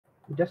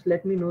Just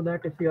let me know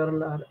that if you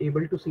are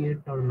able to see it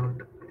or not.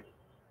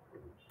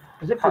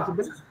 Is it हाँ,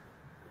 visible?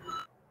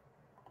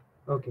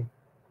 Okay.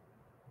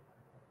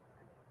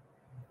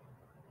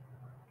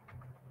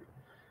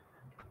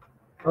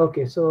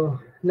 Okay, so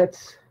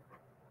let's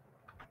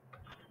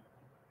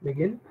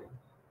begin.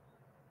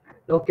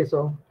 Okay,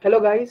 so hello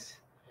guys.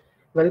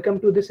 Welcome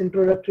to this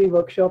introductory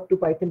workshop to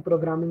Python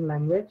programming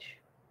language.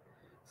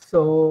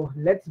 So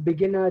let's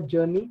begin our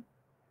journey.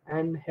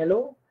 And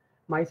hello,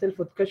 myself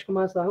Utkarsh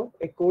Kumar Sahu,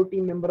 a core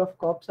team member of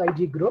COPS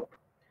IG group,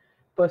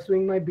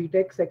 pursuing my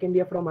BTech second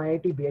year from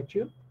IIT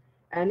BHU.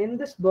 And in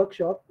this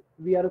workshop,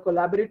 we are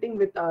collaborating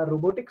with our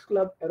robotics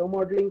club, aero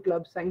modeling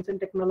club, science and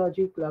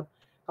technology club,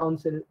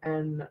 council,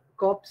 and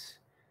COPS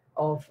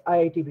of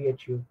IIT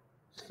BHU.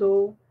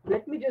 So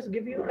let me just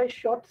give you a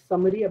short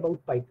summary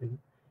about Python.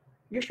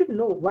 You should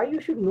know why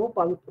you should know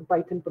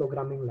Python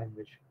programming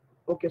language.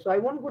 Okay, so I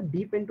won't go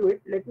deep into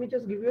it. Let me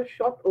just give you a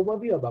short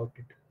overview about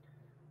it.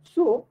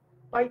 So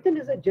Python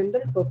is a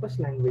general purpose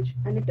language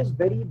and it is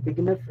very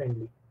beginner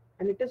friendly,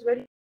 and it is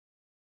very,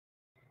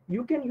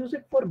 you can use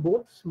it for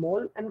both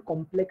small and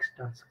complex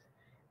tasks,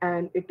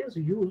 and it is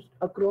used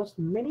across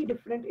many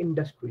different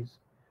industries,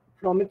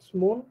 from its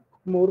more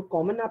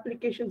common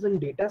applications in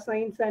data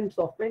science and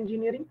software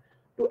engineering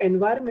to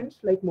environments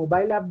like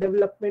mobile app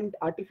development,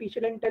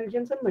 artificial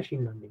intelligence, and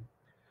machine learning.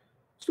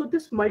 So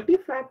this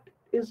multi-fact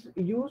is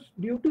used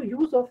due to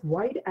use of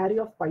wide array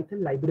of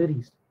Python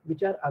libraries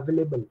which are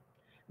available.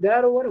 There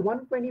are over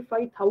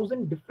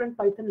 125,000 different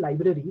Python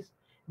libraries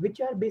which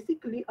are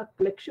basically a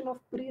collection of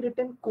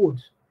pre-written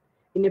codes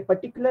in a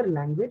particular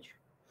language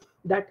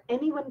that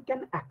anyone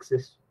can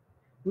access.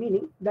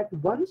 Meaning that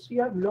once you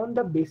have learned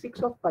the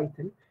basics of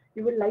Python,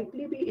 you will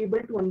likely be able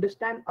to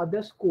understand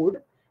others'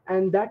 code,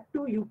 and that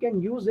too you can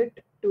use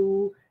it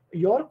to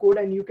your code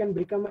and you can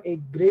become a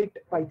great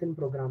Python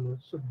programmer.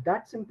 So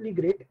that's simply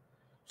great.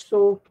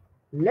 So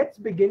let's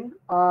begin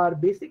our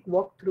basic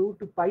walkthrough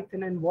to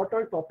Python and what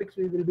all topics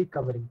we will be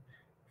covering.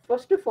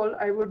 First of all,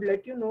 I would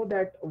let you know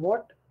that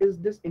what is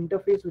this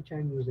interface which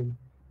I'm using.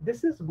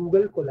 This is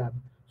Google Colab.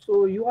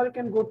 So you all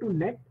can go to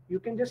net, you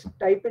can just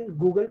type in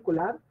Google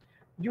Colab,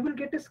 you will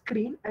get a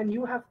screen and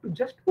you have to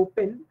just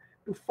open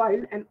to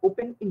file and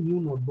open a new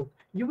notebook.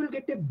 You will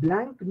get a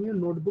blank new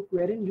notebook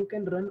wherein you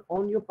can run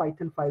on your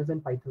Python files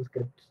and Python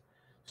scripts.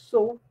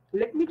 So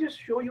let me just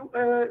show you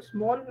a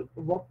small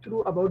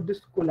walkthrough about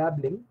this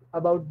Colab link,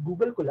 about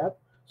Google Colab.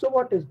 So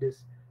what is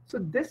this? So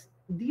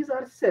these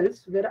are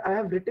cells where I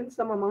have written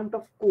some amount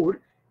of code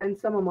and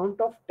some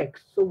amount of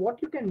text. So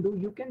what you can do,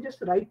 you can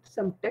just write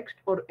some text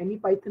or any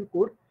Python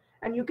code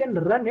and you can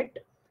run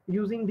it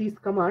using these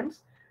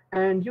commands,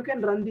 and you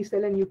can run the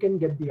cell and you can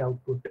get the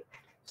output.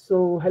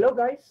 So hello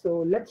guys,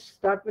 so let's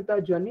start with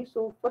our journey.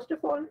 So first of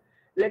all,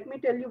 let me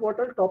tell you what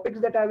are topics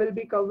that I will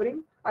be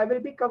covering. I will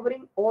be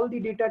covering all the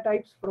data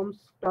types from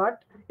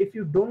start. If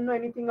you don't know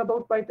anything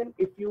about Python,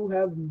 if you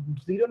have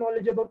zero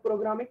knowledge about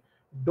programming,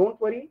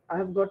 don't worry, I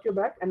have got your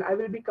back, and I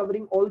will be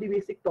covering all the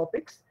basic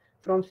topics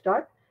from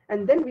start.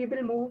 And then we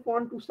will move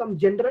on to some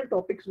general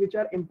topics which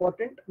are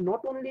important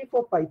not only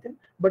for Python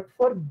but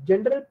for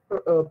general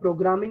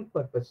programming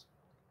purpose.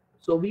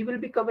 So we will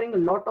be covering a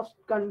lot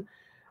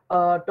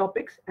of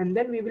topics, and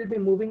then we will be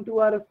moving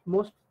to our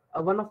most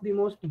one of the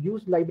most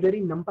used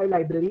library, Numpy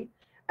library,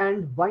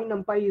 and why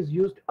Numpy is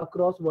used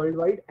across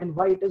worldwide and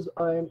why it is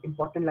an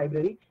important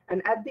library.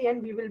 And at the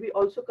end, we will be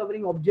also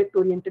covering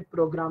object-oriented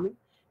programming,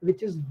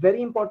 which is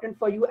very important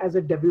for you as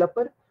a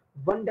developer.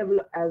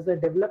 As a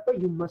developer,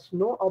 you must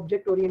know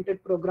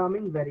object-oriented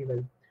programming very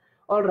well.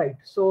 All right,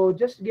 so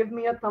just give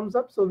me a thumbs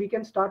up so we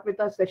can start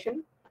with our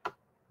session.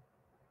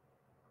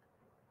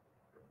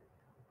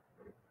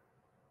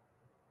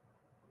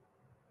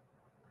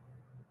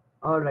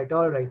 All right,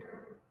 all right.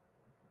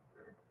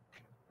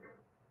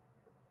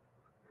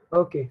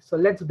 Okay, so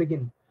let's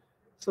begin.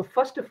 So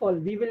first of all,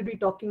 we will be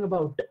talking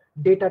about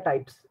data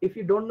types. If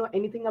you don't know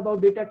anything about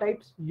data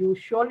types, you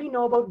surely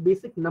know about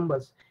basic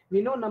numbers.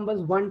 We know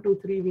numbers 1, 2,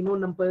 3. We know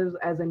numbers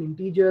as an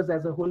integers,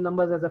 as a whole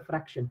numbers, as a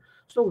fraction.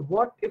 So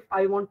what if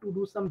I want to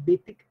do some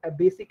basic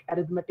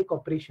arithmetic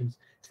operations?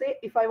 Say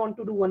if I want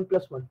to do 1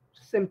 plus 1,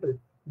 simple.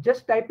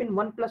 Just type in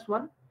 1 plus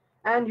 1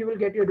 and you will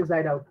get your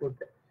desired output.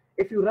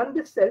 If you run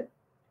this cell,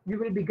 you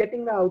will be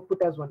getting the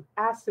output as 1.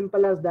 As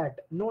simple as that.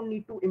 No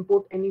need to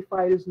import any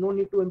files, no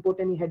need to import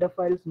any header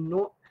files,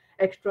 no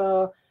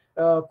extra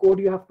code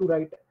you have to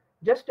write.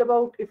 Just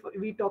about, if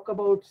we talk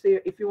about,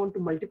 say, if you want to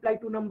multiply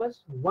two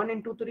numbers, 1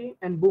 into 3,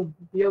 and boom,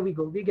 here we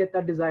go, we get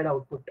that desired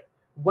output.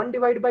 1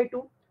 divided by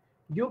 2,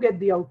 you get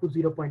the output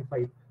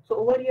 0.5. So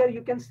over here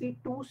you can see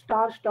 2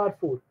 star star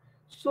 4.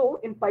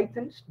 So in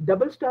Python,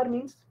 double star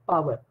means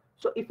power.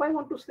 So if I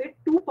want to say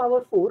 2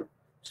 power 4,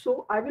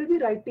 so I will be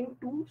writing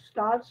 2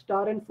 star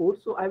star and 4.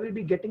 So I will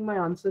be getting my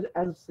answer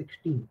as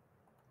 16.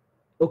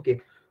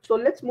 Okay, so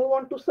let's move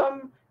on to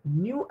some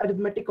new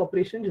arithmetic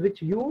operations which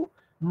you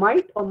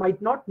might or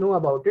might not know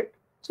about it.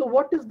 So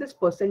what is this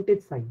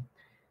percentage sign?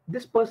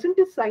 This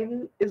percentage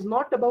sign is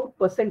not about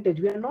percentage.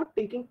 We are not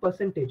taking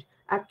percentage.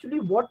 Actually,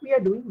 what we are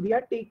doing, we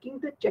are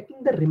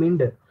checking the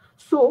remainder.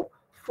 So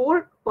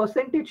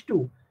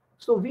 4%2.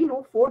 So we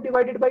know 4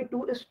 divided by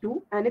 2 is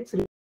 2 and its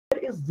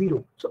remainder is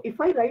 0. So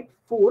if I write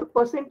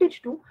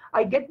 4%2,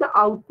 I get the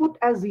output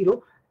as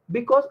 0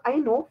 because I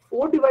know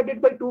 4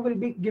 divided by 2 will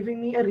be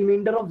giving me a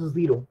remainder of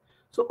 0.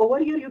 So over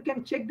here you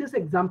can check this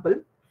example.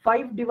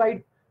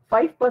 5%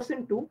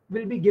 2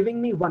 will be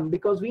giving me 1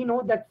 because we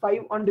know that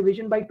 5 on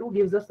division by 2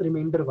 gives us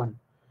remainder 1.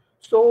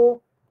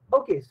 So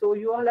okay, so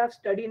you all have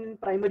studied in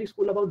primary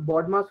school about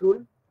BODMAS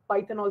rule.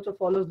 Python also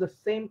follows the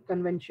same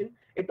convention.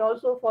 It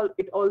also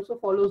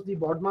follows the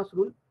BODMAS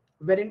rule,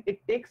 wherein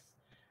it takes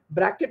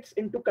brackets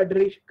into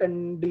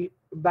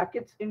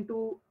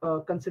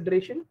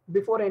consideration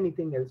before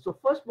anything else. So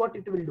first, what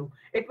it will do,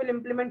 it will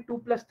implement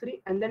 2 plus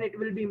 3, and then it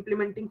will be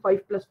implementing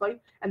 5 plus 5,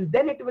 and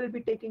then it will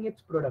be taking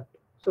its product.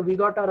 So we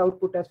got our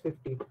output as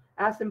 50.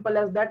 As simple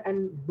as that,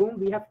 and boom,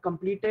 we have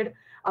completed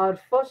our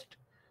first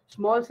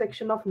small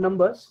section of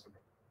numbers.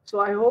 So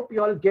I hope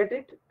you all get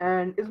it.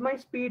 And is my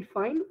speed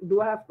fine?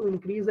 Do I have to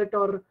increase it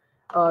or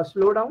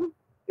slow down?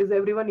 Is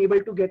everyone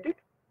able to get it?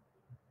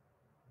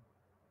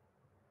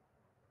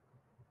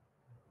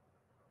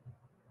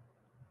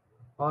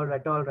 All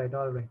right, all right,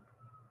 all right.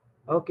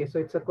 Okay, so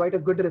it's quite a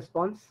good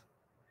response.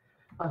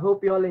 I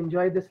hope you all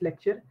enjoy this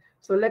lecture.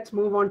 So let's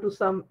move on to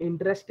some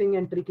interesting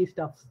and tricky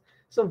stuffs.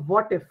 So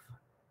what if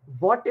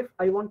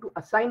I want to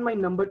assign my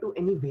number to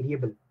any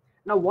variable?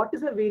 Now, what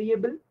is a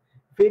variable?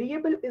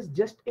 Variable is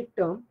just a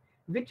term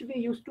which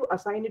we use to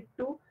assign it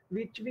to,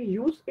 which we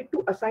use it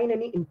to assign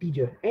any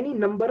integer, any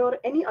number or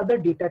any other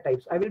data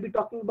types. I will be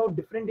talking about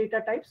different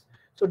data types,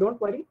 so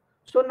don't worry.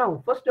 So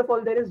now, first of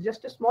all, there is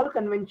just a small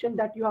convention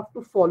that you have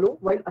to follow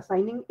while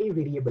assigning a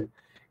variable.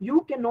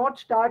 You cannot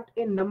start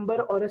a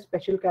number or a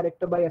special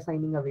character by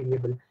assigning a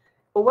variable.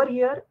 Over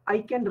here, I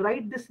can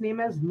write this name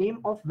as name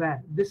of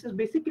var. This is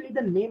basically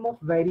the name of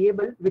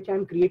variable which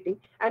I'm creating,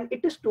 and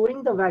it is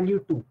storing the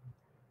value 2.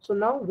 So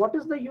now what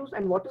is the use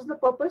and what is the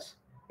purpose?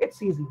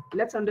 It's easy.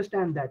 Let's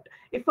understand that.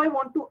 If I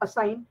want to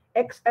assign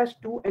x as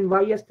 2 and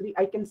y as 3,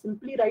 I can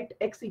simply write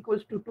x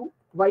equals to 2,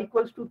 y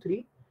equals to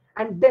 3.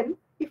 And then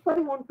if I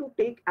want to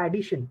take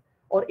addition,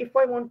 or if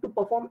I want to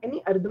perform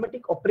any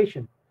arithmetic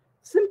operation,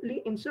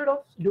 simply instead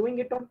of doing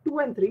it on 2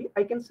 and 3,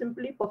 I can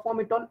simply perform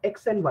it on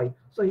x and y.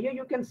 So here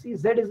you can see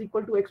z is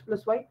equal to x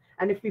plus y.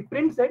 And if we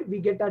print z, we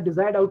get our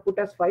desired output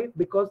as 5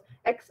 because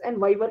x and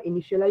y were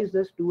initialized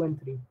as 2 and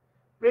 3.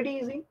 Pretty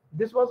easy.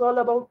 This was all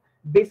about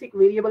basic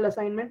variable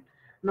assignment.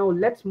 Now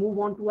let's move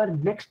on to our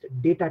next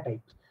data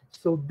type.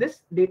 So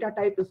this data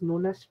type is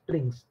known as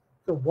strings.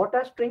 So what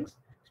are strings?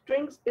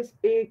 Strings is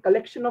a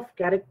collection of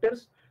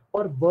characters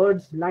or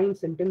words,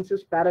 lines,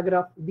 sentences,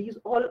 paragraph. These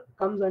all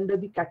comes under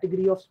the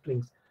category of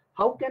strings.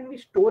 How can we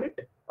store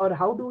it or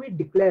how do we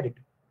declare it?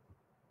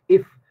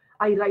 If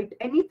I write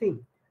anything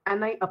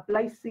and I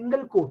apply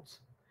single quotes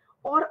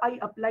or I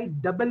apply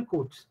double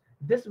quotes,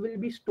 this will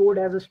be stored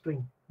as a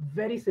string.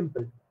 Very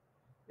simple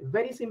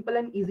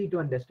and easy to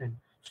understand.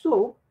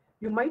 So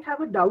you might have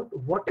a doubt,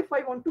 what if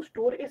I want to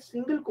store a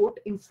single quote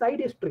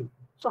inside a string?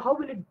 So how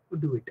will it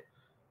do it?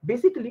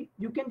 Basically,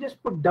 you can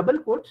just put double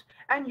quotes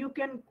and you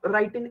can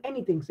write in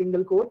anything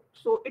single quote.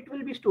 So it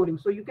will be storing.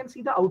 So you can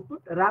see the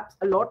output wraps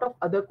a lot of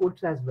other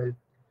quotes as well.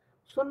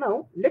 So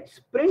now let's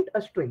print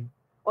a string,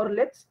 or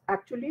let's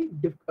actually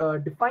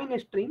define a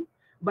string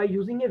by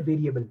using a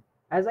variable.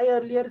 As I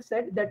earlier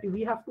said that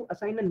we have to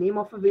assign a name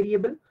of a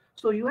variable.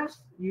 So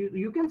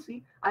you can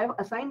see I have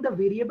assigned the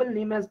variable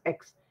name as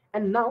x,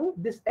 and now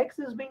this x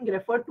is being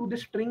referred to the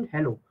string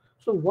hello.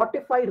 So what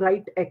if I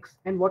write x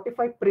and what if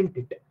I print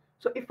it?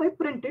 So if I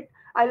print it,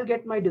 I'll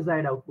get my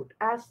desired output.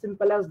 As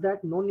simple as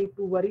that. No need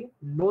to worry.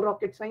 No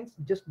rocket science.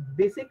 Just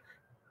basic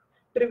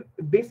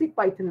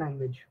Python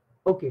language.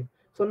 Okay.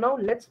 So now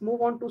let's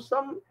move on to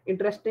some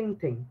interesting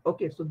thing.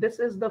 Okay. So this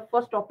is the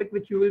first topic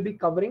which you will be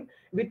covering,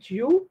 which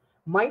you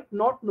might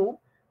not know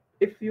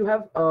if you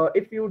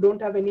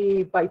don't have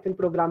any Python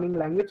programming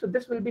language. So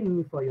this will be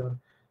new for you.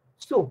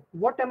 So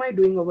what am I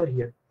doing over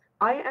here?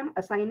 I am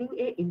assigning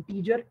a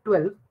integer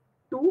 12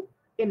 to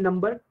a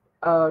number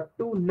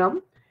to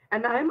num,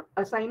 and I am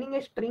assigning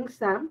a string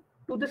sam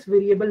to this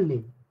variable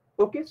name.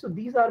 Okay, so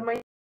these are my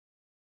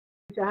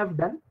which I have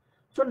done.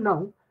 So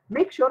now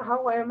make sure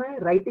how am I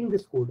writing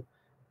this code.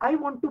 I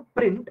want to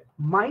print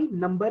my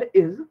number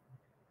is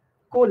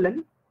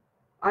colon.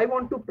 I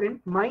want to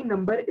print my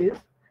number is,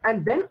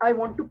 and then I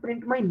want to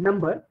print my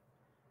number,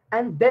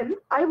 and then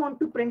I want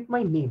to print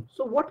my name.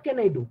 So what can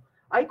I do?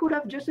 I could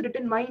have just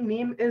written my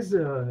name is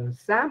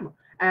Sam,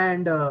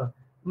 and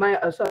my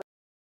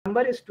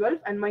number is 12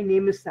 and my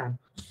name is Sam.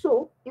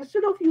 So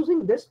instead of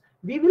using this,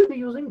 we will be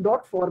using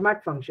dot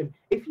format function.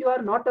 If you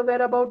are not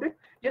aware about it,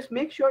 just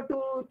make sure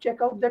to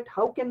check out that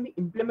how can we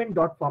implement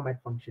dot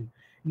format function.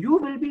 You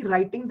will be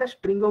writing the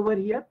string over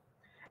here,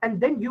 and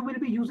then you will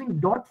be using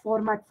dot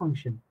format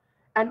function.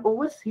 And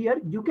over here,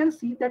 you can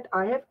see that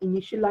I have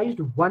initialized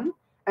 1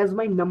 as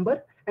my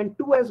number and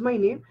 2 as my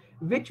name,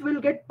 which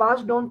will get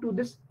passed on to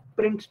this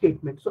print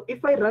statement. So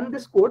if I run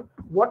this code,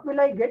 what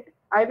will I get?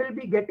 I will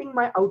be getting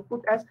my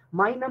output as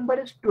my number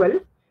is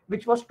 12,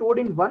 which was stored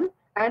in 1,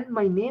 and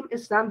my name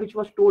is Sam, which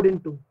was stored in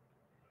 2.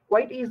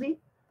 Quite easy,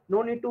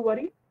 no need to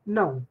worry.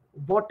 Now,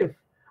 what if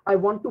I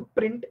want to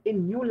print a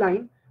new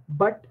line,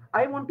 but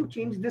I want to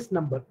change this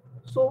number?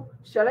 So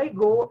shall I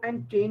go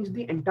and change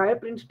the entire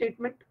print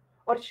statement,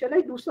 or shall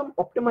I do some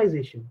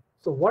optimization?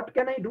 So what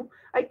can I do?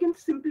 I can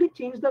simply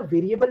change the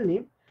variable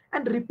name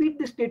and repeat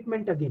the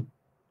statement again.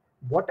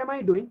 What am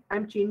I doing?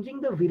 I'm changing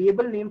the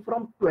variable name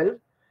from 12,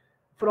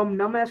 from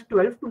num as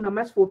 12 to num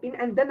as 14,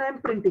 and then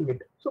I'm printing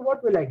it. So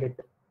what will I get?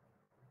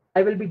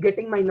 I will be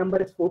getting my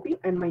number is 14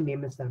 and my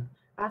name is Sam.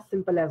 As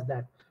simple as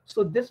that.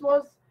 So this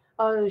was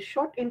a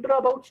short intro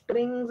about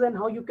strings and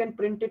how you can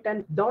print it,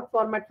 and dot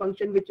format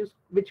function,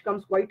 which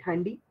comes quite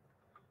handy.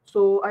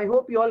 So I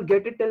hope you all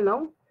get it till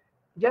now.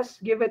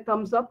 Just give a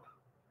thumbs up.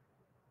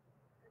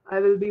 I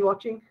will be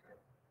watching.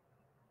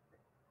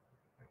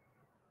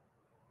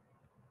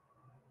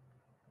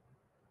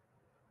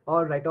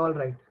 All right, all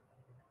right.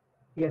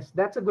 Yes,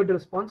 that's a good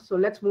response. So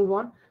let's move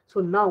on.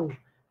 So now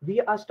we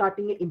are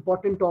starting an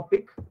important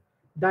topic,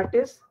 that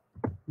is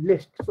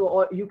list.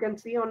 So you can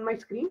see on my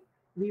screen,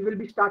 we will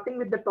be starting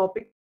with the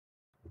topic.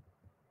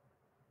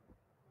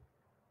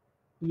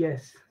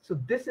 Yes, so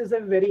this is a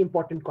very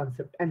important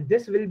concept, and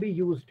this will be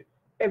used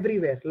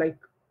everywhere. Like,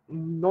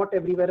 not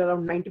everywhere,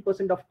 around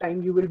 90% of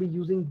time you will be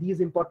using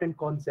these important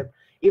concepts.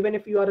 Even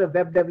if you are a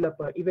web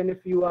developer, even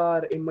if you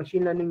are a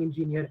machine learning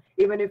engineer,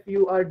 even if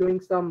you are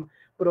doing some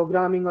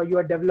programming or you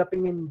are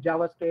developing in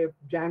JavaScript,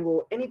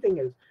 Django, anything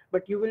else,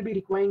 but you will be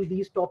requiring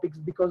these topics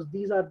because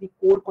these are the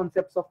core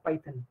concepts of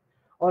Python.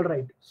 All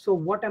right, so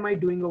what am I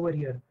doing over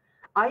here?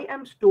 I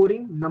am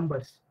storing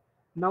numbers.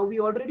 Now we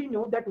already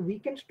know that we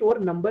can store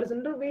numbers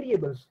in the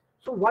variables.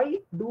 So why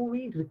do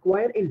we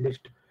require a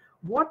list?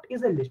 What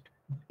is a list?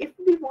 If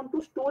we want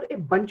to store a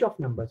bunch of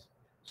numbers,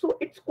 so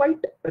it's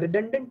quite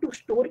redundant to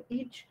store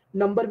each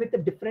number with a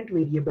different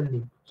variable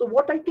name. So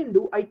what I can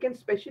do, I can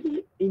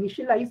specially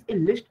initialize a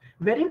list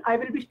wherein I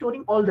will be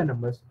storing all the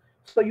numbers.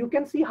 So you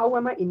can see how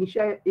am I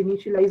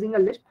initializing a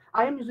list.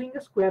 I am using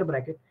a square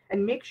bracket,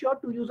 and make sure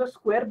to use a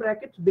square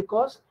brackets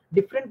because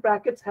different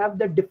brackets have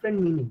the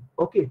different meaning.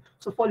 Okay,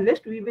 so for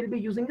list we will be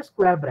using a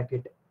square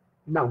bracket.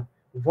 Now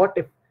what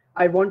if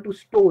I want to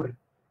store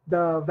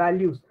the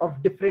values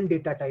of different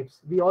data types?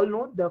 We all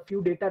know the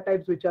few data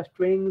types, which are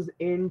strings,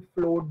 int,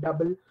 float,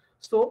 double.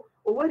 So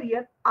over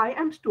here I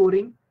am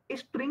storing a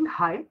string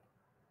high.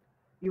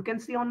 You can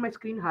see on my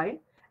screen high,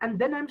 and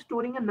then I'm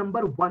storing a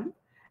number 1,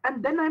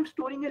 and then I'm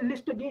storing a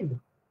list again.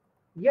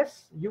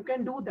 Yes, you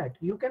can do that.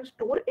 You can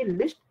store a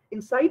list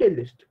inside a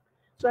list.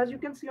 So as you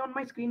can see on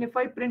my screen, if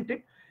I print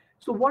it,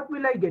 so what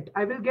will I get?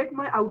 I will get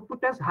my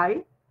output as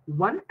high,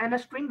 1, and a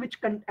string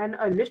and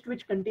a list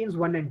which contains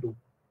 1 and 2.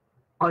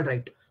 All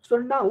right, so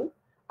now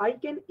I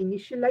can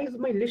initialize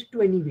my list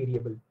to any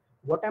variable.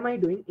 What am I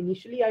doing?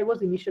 Initially I was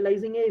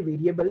initializing a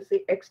variable,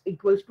 say x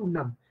equals to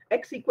num,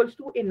 x equals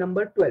to a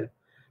number 12.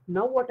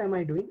 Now what am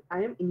I doing?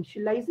 I am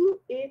initializing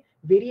a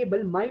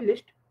variable, my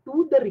list,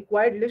 to the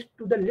required list,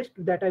 to the list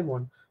that I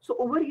want. So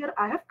over here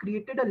I have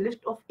created a list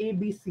of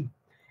ABC.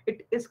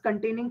 It is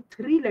containing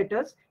 3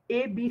 letters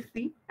A, B,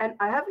 C, and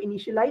I have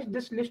initialized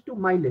this list to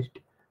my list.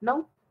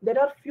 Now there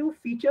are few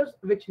features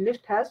which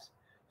list has.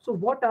 So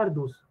what are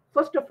those?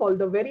 First of all,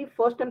 the very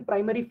first and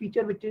primary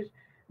feature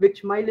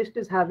which my list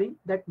is having,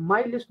 that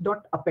my list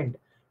dot append.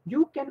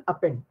 You can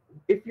append.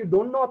 If you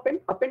don't know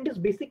append is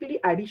basically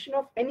addition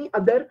of any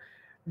other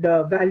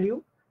the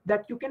value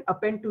that you can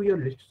append to your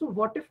list. So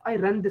what if I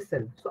run this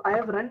cell? So I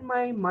have run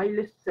my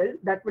list cell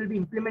that will be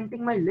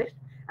implementing my list,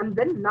 and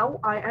then now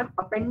I am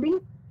appending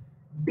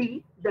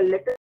D, the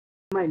letter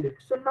my list.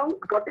 So now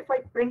what if I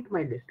print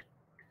my list?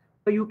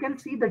 So you can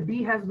see the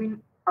D has been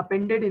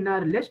appended in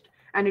our list,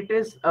 and it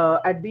is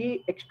at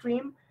the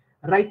extreme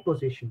right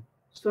position.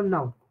 So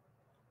now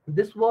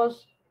this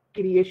was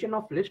creation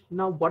of list.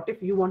 Now what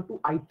if you want to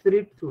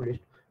iterate through list?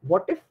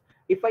 What if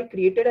I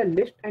created a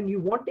list and you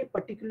want a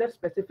particular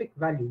specific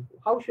value?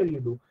 How shall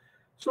you do?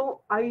 So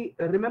I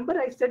remember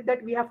I said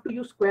that we have to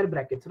use square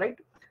brackets, right?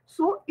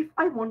 So if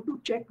I want to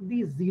check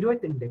the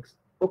 0th index,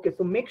 okay,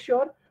 so make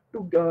sure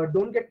to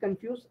don't get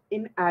confused.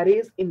 In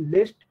arrays, in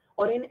list,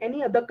 or in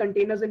any other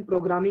containers in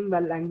programming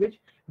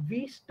language,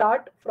 we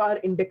start for our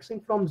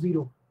indexing from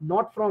 0,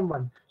 not from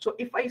 1. So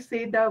if I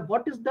say that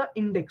what is the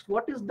index,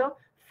 what is the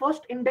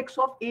first index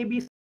of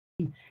ABC,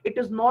 it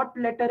is not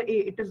letter A,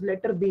 it is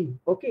letter B.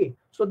 Okay,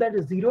 so that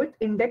 0th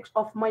index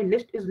of my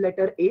list is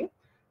letter A,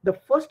 the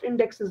first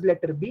index is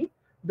letter B,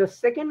 the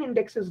second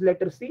index is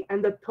letter C,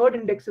 and the third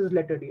index is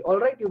letter D. All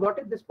right, you got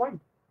it this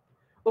point?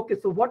 Okay,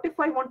 so what if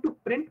I want to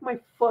print my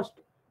first,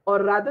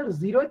 or rather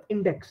 0th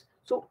index?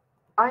 So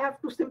I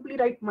have to simply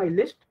write my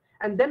list,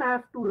 and then I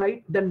have to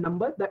write the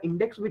number, the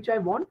index which I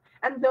want,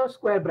 and the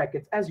square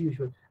brackets as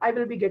usual. I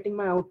will be getting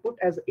my output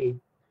as A.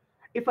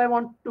 If I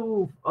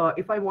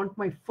want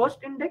my first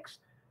index,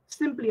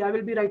 simply I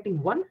will be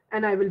writing 1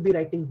 and I will be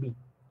writing B.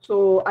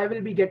 So I will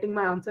be getting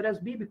my answer as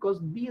B because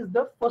B is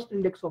the first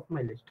index of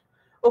my list.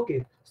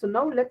 Okay, so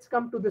now let's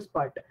come to this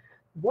part.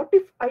 What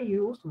if I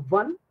use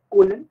 1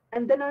 colon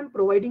and then I'm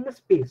providing a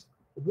space?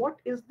 What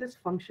is this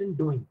function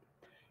doing?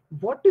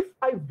 What if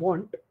I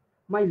want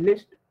my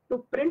list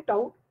to print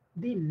out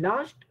the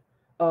last,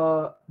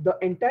 the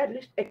entire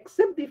list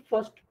except the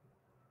first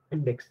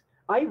index.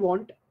 I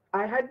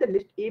had the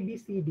list A, B,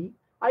 C, D.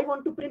 I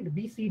want to print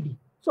B, C, D.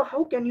 So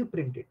how can you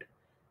print it?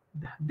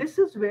 This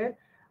is where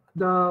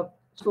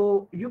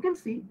so you can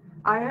see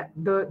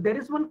there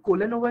is one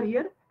colon over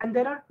here and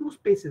there are two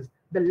spaces,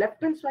 the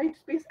left hand side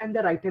space and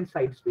the right hand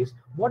side space.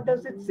 What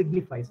does it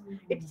signifies?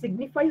 It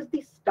signifies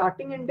the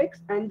starting index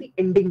and the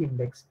ending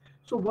index.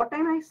 So what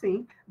am I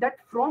saying? That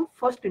from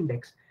first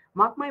index,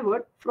 mark my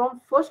word,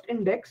 from first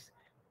index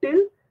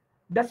till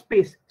the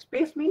space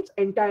means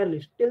entire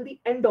list till the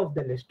end of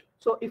the list.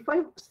 So if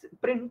I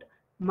print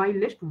my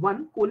list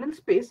 1 colon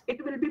space,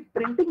 it will be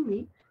printing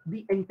me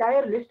the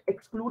entire list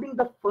excluding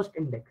the first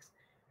index.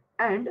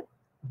 And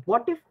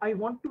what if I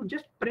want to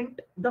just print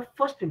the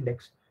first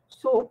index?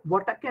 So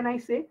what can I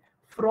say?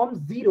 From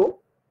 0,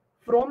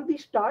 from the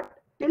start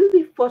till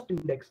the first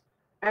index,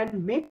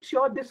 and make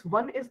sure this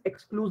one is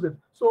exclusive,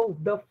 so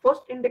the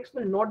first index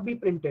will not be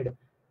printed.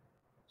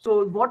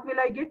 So what will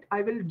I get?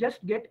 I will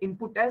just get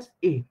input as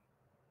A.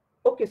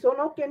 Okay, so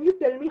now can you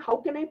tell me how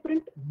can I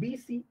print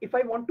BC? If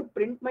I want to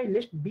print my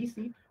list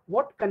BC,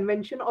 what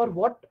convention or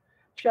what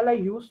shall I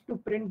use to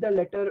print the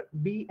letter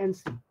B and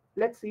C?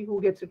 Let's see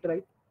who gets it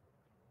right.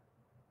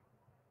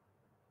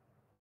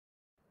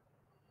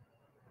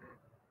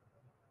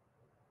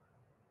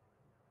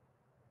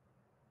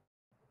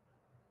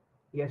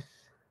 Yes.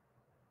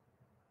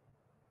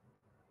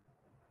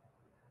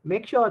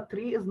 Make sure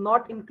 3 is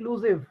not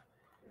inclusive.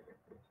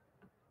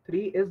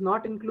 3 is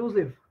not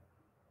inclusive.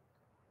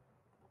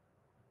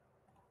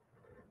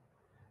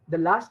 The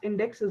last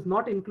index is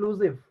not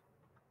inclusive.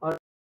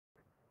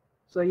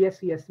 So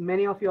yes,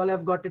 many of you all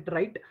have got it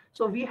right.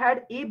 So we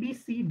had A, B,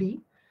 C,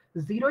 D.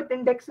 0th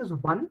index is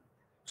 1.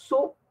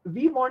 So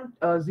we want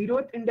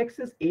 0th index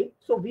is A.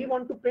 So we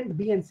want to print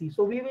B and C.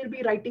 So we will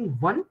be writing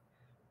 1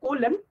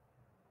 colon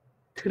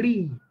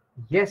 3.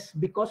 Yes,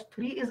 because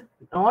 3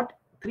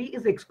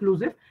 is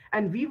exclusive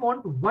and we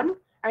want 1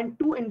 and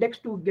 2 index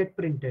to get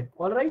printed.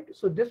 All right.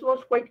 So this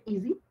was quite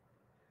easy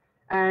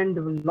and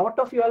a lot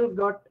of you all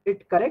got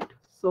it correct.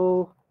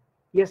 So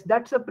yes,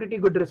 that's a pretty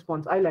good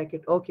response. I like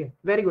it. Okay,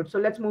 very good. So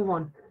let's move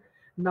on.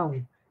 Now,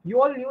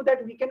 you all knew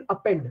that we can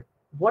append.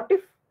 What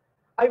if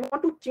I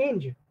want to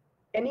change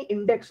any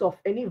index of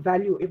any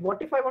value?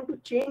 What if I want to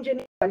change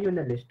any value in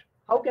a list?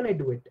 How can I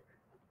do it?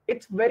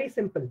 It's very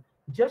simple.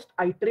 Just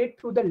iterate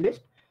through the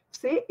list.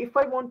 Say if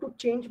I want to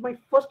change my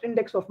first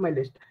index of my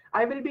list,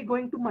 I will be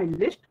going to my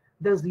list,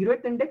 the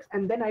 0th index,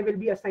 and then I will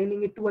be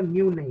assigning it to a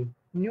new name,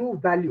 new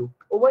value.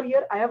 Over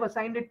here, I have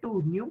assigned it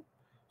to new.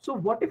 So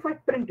what if I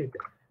print it?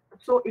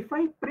 So if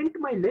I print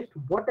my list,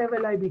 what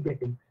will I be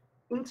getting?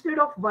 Instead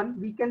of 1,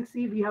 we can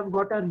see we have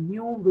got a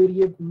new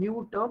variable,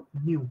 new term,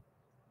 new.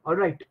 All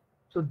right.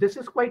 So this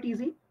is quite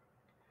easy.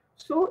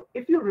 So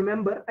if you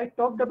remember, I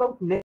talked about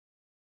nesting.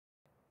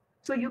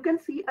 So you can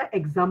see an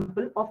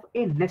example of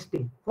a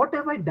nesting. What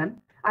have I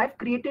done? I've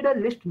created a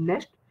list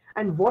nest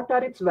and what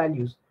are its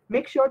values?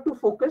 Make sure to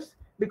focus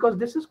because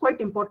this is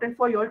quite important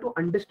for you all to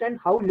understand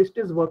how list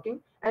is working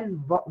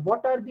and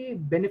what are the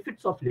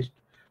benefits of list.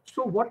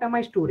 So what am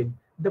I storing?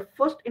 The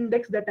first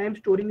index that I am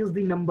storing is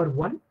the number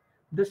 1.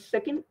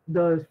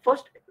 The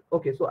first,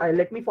 okay, so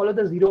let me follow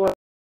the 0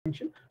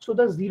 convention. So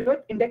the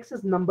 0th index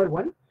is number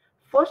 1,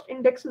 first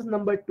index is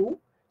number 2,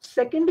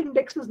 second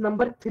index is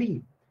number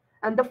 3,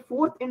 and the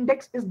fourth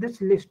index is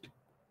this list.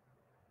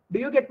 Do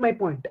you get my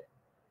point?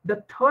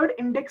 The third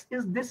index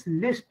is this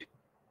list.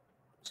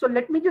 So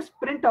let me just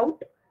print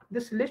out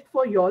this list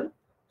for y'all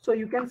so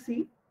you can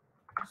see.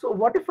 So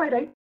what if I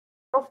write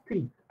of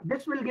 3?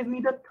 This will give me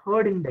the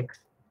third index.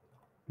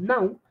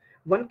 Now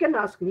one can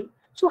ask me,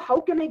 so how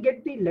can I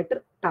get the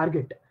letter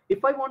target?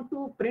 If I want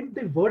to print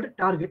the word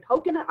target, how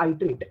can I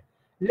iterate?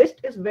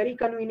 List is very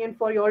convenient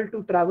for you all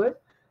to traverse.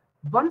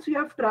 Once you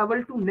have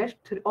traveled to nest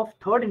of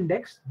third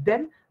index,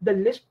 then the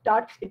list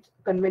starts its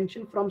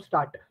convention from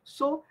start.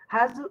 So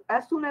as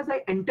soon as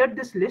I entered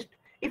this list,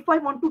 if I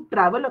want to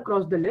travel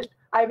across the list,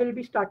 I will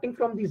be starting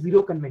from the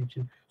 0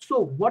 convention. So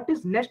what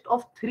is nest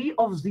of 3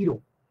 of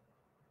 0?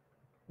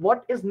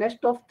 What is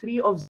nest of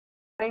 3 of 0?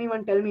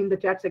 Anyone tell me in the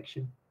chat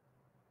section?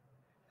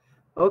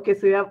 Okay,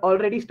 so you have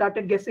already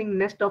started guessing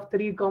nest of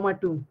 3,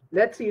 2.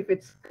 Let's see if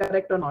it's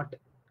correct or not.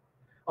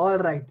 All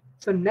right.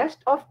 So nest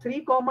of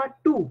 3,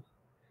 2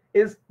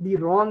 is the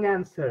wrong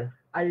answer.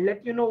 I'll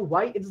let you know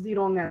why it's the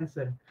wrong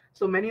answer.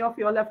 So many of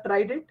you all have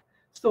tried it.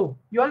 So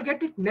you all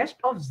get it, nest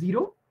of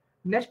 0,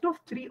 nest of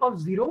 3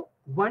 of 0,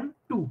 1,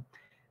 2.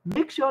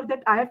 Make sure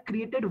that I have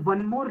created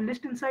one more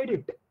list inside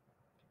it.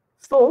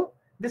 So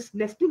this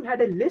nesting had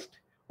a list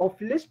of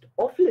list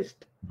of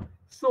list.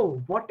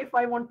 So what if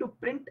I want to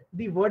print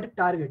the word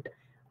target?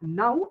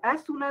 Now,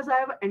 as soon as I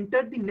have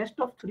entered the nest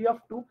of 3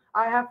 of 2,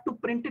 I have to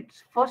print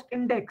its first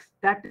index.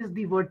 That is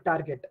the word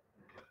target.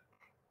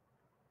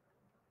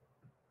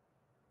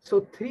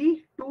 So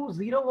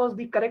 320 was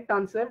the correct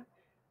answer,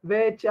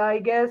 which I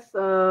guess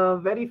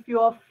very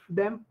few of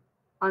them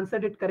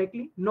answered it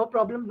correctly. No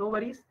problem, no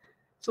worries.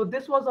 So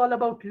this was all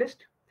about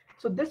list.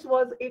 So this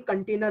was a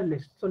container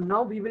list. So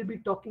now we will be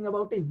talking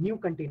about a new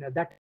container,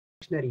 that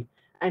dictionary.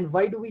 And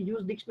why do we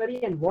use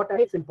dictionary and what are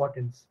its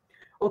importance?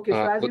 Okay,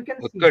 so as you can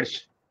see,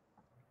 Utkarsh,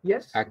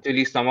 yes.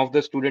 actually, some of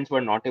the students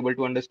were not able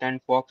to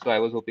understand Fox, so I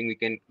was hoping we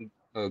can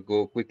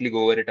go quickly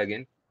go over it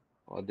again.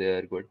 Oh, they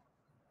are good.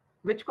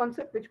 Which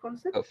concept? Which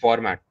concept?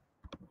 Format.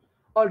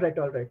 All right,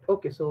 all right.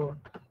 Okay, so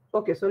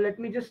let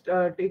me just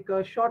take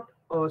a short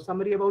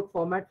summary about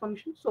format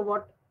function. So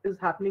what is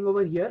happening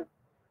over here?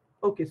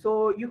 Okay,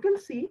 so you can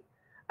see,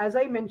 as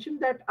I mentioned,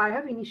 that I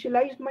have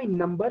initialized my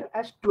number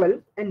as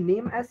 12 and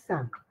name as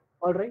Sam.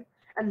 All right,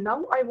 and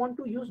now I want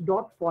to use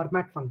dot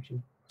format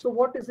function. So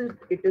what is it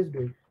is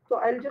doing? So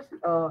I'll just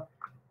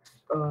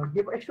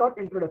give a short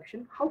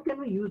introduction. How can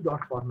we use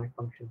dot format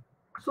function?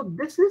 So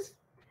this is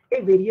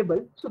a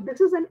variable. So this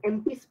is an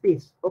empty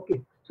space.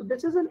 Okay, so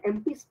this is an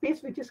empty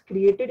space which is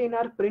created in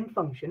our print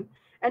function,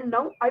 and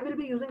now I will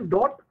be using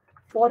dot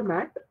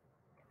format.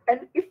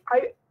 And if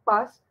I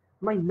pass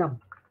my num,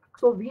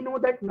 so we know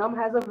that num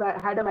has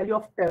had a value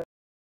of 10.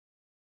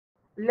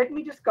 Let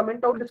me just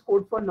comment out this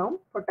code for now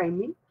for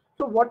timing.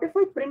 So what if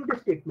I print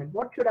this statement?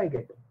 What should I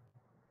get?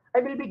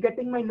 I will be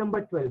getting my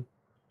number 12.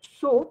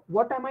 So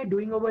what am I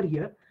doing over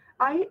here?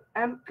 I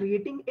am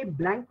creating a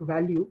blank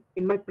value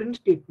in my print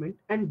statement,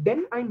 and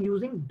then I'm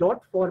using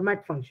dot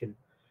format function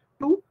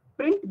to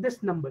print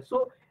this number.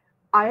 So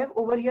I have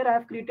over here, I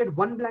have created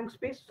one blank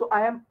space. So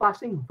I am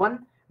passing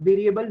one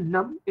variable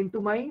num into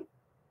my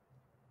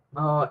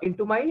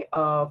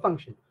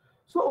function.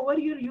 So over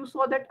here you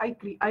saw that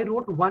I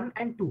wrote 1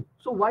 and 2.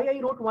 So why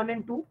I wrote 1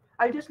 and 2,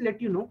 I'll just let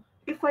you know.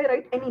 If I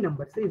write any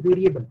number, say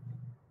variable,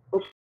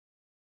 okay,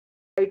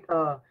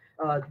 right,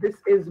 this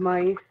is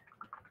my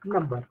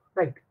number,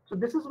 right? So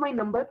this is my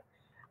number,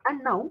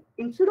 and now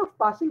instead of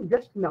passing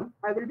just num,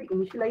 I will be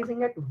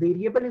initializing at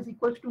variable is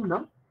equals to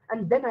num,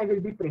 and then I will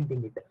be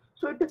printing it.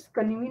 So it is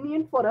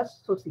convenient for us.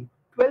 So see,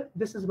 12,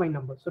 this is my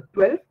number. So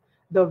 12,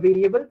 the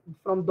variable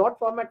from dot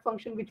format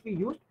function which we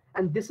used,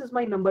 and this is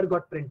my number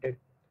got printed.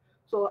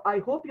 So I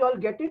hope you all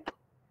get it.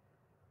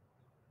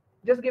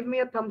 Just give me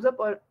a thumbs up.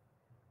 Or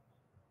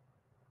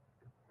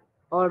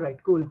all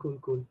right, cool, cool,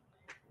 cool.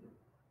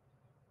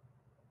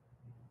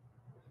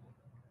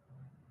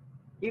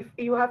 If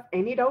you have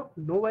any doubt,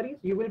 no worries.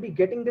 You will be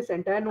getting this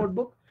entire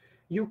notebook.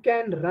 You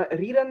can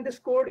rerun this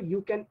code.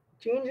 You can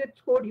change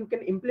its code. You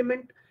can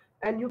implement,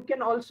 and you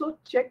can also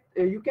check.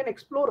 You can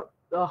explore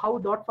how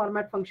dot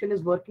format function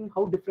is working,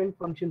 how different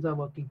functions are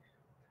working.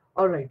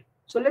 All right.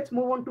 So let's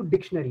move on to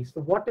dictionaries.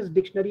 So what is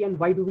dictionary and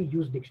why do we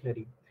use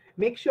dictionary?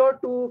 Make sure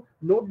to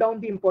note down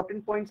the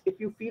important points. If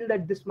you feel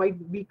that this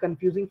might be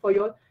confusing for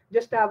you all,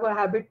 just have a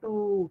habit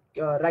to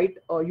write,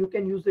 or you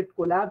can use it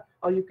Colab,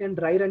 or you can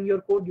dry run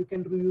your code. You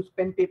can use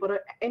pen, paper, or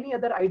any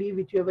other IDE,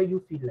 whichever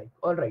you feel like.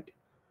 All right.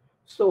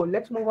 So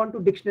let's move on to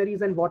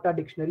dictionaries and what are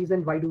dictionaries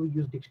and why do we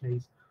use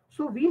dictionaries.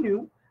 So we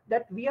knew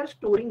that we are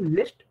storing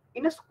list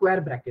in a square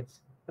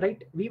brackets,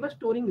 right? We were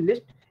storing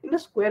list in a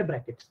square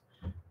brackets.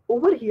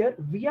 Over here,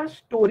 we are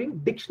storing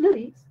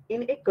dictionaries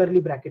in a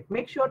curly bracket.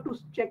 Make sure to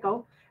check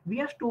out,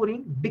 we are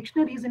storing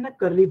dictionaries in a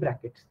curly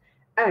brackets.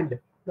 And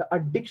a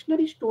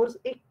dictionary stores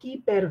a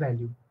key pair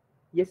value.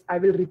 Yes, I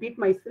will repeat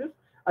myself.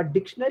 A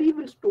dictionary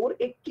will store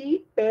a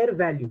key pair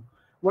value.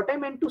 What I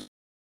meant to say,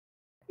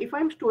 if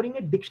I'm storing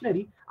a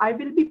dictionary, I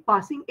will be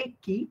passing a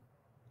key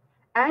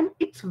and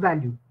its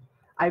value.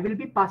 I will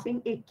be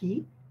passing a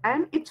key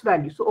and its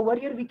value. So over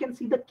here we can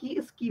see the key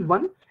is key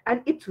 1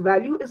 and its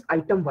value is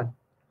item 1.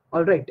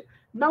 All right.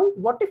 Now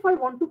what if I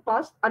want to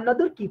pass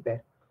another key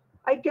pair?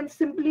 I can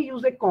simply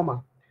use a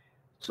comma.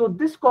 So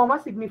this comma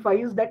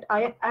signifies that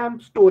I am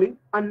storing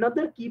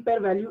another key pair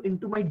value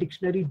into my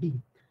dictionary D.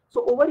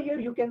 So over here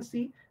you can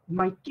see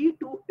my key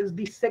 2 is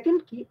the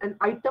second key and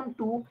item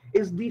 2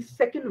 is the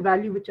second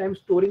value which I am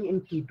storing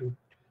in key 2.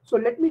 So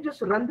let me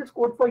just run this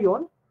code for you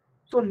all.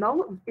 So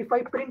now if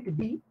I print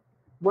D,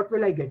 what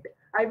will I get?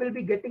 I will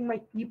be getting my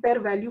key pair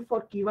value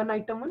for key 1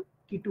 item 1,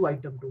 key 2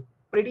 item 2.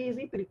 Pretty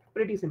easy,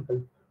 pretty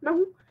simple.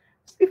 Now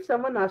if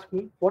someone asks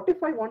me, what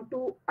if I want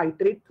to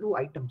iterate through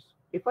items?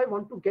 If I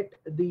want to get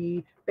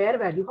the pair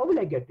value, how will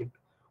I get it?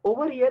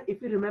 Over here,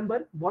 if you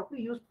remember what we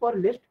used for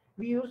list,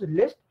 we use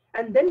list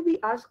and then we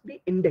ask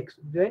the index.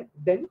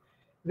 Then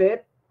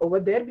where over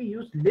there we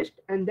use list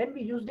and then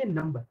we use the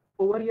number.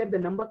 Over here, the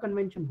number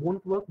convention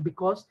won't work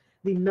because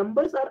the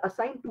numbers are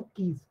assigned to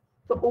keys.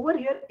 So over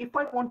here, if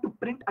I want to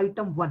print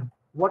item 1,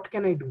 what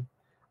can I do?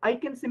 I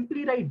can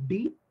simply write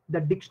D, the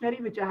dictionary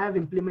which I have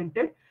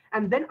implemented,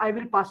 and then I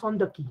will pass on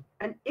the key.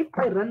 And if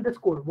I run this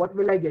code, what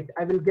will I get?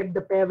 I will get the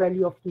pair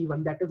value of key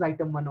 1, that is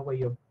item 1 over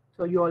here.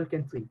 So you all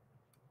can see.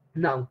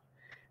 Now,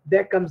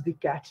 there comes the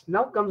catch.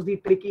 Now comes the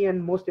tricky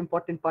and most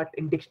important part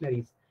in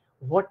dictionaries.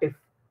 What if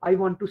I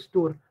want to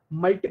store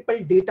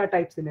multiple data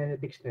types in a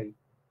dictionary?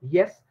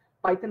 Yes,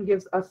 Python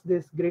gives us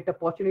this great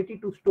opportunity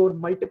to store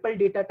multiple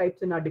data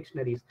types in our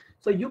dictionaries.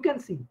 So you can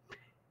see,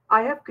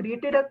 I have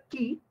created a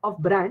key of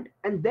brand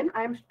and then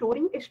I am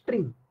storing a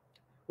string.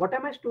 What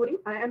am I storing?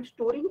 I am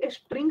storing a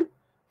string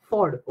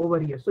Ford over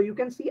here. So you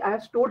can see I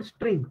have stored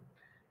string.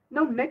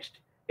 Now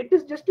next, it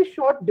is just a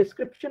short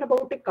description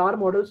about a car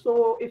model.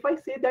 So if I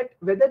say that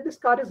whether this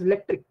car is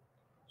electric,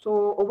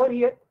 so over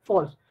here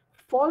false.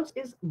 False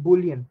is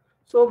Boolean.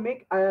 So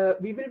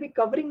we will be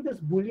covering this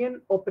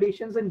Boolean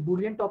operations and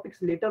Boolean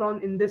topics later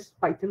on in this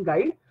Python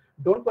guide.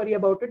 Don't worry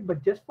about it,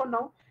 but just for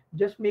now,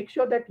 just make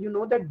sure that you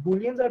know that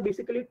Booleans are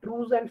basically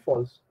trues and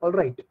false. All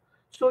right.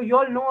 So you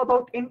all know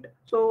about int.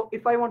 So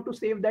if I want to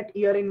save that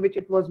year in which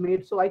it was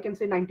made, so I can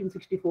say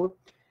 1964.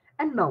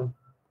 And now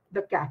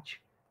the catch.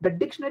 The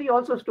dictionary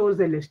also stores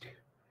a list.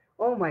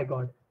 Oh my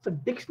God. So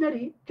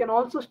dictionary can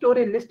also store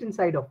a list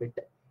inside of it.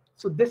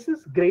 So this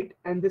is great.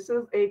 And this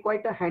is a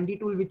quite a handy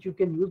tool which you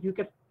can use. You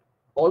can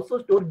also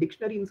store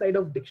dictionary inside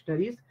of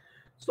dictionaries.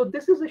 So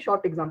this is a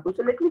short example.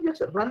 So let me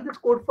just run this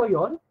code for you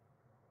all.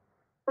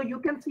 So you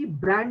can see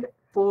brand,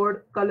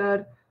 Ford,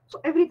 color. So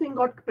everything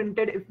got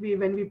printed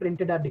when we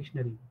printed our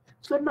dictionary.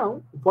 So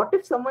now what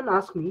if someone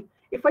asks me,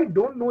 if I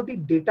don't know the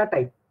data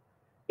type,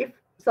 if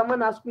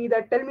someone asks me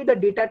that tell me the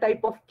data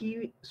type of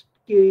key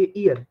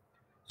year,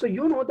 so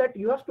you know that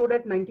you have stored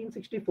at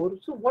 1964.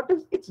 So what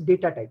is its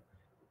data type?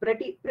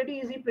 Pretty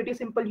easy, pretty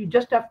simple. You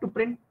just have to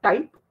print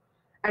type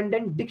and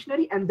then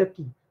dictionary and the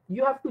key.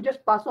 You have to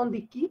just pass on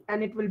the key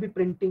and it will be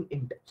printing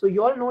int. So we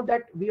all know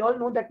that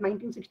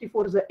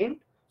 1964 is a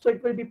int, so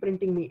it will be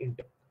printing me int.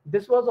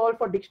 This was all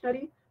for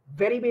dictionary.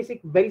 Very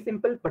basic, very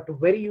simple, but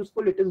very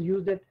useful. It is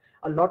used at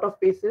a lot of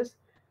places.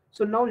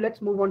 So now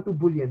let's move on to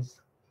Booleans.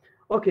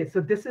 Okay,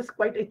 so this is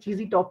quite a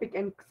cheesy topic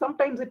and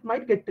sometimes it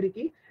might get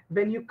tricky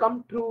when you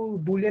come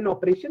to Boolean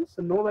operations.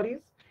 So no worries,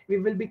 we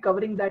will be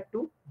covering that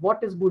too.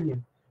 What is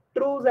Boolean?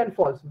 Trues and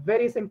false.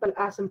 Very simple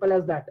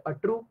as that. A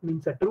true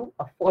means a true,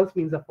 a false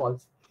means a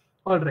false.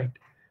 All right.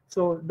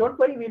 So don't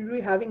worry, we'll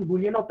be having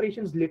Boolean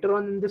operations later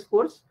on in this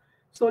course.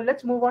 So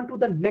let's move on to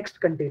the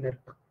next container.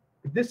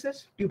 This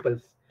is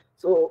tuples.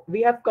 So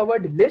we have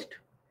covered list,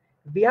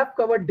 we have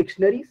covered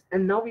dictionaries,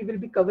 and now we will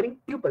be covering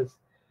tuples.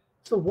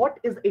 So what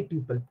is a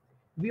tuple?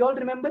 We all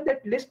remember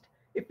that list.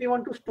 If we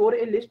want to store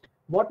a list,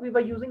 what we were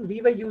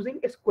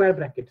using a square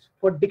brackets.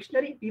 For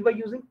dictionary, we were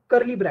using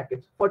curly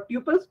brackets. For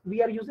tuples,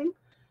 we are using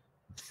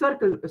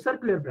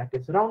circular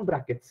brackets, round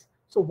brackets.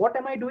 So what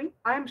am I doing?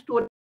 I am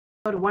storing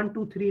 1,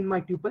 2, 3 in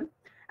my tuple,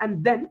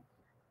 and then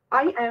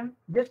I am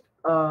just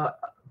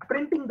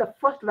printing the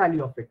first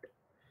value of it.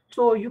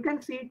 So you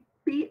can see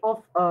p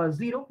of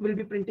 0 will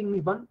be printing me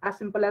 1. As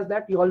simple as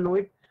that. You all know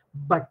it.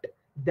 But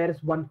there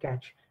is one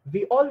catch.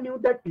 We all knew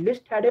that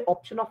list had an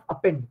option of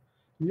append.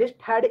 List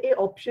had an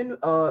option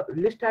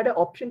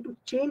to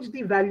change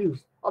the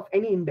values of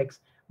any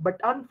index. But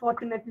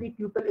unfortunately,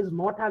 tuple is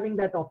not having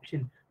that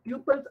option.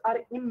 Tuples are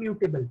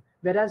immutable,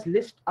 whereas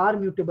lists are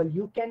mutable.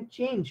 You can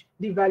change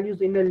the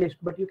values in a list,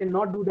 but you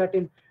cannot do that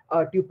in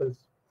tuples.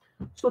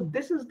 So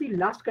this is the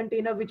last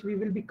container which we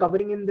will be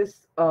covering in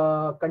this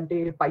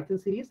Python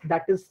series,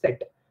 that is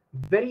set.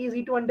 Very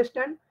easy to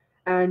understand.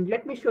 And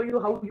let me show you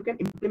how you can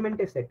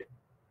implement a set.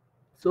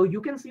 So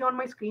you can see on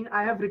my screen,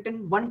 I have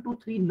written 1, 2,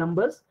 3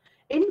 numbers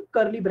in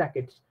curly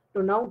brackets.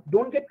 So now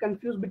don't get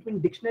confused between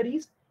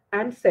dictionaries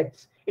and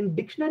sets. In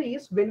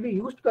dictionaries, when we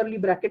used curly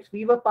brackets,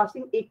 we were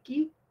passing a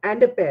key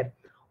and a pair.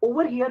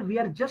 Over here, we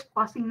are just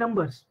passing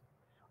numbers.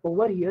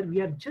 Over here, we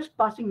are just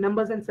passing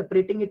numbers and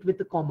separating it with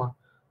a comma.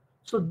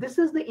 So this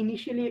is the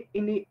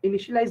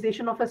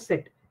initialization of a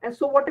set. And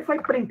so what if I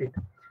print it?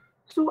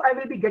 So I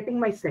will be getting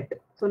my set.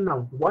 So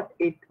now what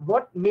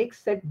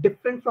makes set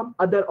different from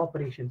other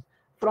operations,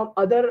 from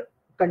other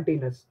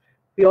containers?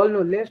 We all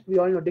know list, we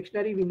all know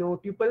dictionary, we know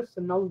tuples.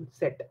 So now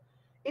set.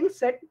 In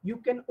set, you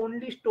can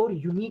only store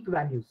unique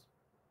values.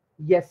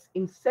 Yes,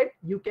 in set,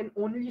 you can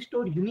only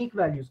store unique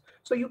values.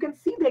 So you can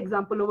see the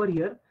example over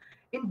here.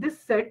 In this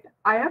set,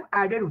 I have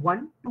added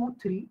 1, 2,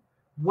 3,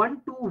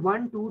 1, 2,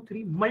 1, 2,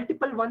 3,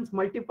 multiple ones,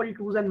 multiple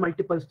twos, and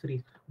multiple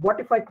threes. What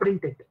if I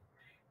print it?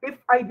 If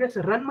I just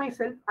run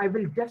myself, I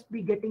will just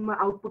be getting my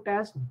output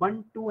as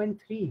 1, 2, and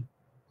 3.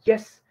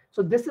 Yes.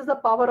 So this is the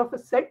power of a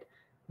set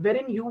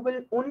wherein you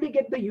will only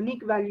get the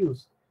unique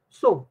values.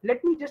 So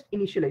let me just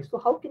initialize. So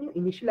how can you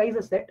initialize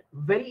a set?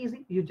 Very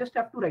easy. You just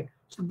have to write.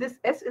 So this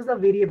S is a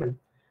variable.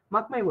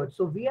 Mark my words.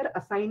 So we are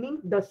assigning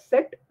the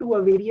set to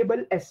a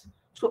variable S.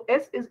 So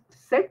S is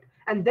set,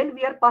 and then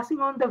we are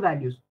passing on the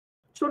values.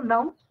 So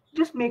now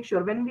just make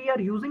sure when we are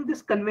using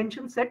this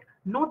convention set,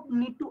 not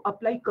need to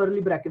apply curly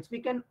brackets. We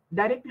can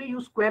directly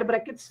use square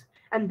brackets,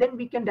 and then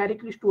we can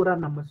directly store our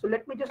numbers. So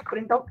let me just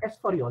print out S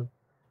for you all.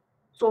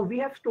 So we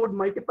have stored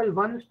multiple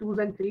 1s,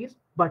 2s, and 3s,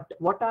 but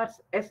what our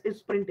S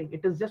is printing?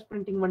 It is just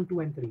printing 1, 2,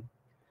 and 3.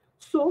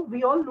 So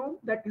we all know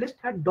that list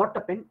had dot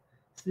append.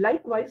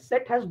 Likewise,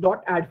 set has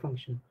dot add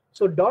function.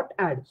 So dot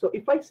add. So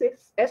if I say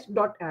S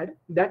dot add,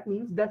 that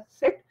means the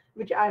set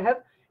which I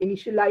have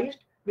initialized,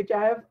 which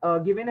I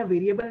have given a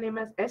variable name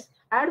as S,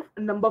 add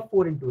number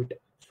 4 into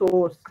it.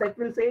 So set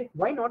will say,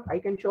 why not? I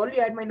can surely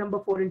add my number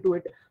 4 into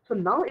it. So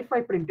now if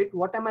I print it,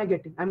 what am I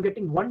getting? I'm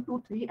getting 1,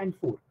 2, 3, and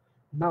 4.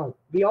 Now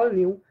we all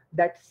knew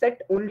that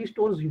set only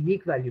stores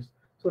unique values.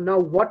 So now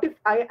what if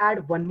I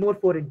add one more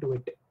 4 into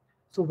it?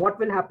 So what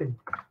will happen?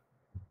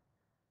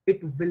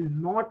 It will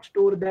not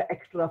store the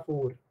extra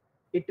 4.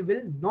 It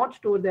will not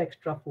store the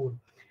extra 4.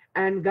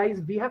 And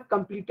guys, we have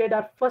completed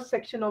our first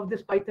section of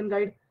this Python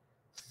guide.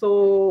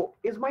 So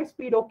is my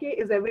speed okay?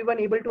 Is everyone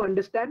able to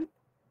understand?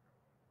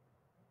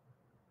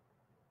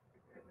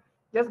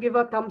 Just give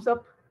a thumbs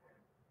up.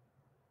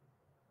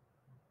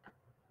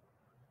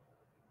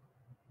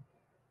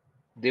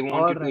 They want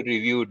All you to right.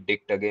 review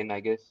Dict again, I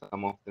guess.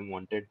 Some of them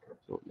wanted.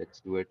 So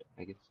let's do it,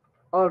 I guess.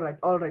 All right,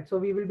 all right. So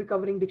we will be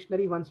covering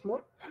dictionary once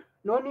more.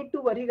 No need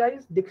to worry,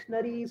 guys.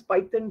 Dictionaries,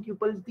 Python,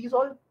 tuples, these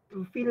all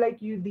feel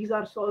like you. These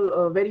are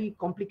so very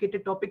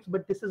complicated topics,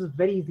 but this is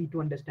very easy to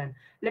understand.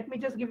 Let me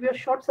just give you a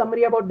short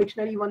summary about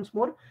dictionary once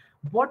more.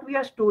 What we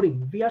are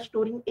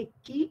storing a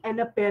key and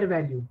a pair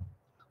value.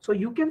 So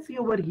you can see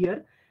over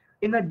here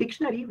in a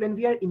dictionary, when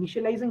we are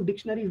initializing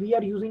dictionary, we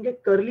are using a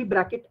curly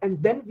bracket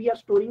and then we are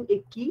storing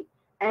a key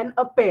and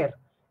a pair.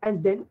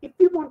 And then if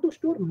we want to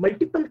store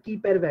multiple key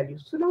pair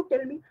values, so now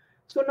tell me,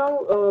 so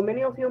now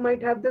many of you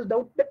might have this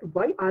doubt that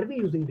why are we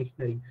using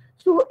dictionary?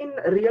 So in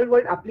real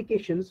world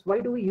applications,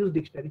 why do we use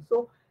dictionary?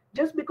 So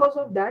just because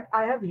of that,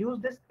 I have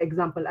used this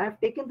example. I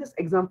have taken this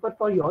example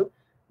for you all.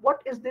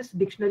 What is this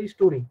dictionary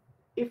storing?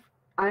 If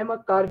I am a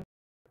car,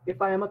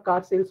 if I am a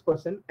car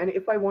salesperson and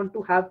if I want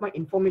to have my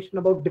information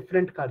about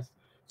different cars,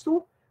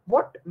 so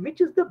which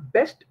is the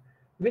best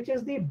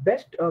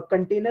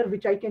container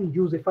which I can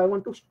use if I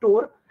want to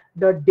store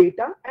the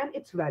data and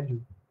its value?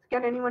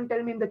 Can anyone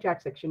tell me in the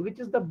chat section which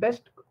is the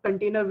best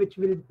container which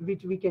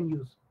we can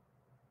use?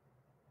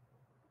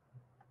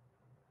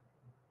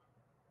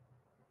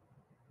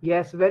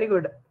 Yes, very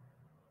good.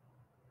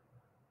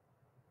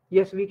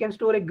 Yes, we can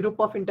store a group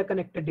of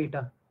interconnected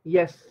data.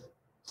 Yes.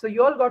 So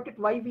you all got it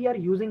why we are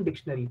using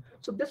dictionary.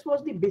 So this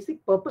was the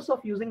basic purpose of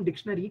using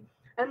dictionary,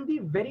 and the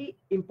very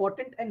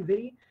important and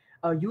very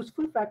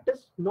useful fact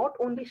is not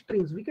only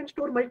strings, we can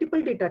store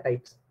multiple data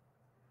types.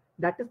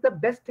 That is the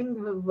best thing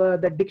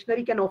that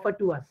dictionary can offer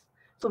to us.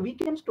 So we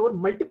can store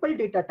multiple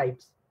data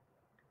types.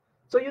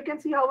 So you can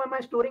see how am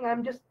I storing?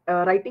 I'm just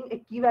writing a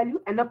key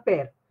value and a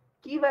pair.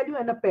 Key value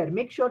and a pair.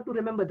 Make sure to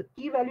remember the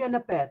key value and a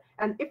pair.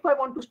 And if I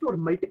want to store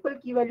multiple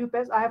key value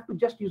pairs, I have to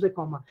just use a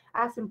comma.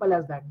 As simple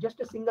as that.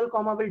 Just a single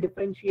comma will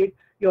differentiate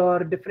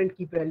your different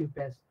key value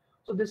pairs.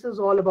 So this is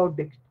all about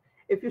dict.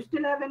 If you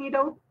still have any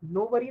doubt,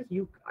 no worries.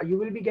 You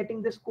will be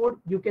getting this code.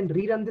 You can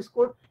rerun this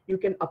code. You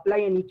can apply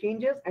any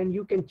changes and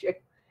you can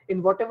check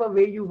in whatever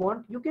way you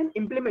want. You can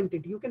implement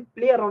it. You can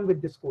play around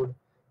with this code.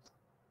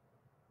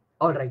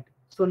 All right.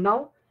 So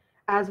now,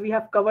 as we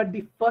have covered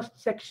the first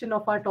section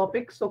of our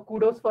topic, so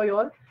kudos for you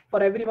all,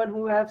 for everyone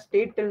who have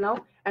stayed till now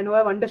and who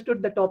have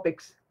understood the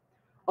topics.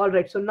 All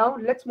right. So now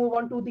let's move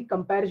on to the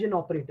comparison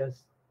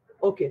operators.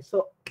 Okay.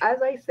 So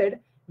as I said,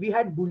 we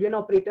had Boolean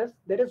operators.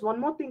 There is one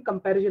more thing,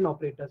 comparison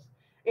operators.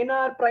 In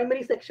our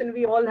primary section,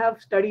 we all have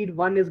studied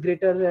one is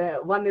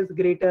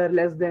greater,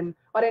 less than,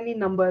 or any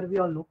number. We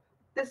all know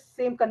this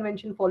same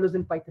convention follows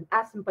in Python.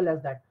 As simple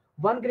as that.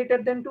 One greater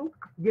than two,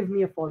 give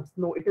me a false.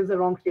 No, it is a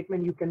wrong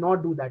statement. You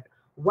cannot do that.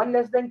 One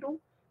less than two,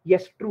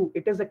 yes, true.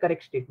 It is a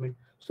correct statement.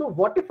 So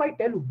what if I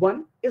tell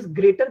one is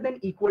greater than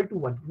equal to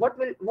one?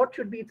 What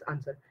should be its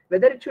answer?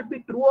 Whether it should be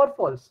true or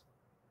false?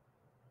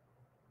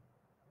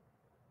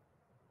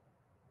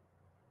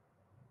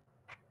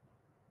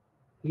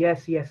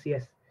 Yes, yes,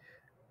 yes.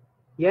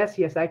 Yes,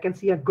 yes, I can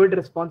see a good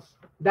response.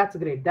 That's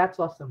great. That's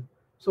awesome.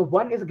 So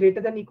 1 is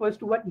greater than equals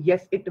to 1.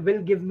 Yes, it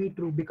will give me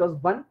true because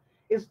 1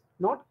 is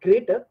not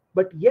greater,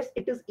 but yes,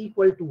 it is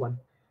equal to 1.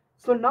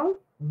 So now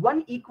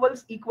 1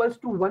 equals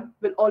to 1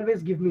 will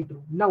always give me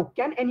true. Now,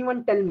 can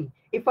anyone tell me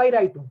if I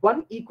write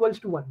 1 equals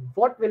to 1,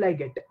 what will I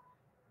get?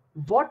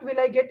 What will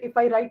I get if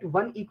I write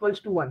 1 equals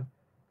to 1?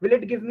 Will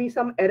it give me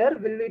some error?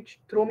 Will it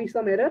throw me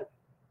some error?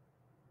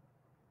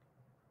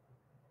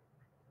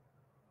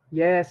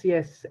 Yes,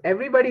 yes.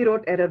 Everybody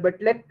wrote error,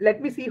 but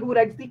let me see who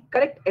writes the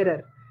correct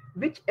error.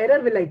 Which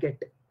error will I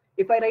get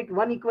if I write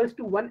 1 equals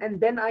to 1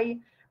 and then I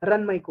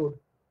run my code?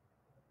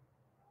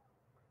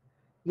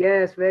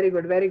 Yes, very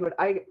good, very good.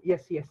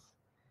 Yes, yes.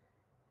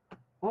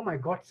 Oh my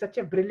God, such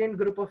a brilliant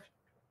group of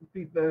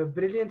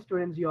brilliant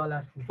students you all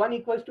are. 1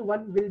 equals to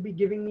 1 will be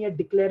giving me a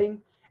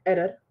declaring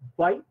error.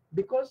 Why?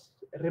 Because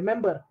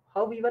remember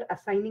how we were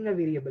assigning a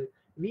variable.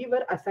 We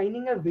were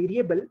assigning a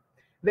variable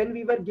when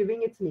we were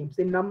giving its name.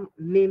 Say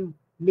name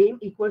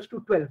equals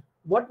to 12.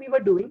 What we were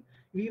doing,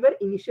 we were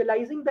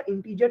initializing the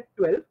integer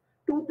 12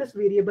 to this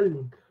variable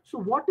name. So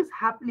what is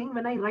happening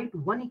when I write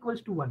 1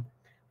 equals to 1?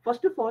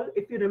 First of all,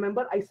 if you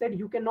remember, I said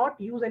you cannot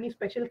use any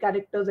special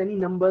characters, any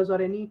numbers, or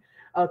any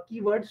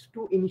keywords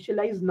to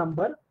initialize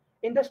number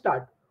in the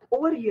start.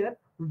 Over here,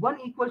 1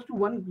 equals to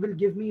 1 will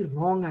give me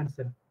wrong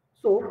answer.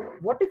 So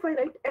what if I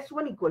write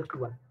s1 equals to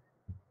 1?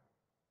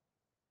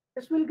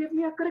 This will give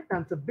me a correct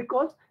answer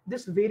because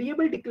this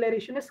variable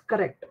declaration is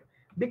correct.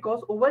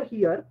 Because over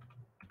here,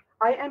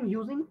 I am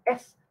using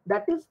s.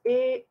 That is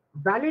a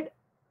valid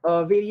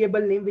variable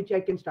name which I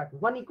can start.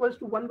 1 equals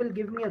to 1 will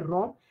give me a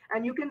wrong,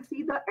 and you can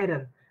see the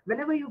error.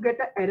 Whenever you get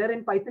an error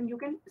in Python, you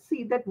can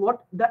see that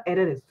what the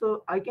error is.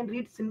 So I can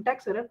read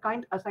syntax error,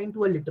 can't assign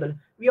to a literal.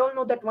 We all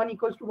know that 1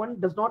 equals to 1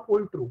 does not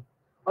hold true.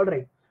 All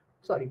right.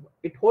 sorry,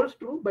 it holds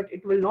true, but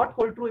it will not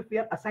hold true if we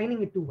are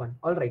assigning it to 1.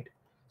 All right.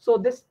 So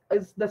this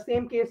is the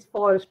same case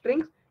for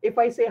strings. If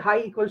I say hi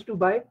equals to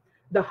by,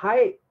 the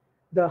hi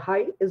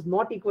is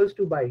not equals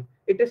to by.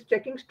 It is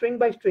checking string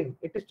by string.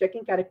 It is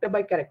checking character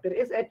by character.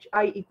 Is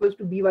hi equals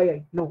to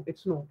byi? No,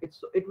 it's no.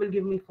 It will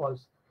give me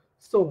false.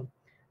 So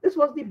this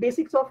was the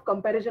basics of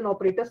comparison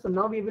operators. So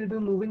now we will be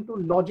moving to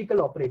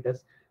logical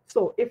operators.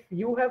 So if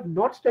you have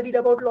not studied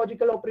about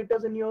logical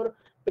operators in your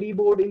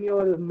pre-board, in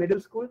your middle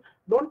school,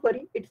 don't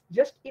worry. It's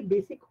just a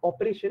basic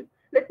operation.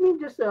 Let me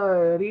just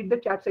read the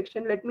chat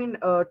section. Let me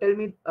tell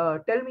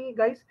me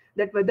guys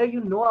that whether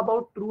you know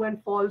about true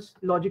and false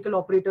logical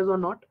operators or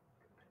not.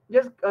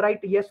 Just write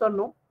yes or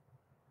no.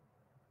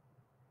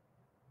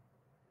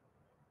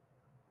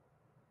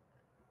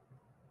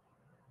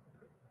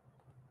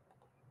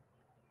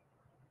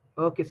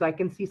 Okay, so I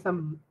can see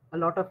a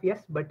lot of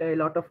yes, but a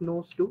lot of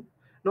no's too.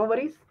 No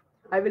worries,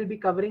 I will be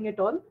covering it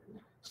all.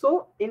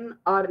 So in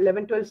our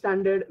 11-12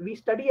 standard, we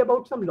study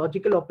about some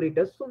logical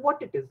operators. So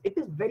what it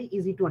is very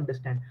easy to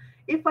understand.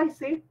 If I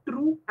say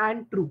true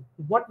and true,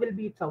 what will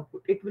be its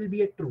output? It will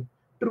be a true.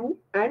 True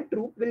and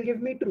true will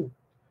give me true.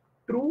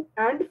 True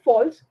and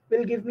false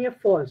will give me a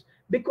false,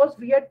 because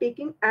we are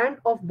taking and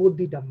of both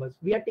the numbers.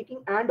 We are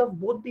taking and of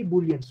both the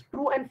booleans.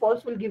 True and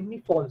false will give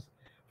me false.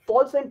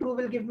 False and true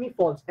will give me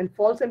false, and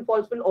false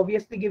will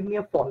obviously give me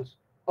a false.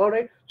 All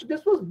right. So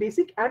this was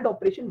basic and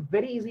operation,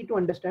 very easy to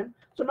understand.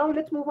 So now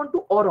let's move on to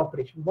or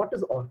operation. What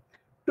is or?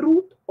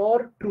 Truth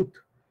or truth.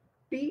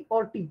 T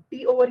or T.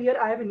 T over here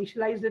I have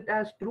initialized it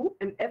as true,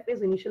 and F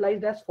is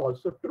initialized as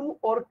false. So true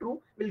or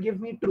true will give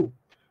me true.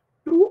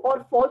 True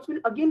or false will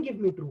again give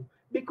me true,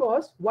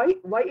 because why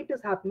it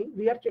is happening,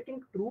 we are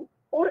checking true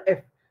or f.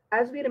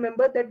 As we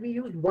remember that we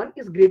used 1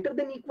 is greater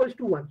than equals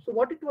to 1, so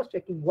what it was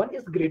checking, 1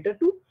 is greater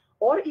to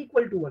or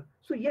equal to 1.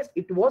 So yes,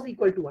 it was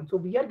equal to 1, so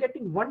we are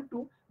getting 1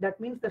 2, that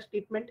means the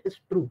statement is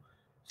true.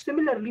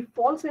 Similarly,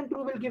 false and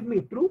true will give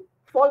me true.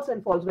 False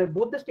and false, where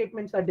both the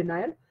statements are at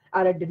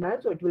denial,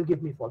 so it will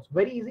give me false.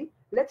 Very easy.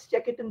 Let's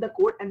check it in the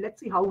code and let's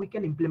see how we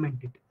can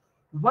implement it.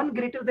 1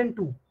 greater than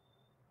 2,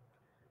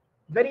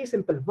 very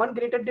simple. 1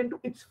 greater than 2,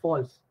 it's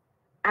false.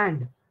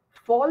 And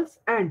false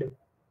and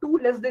 2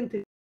 less than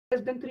 3.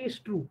 Less than 3 is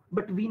true.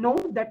 But we know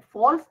that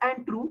false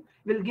and true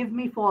will give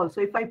me false.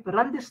 So if I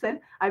run this cell,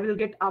 I will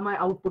get my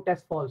output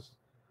as false.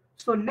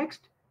 So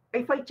next,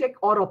 if I check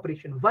or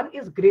operation, 1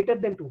 is greater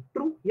than 2.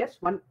 True. Yes.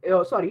 1.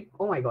 Sorry.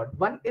 Oh my God.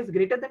 1 is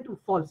greater than 2.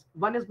 False.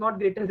 1 is not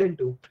greater than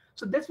 2.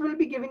 So this will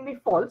be giving me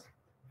false.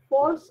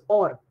 False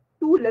or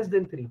 2 less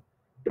than 3.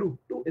 True.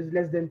 2 is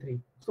less than 3.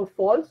 So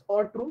false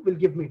or true will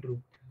give me true.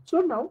 So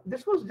now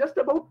this was just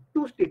about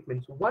two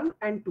statements, 1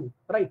 and 2,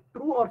 right?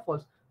 True or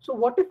false. So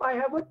what if I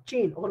have a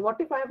chain, or what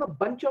if I have a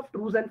bunch of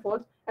trues and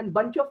false and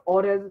bunch of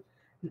or as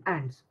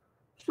ands?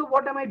 So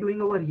what am I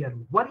doing over here?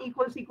 1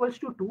 equals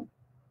to 2,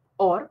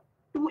 or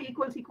 2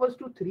 equals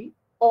to 3,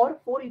 or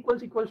 4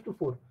 equals to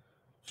 4.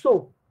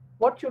 So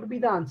what should be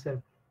the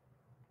answer?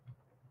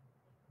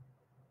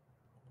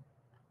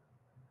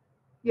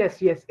 Yes,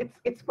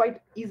 it's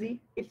quite easy.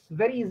 It's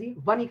very easy.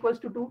 1 equals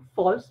to 2,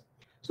 false.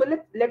 So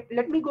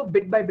let me go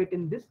bit by bit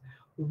in this.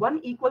 1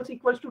 equals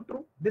to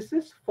true. This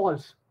is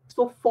false.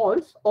 So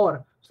false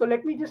or. So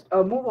let me just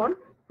move on.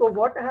 So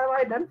what have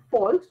I done?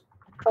 False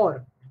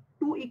or.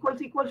 2 equals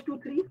to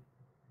 3,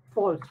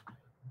 false.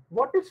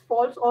 What is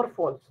false or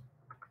false?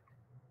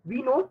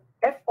 We know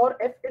f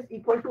or f is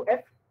equal to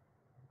f,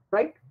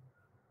 right?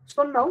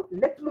 So now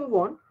let's move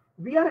on.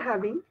 We are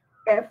having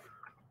f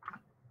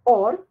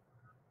or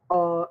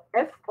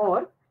f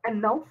or,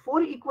 and now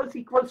 4 equals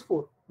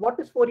 4. What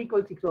is 4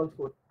 equals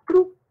 4?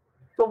 True.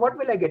 So what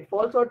will I get?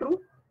 False or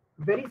true?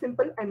 Very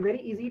simple and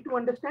very easy to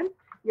understand.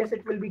 Yes,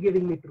 it will be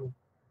giving me true.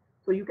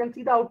 So you can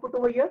see the output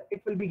over here.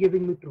 It will be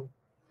giving me true.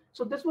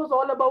 So this was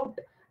all about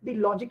the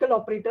logical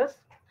operators.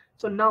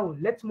 So now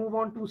let's move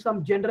on to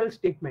some general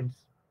statements.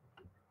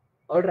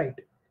 All right.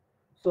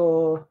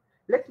 So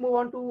let's move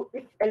on to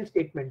if-else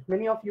statements.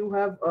 Many of you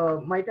have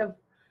might have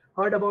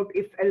heard about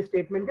if-else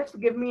statement. Just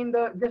let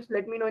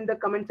me know in the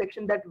comment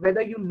section that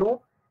whether you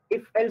know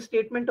if-else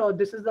statement or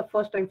this is the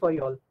first time for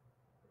you all.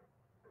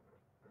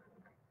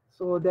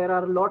 So there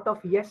are a lot of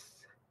yes.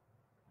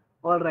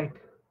 All right.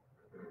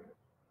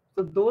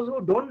 So those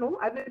who don't know,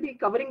 I will be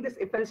covering this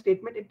if-else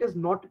statement. It is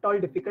not at all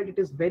difficult. It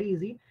is very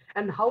easy,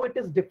 and how it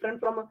is different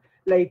from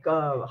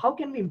how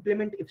can we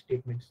implement if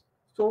statements.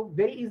 So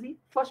very easy.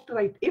 First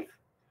write if,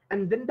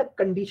 and then the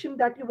condition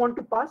that you want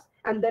to pass,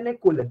 and then a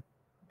colon.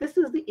 This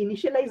is the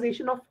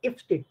initialization of if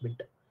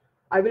statement.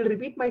 I will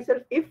repeat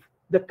myself: if,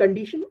 the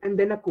condition, and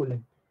then a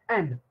colon.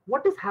 And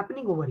what is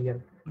happening over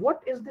here?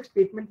 What is the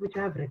statement which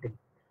I have written?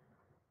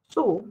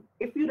 So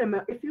if you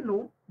remember, if you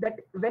know that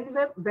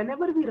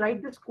whenever we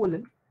write this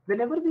colon,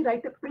 whenever we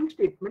write a print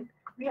statement,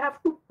 we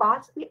have to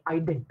pass the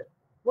ident.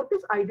 What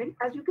is ident?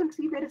 As you can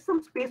see, there is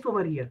some space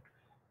over here.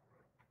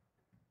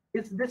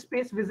 Is this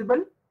space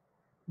visible?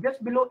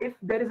 Just below if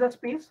there is a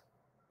space,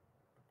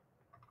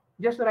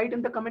 just write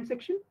in the comment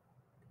section.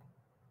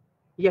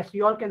 Yes,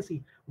 you all can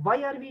see.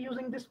 Why are we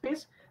using this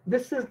space?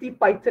 This is the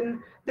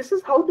Python. This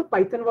is how the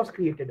Python was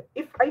created.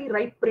 If I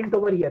write print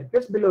over here,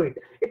 just below it,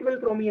 it will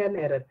throw me an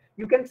error.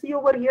 You can see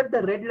over here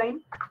the red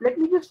line. Let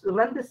me just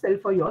run this cell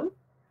for you all.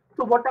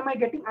 So what am I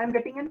getting? I'm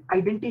getting an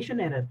indentation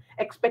error,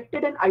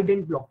 expected an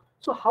ident block.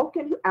 So how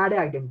can you add an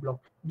ident block?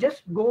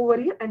 Just go over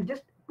here and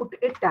just put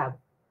a tab.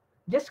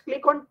 Just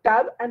click on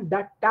tab and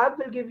that tab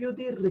will give you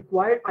the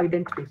required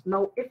ident space.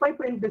 Now, if I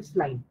print this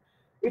line,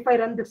 if I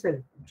run the cell,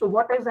 so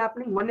what is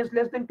happening? 1 is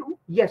less than 2?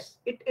 Yes,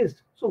 it is.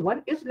 So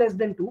 1 is less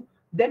than 2.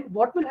 Then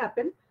what will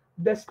happen?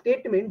 The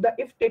statement, the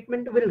if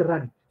statement will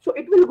run. So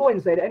it will go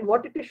inside. And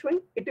what it is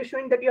showing? It is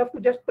showing that you have to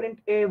just print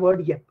a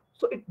word yep.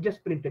 So it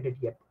just printed it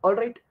yep. All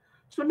right.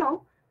 So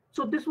now,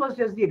 so this was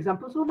just the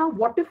example. So now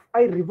what if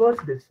I reverse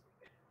this?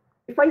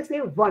 If I say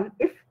 1,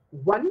 if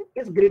 1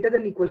 is greater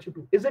than equals to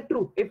 2, is it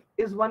true? If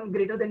is 1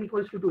 greater than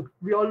equals to 2,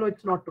 we all know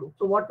it's not true.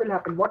 So what will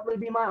happen? What will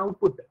be my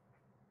output?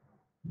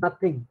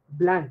 Nothing,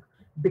 blank,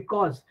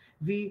 because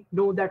we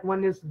know that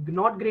 1 is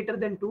not greater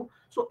than 2.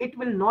 So it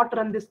will not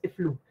run this if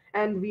loop.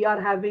 And we are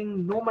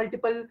having no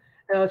multiple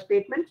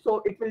statements.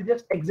 So it will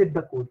just exit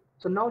the code.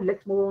 So now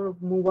let's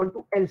move on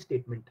to else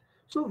statement.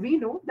 So we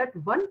know that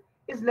 1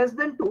 is less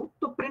than 2.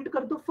 So print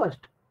kar do first.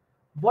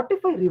 What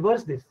if I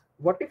reverse this?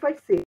 What if I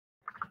say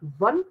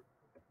 1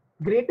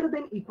 greater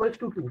than equals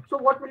to 2? So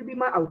what will be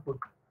my output?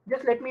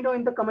 Just let me know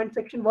in the comment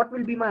section what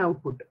will be my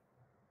output.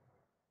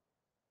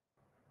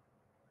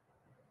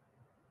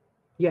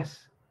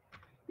 Yes,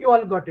 you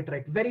all got it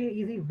right. Very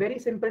easy, very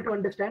simple to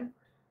understand.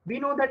 We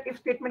know that if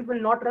statement will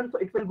not run, so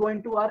it will go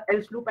into our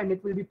else loop and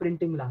it will be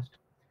printing last.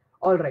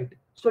 All right.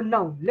 So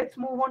now let's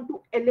move on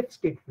to elif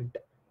statement.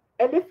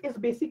 Elif is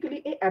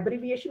basically a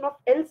abbreviation of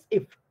else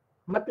if.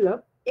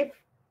 Matlab if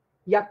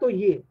ya to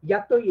ye,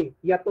 ya to ye,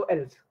 ya to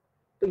else.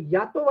 So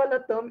ya to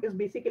wala term is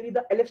basically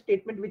the elif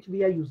statement which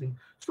we are using.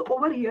 So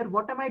over here,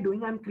 what am I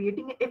doing? I'm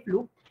creating a if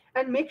loop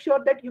and make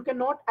sure that you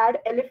cannot add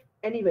elif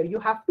anywhere. You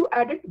have to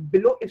add it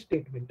below if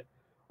statement.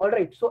 All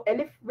right. So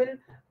elif will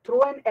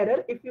throw an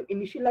error if you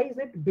initialize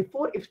it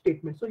before if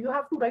statement. So you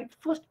have to write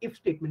first if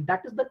statement.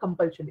 That is the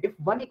compulsion. If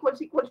 1 equals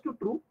to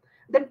true,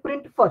 then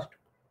print first.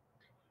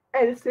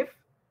 Else if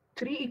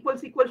 3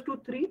 equals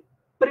to 3,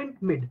 print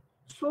mid.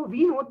 So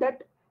we know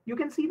that you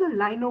can see the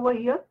line over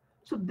here.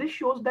 So this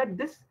shows that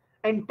this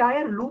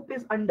entire loop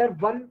is under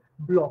one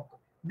block.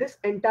 This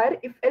entire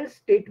if else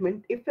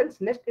statement, if else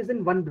nest is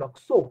in one block.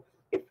 So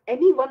if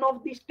any one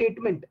of the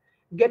statement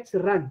gets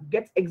run,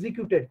 gets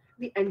executed,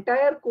 the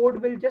entire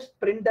code will just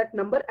print that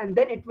number and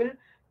then it will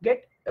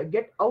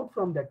get out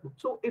from that loop.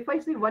 So if I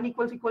say 1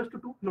 equals to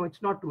 2, no,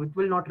 it's not true. It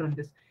will not run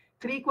this.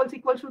 3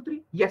 equals to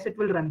 3, yes, it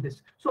will run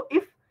this. So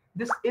if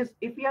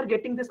we are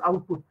getting this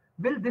output,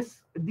 will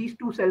these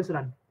two cells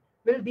run?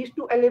 Will these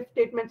two elif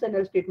statements and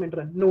else statement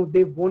run? No,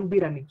 they won't be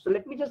running. So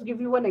let me just give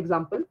you an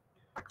example.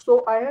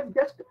 So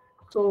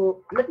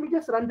let me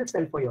just run this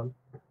cell for you all.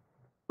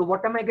 So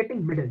what am I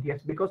getting? Middle.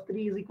 Yes, because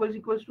 3 is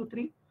equals to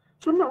 3.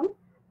 So now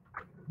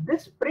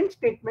this print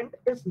statement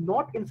is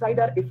not inside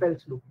our if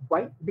else loop.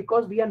 Why?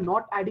 Because we are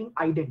not adding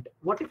ident.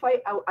 What if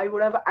I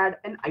would have add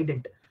an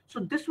ident?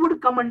 So this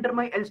would come under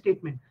my else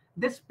statement.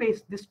 This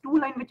space, this 2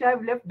 line which I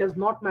have left does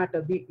not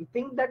matter. The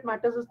thing that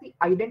matters is the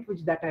ident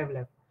which that I have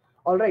left.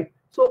 All right.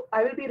 So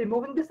I will be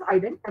removing this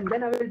ident and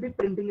then I will be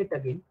printing it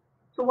again.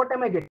 So what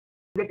am I getting?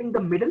 Getting the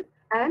middle,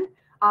 and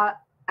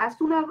as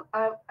soon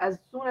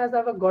as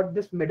I've got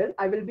this middle,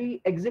 I will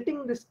be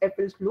exiting this if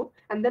else loop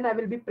and then I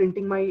will be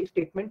printing my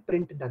statement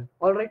print done.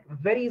 All right.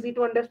 Very easy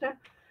to understand.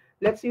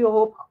 Let's see.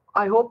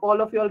 I hope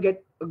all of you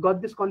all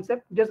got this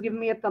concept. Just give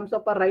me a thumbs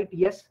up or right.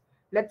 Yes.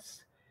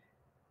 Let's.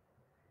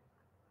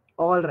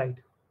 All right.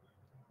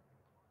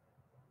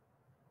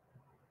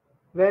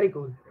 Very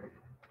cool.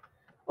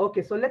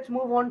 Okay, so let's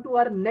move on to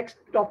our next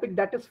topic,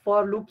 that is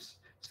for loops.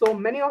 So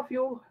many of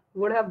you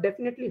would have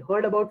definitely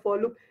heard about for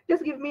loop.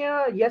 Just give me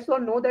a yes or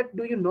no that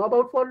do you know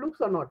about for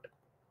loops or not?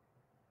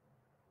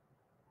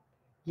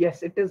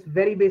 Yes, it is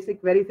very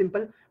basic, very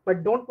simple,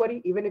 but don't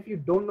worry, even if you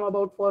don't know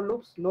about for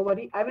loops, no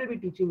worry, I will be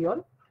teaching you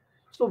all.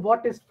 So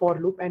what is for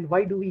loop and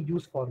why do we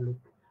use for loop?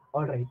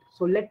 All right,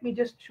 so let me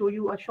just show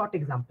you a short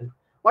example.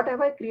 What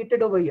have I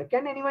created over here?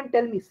 Can anyone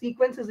tell me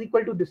sequence is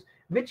equal to this?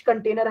 Which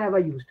container have I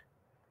used?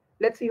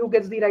 Let's see who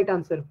gets the right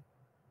answer.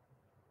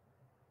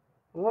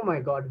 Oh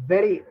my God,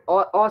 very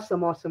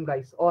awesome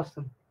guys,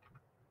 awesome.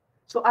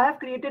 So I have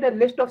created a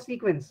list of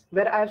sequence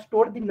where I have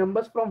stored the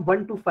numbers from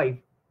 1 to 5.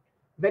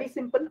 Very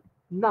simple.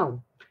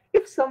 Now,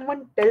 if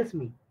someone tells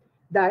me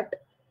that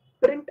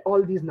print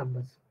all these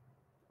numbers,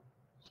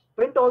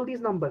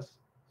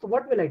 so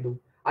what will I do?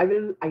 I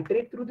will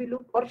iterate through the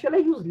loop, or shall I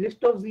use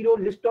list of 0,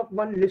 list of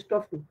 1, list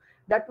of 2?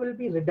 That will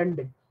be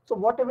redundant. So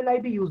what will I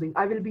be using?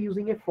 I will be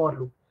using a for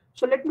loop.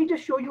 So let me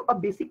just show you a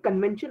basic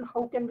convention.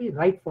 How can we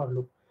write for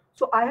loop?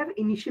 So I have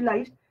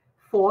initialized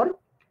for,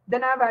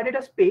 then I have added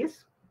a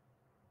space.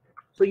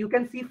 So you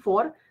can see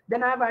for,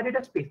 then I have added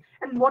a space.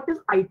 And what is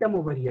item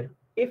over here?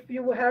 If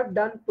you have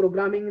done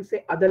programming in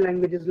say other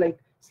languages like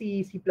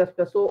C, C++,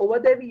 so over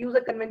there we use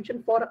a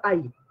convention for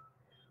I,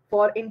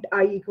 for int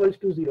I equals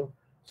to 0.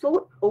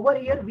 So over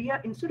here, we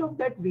are, instead of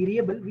that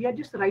variable, we are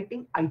just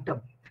writing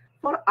item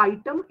for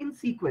item in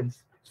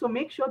sequence. So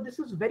make sure this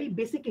is very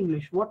basic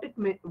English. What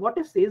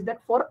it says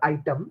that for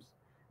items,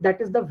 that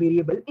is the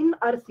variable in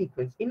our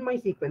sequence, in my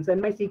sequence,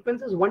 and my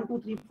sequence is 1,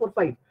 2, 3, 4,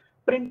 5.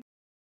 Print.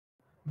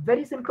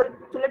 Very simple.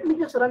 So let me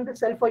just run this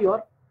cell for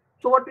your.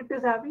 So what it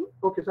is having?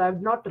 Okay, so I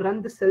have not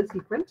run the cell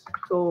sequence.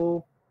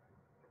 So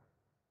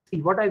see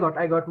what I got.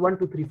 I got 1,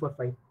 2, 3, 4,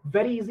 5.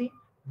 Very easy,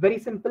 very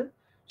simple.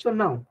 So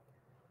now,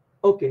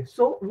 okay,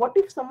 so what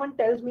if someone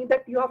tells me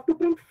that you have to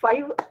print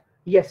 5?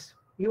 Yes,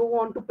 you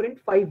want to print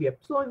 5. Yep.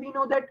 So we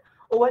know that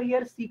over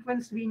here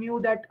sequence, we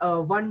knew that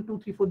 1, 2,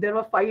 3, 4, there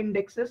were 5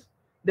 indexes.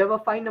 There were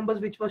 5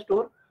 numbers which were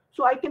stored.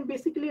 So I can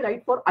basically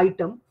write for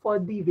item for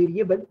the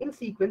variable in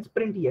sequence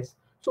print yes.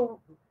 So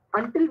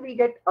until we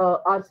get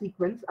our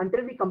sequence,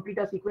 until we complete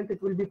our sequence,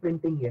 it will be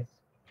printing yes.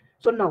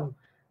 So now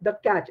the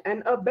catch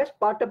and a best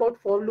part about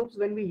for loops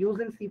when we use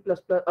in C++,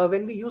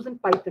 when we use in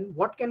Python,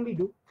 what can we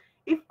do?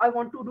 If I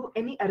want to do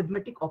any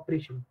arithmetic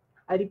operation,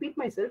 I repeat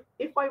myself,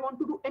 if I want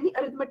to do any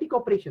arithmetic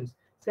operations,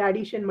 say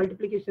addition,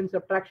 multiplication,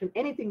 subtraction,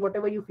 anything,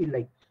 whatever you feel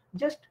like,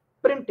 just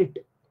print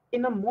it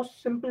in a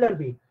most simpler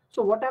way.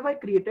 So what have I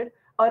created?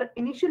 Or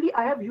initially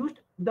I have used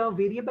the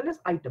variable as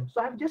item. So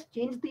I have just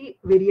changed the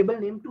variable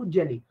name to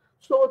jelly.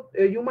 So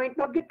you might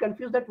not get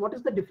confused that what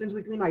is the difference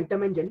between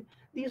item and jelly.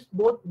 These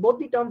both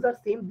the terms are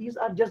same. These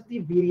are just the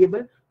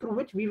variable through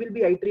which we will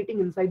be iterating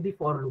inside the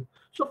for loop.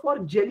 So for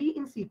jelly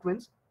in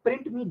sequence,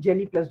 print me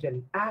jelly plus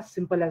jelly. As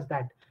simple as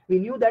that. We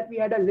knew that we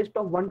had a list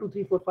of 1, 2,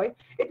 3, 4, 5.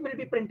 It will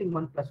be printing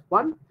 1 plus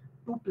 1,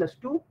 2 plus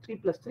 2, 3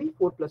 plus 3,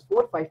 4 plus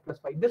 4, 5 plus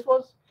 5. This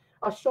was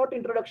a short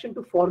introduction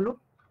to for loop.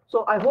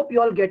 So I hope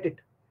you all get it.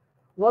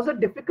 Was it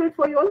difficult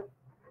for you all?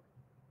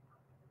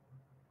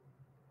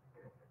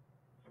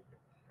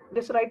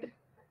 This right?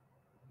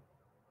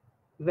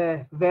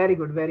 Very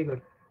good, very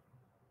good.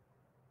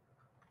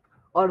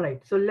 All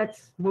right, so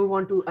let's move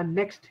on to a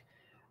next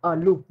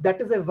loop.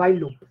 That is a while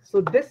loop.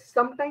 So this,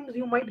 sometimes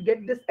you might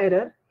get this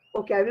error.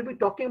 Okay, I will be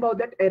talking about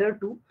that error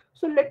too.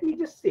 So let me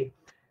just say,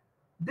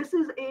 this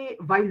is a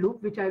while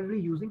loop which I will be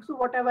using. So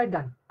what have I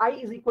done? I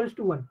is equals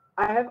to 1.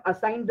 I have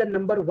assigned the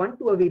number 1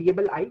 to a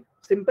variable I.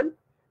 Simple.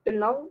 Till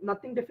now,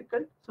 nothing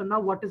difficult. So now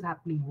what is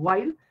happening?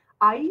 While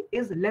I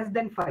is less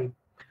than 5.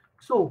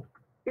 So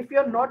if you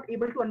are not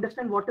able to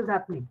understand what is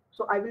happening,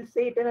 so I will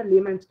say it in a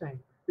layman's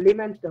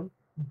term,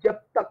 jab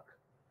tak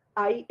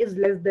I is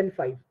less than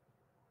 5.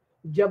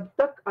 Jab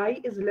tak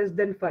I is less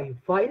than 5.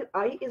 While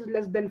I is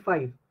less than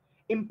 5,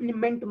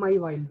 implement my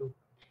while loop.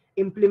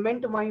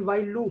 Implement my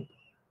while loop.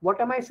 What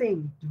am I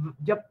saying?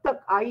 Jab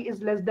tak I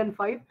is less than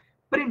 5,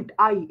 print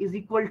I is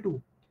equal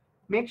to.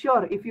 Make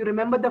sure if you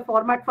remember the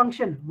format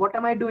function, what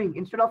am I doing?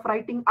 Instead of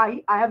writing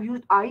I have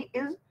used I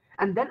is,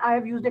 and then I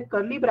have used a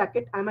curly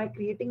bracket. Am I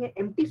creating an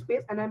empty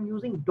space and I'm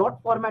using dot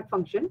format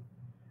function?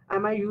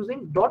 Am I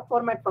using dot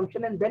format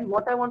function? And then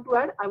what I want to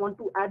add? I want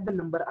to add the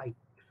number I.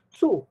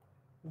 So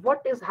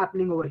what is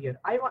happening over here?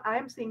 I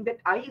am saying that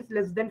I is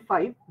less than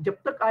 5. Jab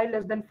tak I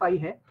less than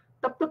 5 hai,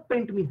 tab tak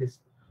print me this.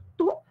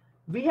 So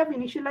we have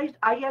initialized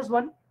I as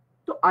 1.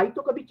 So I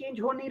to kabhi change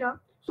ho nahi raha.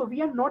 So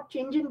we are not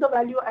changing the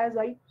value as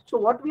I. So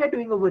what we are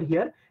doing over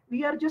here,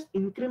 we are just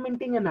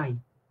incrementing an I,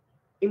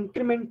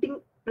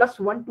 incrementing plus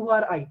 1 to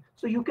our I.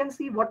 So you can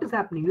see what is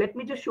happening. Let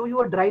me just show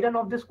you a dry run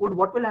of this code.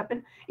 What will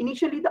happen?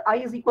 Initially the I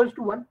is equals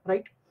to 1,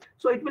 right?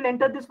 So it will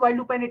enter this while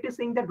loop and it is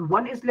saying that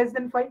 1 is less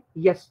than 5.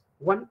 Yes,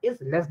 1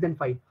 is less than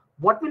 5.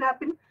 What will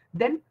happen?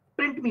 Then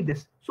print me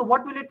this. So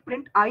what will it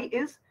print? I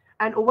is,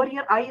 and over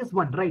here I is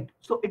 1, right?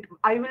 So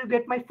I will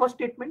get my first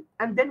statement,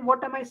 and then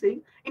what am I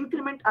saying?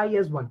 Increment I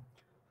as 1.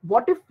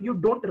 What if you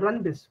don't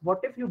run this? What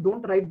if you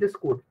don't write this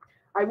code?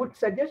 I would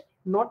suggest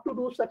not to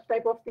do such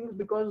type of things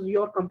because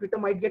your computer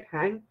might get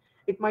hanged.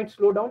 It might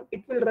slow down.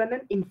 It will run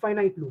an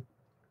infinite loop.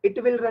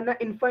 It will run an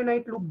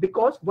infinite loop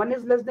because 1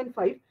 is less than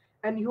 5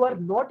 and you are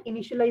not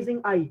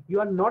initializing I. You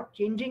are not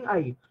changing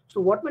I.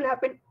 So what will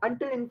happen?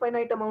 Until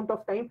infinite amount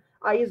of time,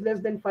 I is less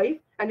than 5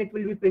 and it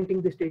will be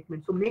printing the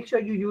statement. So make sure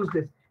you use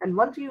this. And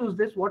once you use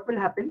this, what will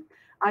happen?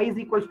 I is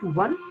equals to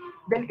 1.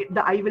 Then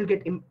the I will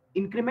get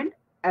increment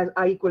as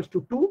I equals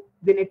to 2.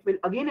 Then it will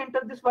again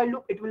enter this while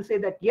loop. It will say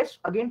that yes,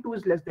 again 2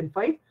 is less than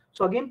 5.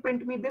 So again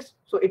print me this.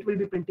 So it will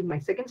be printing my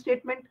second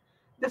statement.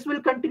 This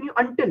will continue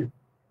until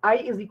I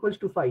is equals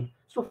to 5.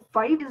 So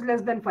 5 is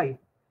less than 5.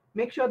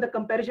 Make sure the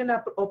comparison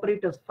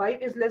operators,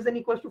 5 is less than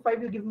equals to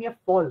 5 will give me a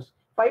false.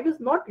 5 is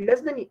not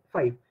less than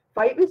 5.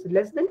 5 is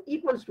less than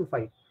equals to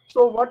 5.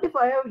 So what if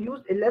I have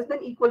used a less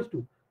than equals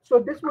to? So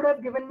this would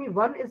have given me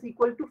 1 is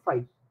equal to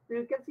 5. So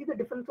you can see the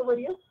difference over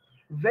here.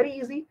 Very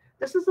easy.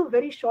 This is a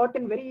very short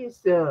and very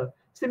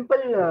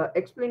simple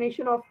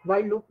explanation of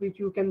while loop which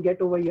you can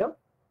get over here.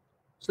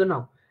 So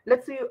now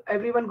let's see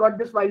everyone got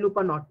this while loop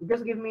or not.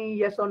 Just give me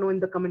yes or no in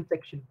the comment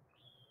section.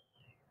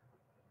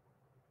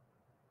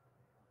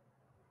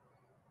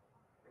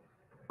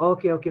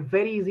 Okay,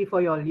 very easy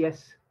for you all.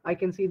 Yes, I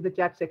can see the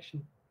chat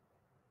section.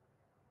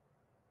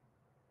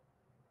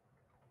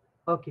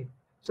 Okay,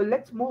 so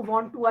let's move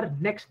on to our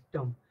next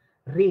term,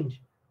 range.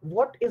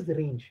 What is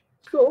range?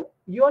 So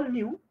you all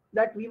knew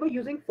that we were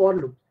using for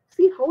loop.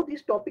 See how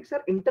these topics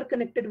are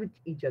interconnected with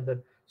each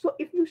other. So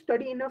if you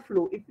study in a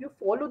flow, if you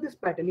follow this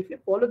pattern, if you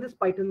follow this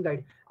Python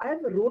guide, I have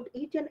wrote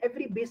each and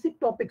every basic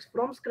topics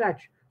from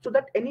scratch so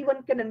that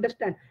anyone can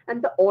understand.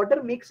 And the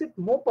order makes it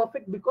more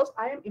perfect because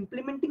I am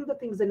implementing the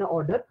things in an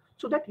order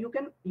so that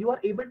you are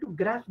able to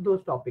grasp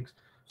those topics.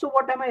 So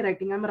what am I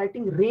writing? I'm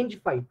writing range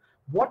 5.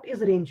 What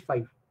is range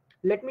 5?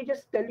 Let me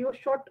just tell you a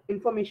short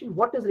information.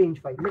 What is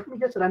range 5? Let me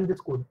just run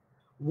this code.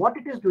 What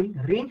it is doing,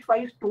 range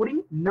 5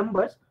 storing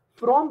numbers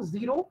from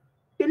 0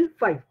 till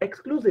 5,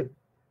 exclusive.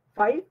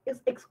 5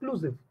 is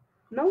exclusive.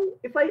 Now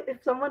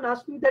if someone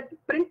asks me that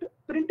print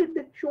it,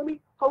 then show me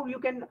how you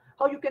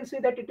can say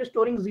that it is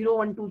storing 0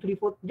 1 2 3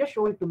 4. Just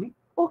show it to me.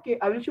 Okay,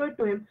 I will show it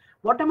to him.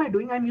 What am I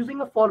doing? I'm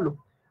using a for loop.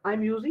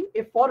 I'm using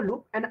a for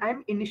loop and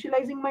I'm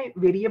initializing my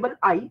variable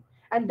I,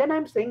 and then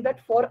I'm saying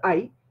that for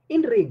I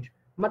in range,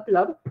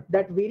 matlab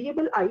that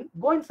variable I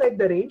go inside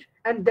the range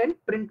and then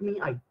print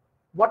me I.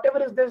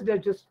 Whatever is this, they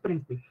just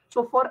print me.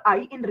 So for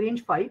I in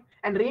range 5,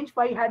 and range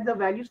 5 had the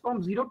values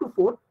from 0 to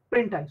 4,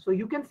 print I. So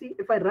you can see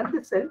if I run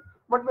this cell,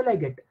 what will I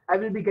get? I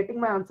will be getting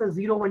my answer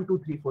 0 1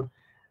 2 3 4.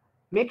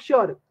 Make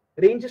sure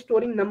range is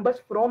storing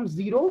numbers from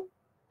 0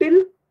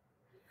 till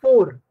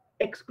 4.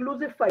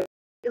 Exclusive 5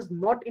 is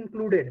not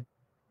included.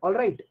 All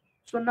right.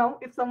 So now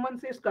if someone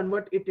says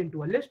convert it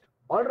into a list,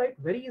 all right,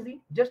 very easy.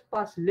 Just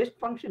pass list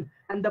function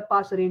and the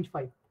pass range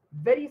 5.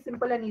 Very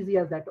simple and easy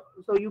as that.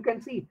 So you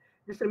can see,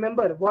 just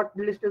remember what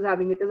list is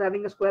having. It is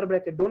having a square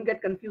bracket. Don't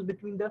get confused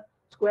between the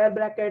square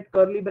bracket,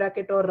 curly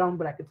bracket, or round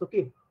brackets.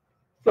 Okay.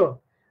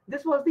 So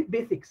this was the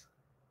basics.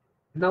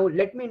 Now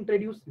let me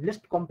introduce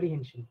list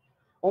comprehension.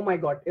 Oh my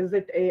God, is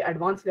it a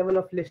advanced level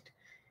of list?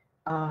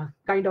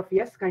 Kind of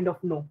yes, kind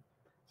of no.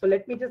 So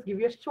let me just give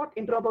you a short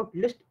intro about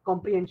list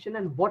comprehension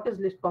and what is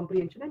list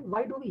comprehension and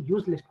why do we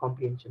use list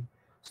comprehension.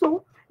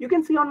 So you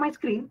can see on my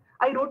screen,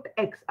 I wrote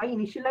X. I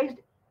initialized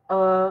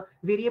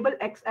variable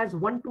X as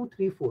 1, 2,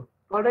 3, 4.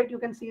 All right, you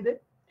can see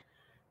that.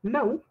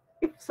 Now,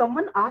 if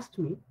someone asked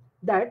me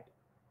that,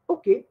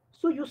 okay,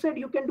 so you said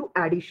you can do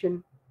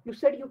addition, you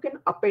said you can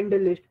append a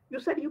list, you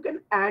said you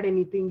can add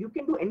anything, you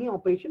can do any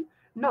operation.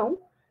 Now,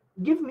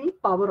 give me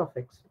power of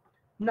X.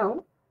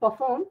 Now,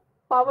 perform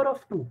power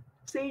of 2.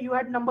 Say you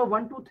had number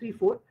 1, 2, 3,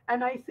 4,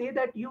 and I say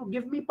that you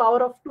give me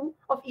power of 2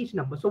 of each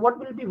number. So what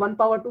will be 1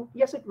 power 2?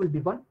 Yes, it will be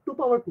 1, 2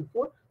 power 2,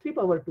 4, 3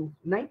 power 2,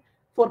 9,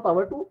 4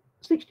 power 2,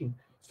 16.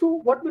 So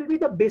what will be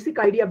the basic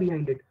idea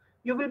behind it?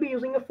 You will be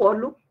using a for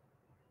loop.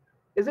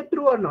 Is it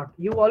true or not?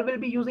 You all will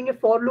be using a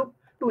for loop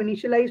to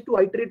initialize, to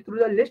iterate through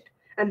the list,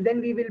 and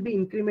then we will be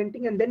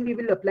incrementing, and then we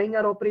will applying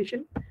our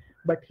operation.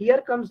 But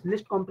here comes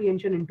list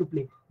comprehension into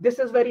play. This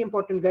is very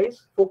important,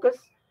 guys. Focus.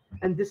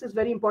 And this is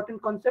very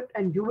important concept,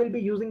 and you will be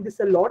using this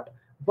a lot.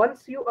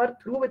 Once you are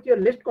through with your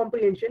list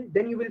comprehension,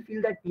 then you will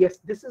feel that yes,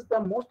 this is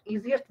the most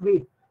easiest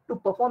way to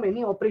perform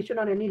any operation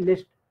on any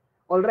list.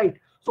 All right.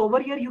 So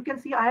over here, you can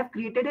see I have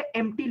created an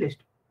empty list.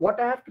 What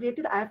I have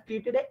created? I have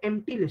created an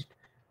empty list.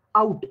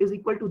 Out is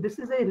equal to, this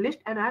is a list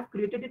and I have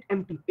created it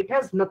empty. It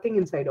has nothing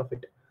inside of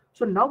it.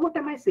 So now what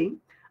am I saying?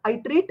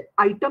 Iterate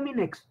item in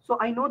X. So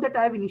I know that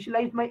I have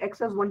initialized my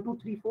X as 1, 2,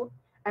 3, 4.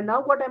 And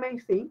now what am I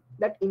saying?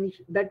 That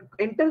that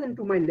enters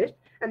into my list,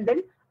 and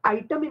then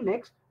item in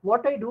X,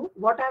 what I do,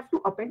 what I have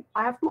to append?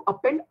 I have to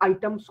append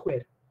item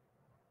square.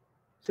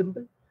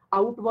 Simple.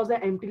 Out was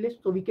an empty list,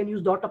 so we can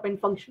use dot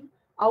append function.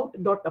 Out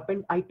dot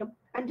append item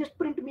and just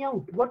print me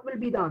out. What will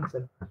be the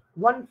answer?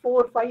 1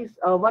 4 5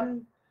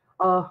 1.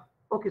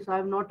 Okay, so I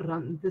have not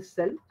run this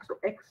cell. So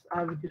X,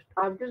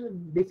 I've just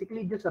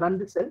basically just run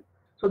this cell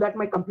so that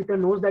my computer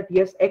knows that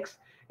yes, X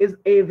is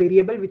a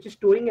variable which is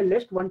storing a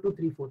list 1 2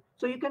 3 4.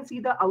 So you can see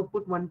the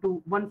output 1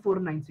 2 1 4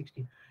 9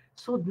 16.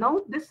 So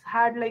now this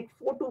had like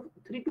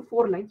 3 to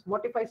 4 lines.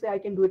 What if I say I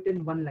can do it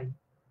in one line?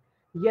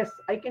 Yes,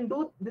 I can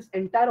do this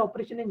entire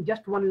operation in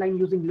just one line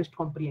using list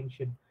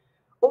comprehension.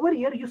 Over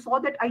here, you saw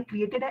that I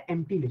created an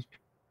empty list.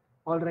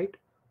 All right.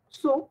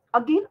 So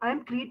again, I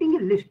am creating a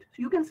list. So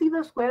you can see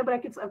the square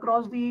brackets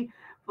across the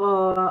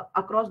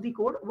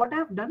code. What I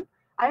have done,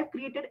 I have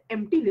created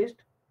empty list,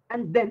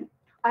 and then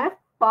I have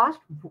passed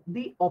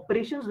the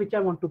operations which I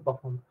want to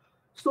perform.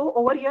 So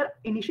over here,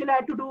 initially I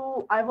had to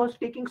do, I was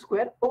taking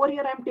square. Over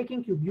here, I'm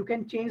taking cube. You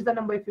can change the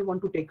number if you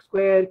want to take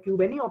square,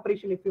 cube, any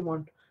operation if you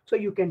want. So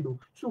you can do.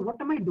 So what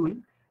am I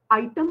doing?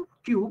 Item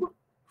cube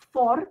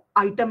for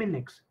item in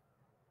X.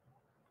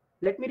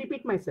 Let me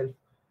repeat myself.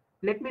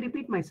 Let me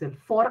repeat myself.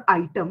 For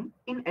item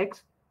in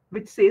X,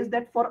 which says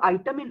that for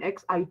item in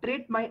X,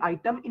 iterate my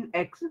item in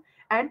X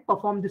and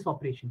perform this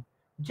operation.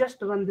 Just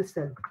run this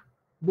cell.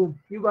 Boom,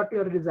 you got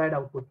your desired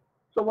output.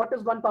 So what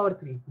is 1 power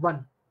 3?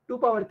 1. 2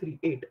 power 3,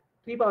 8.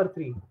 3 power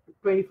 3,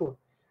 24.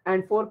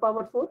 And 4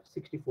 power 4,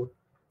 64.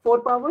 4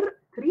 power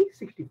 3,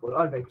 64.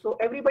 All right. So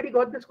everybody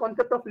got this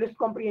concept of list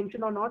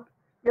comprehension or not?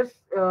 Just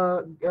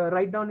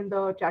write down in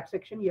the chat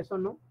section, yes or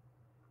no.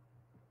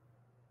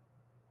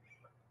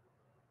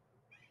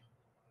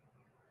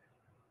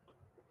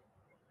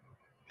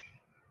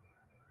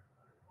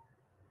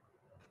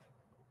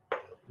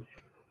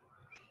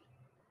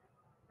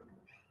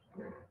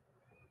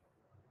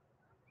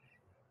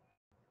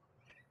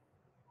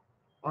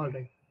 All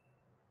right.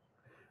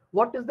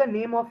 What is the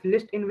name of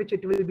list in which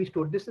it will be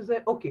stored? This is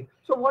a okay.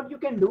 So what you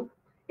can do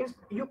is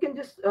you can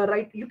just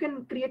write, you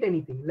can create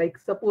anything like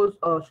suppose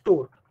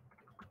store,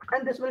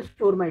 and this will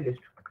store my list.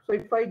 So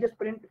if I just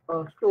print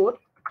store,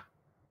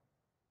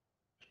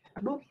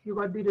 boom, you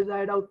got the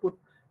desired output.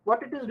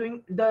 What it is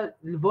doing, the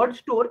word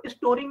store is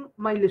storing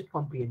my list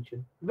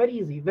comprehension. Very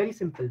easy, very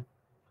simple.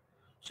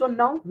 So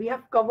now we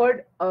have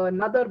covered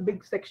another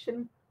big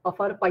section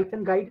of our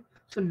Python guide.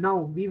 So now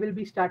we will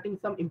be starting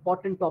some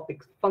important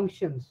topics,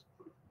 functions.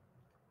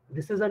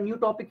 This is a new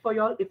topic for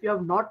y'all. If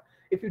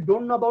you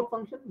don't know about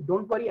function,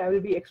 don't worry, I will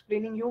be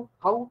explaining you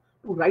how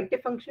to write a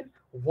function,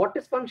 what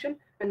is function,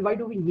 and why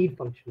do we need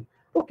function.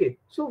 Okay,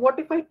 so what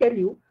if I tell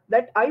you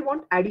that I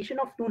want addition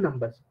of two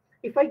numbers?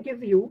 If I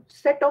give you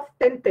set of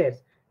 10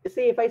 pairs,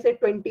 say if I say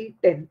 20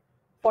 10,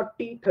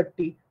 40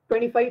 30,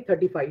 25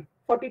 35,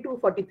 42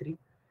 43,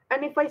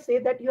 and if I say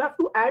that you have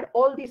to add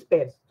all these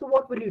pairs, so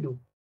what will you do?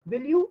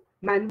 Will you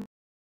manually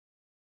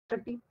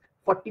 30,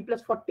 40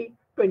 plus 40,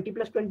 20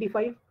 plus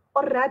 25,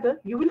 or rather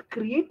you will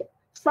create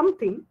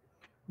something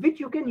which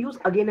you can use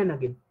again and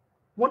again?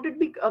 Won't it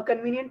be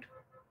convenient?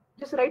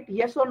 Just write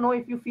yes or no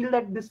if you feel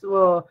that this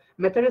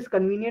method is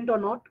convenient or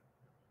not.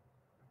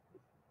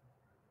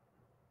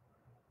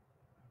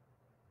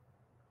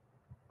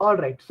 All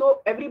right,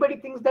 so everybody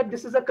thinks that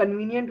this is a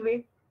convenient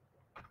way.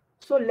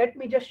 So let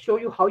me just show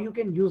you how you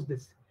can use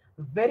this.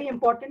 Very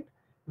important,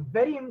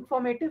 very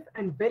informative,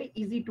 and very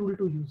easy tool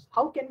to use.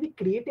 How can we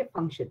create a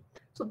function?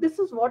 So this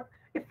is what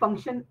a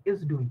function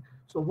is doing.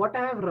 So what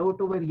I have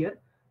wrote over here.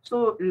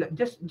 So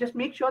just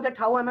make sure that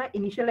how am I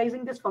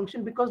initializing this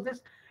function, because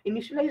this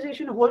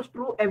initialization holds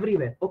true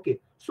everywhere. Okay.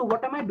 So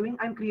what am I doing?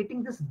 I'm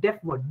creating this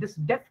def word. This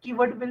def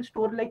keyword will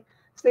store like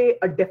say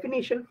a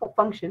definition for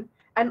function,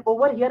 and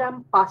over here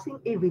I'm passing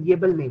a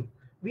variable name.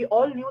 We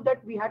all knew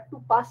that we had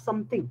to pass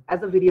something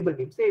as a variable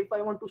name. Say if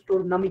I want to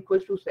store num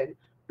equals to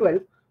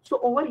 12. So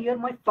over here,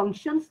 my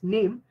function's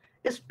name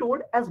is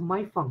stored as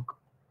my func.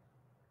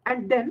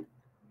 And then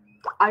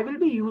I will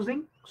be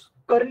using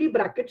curly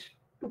brackets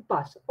to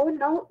pass. Oh,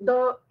 now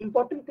the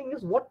important thing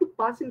is what to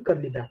pass in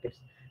curly brackets.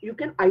 You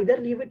can either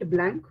leave it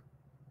blank.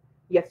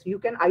 Yes, you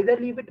can either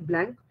leave it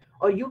blank,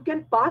 or you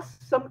can pass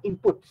some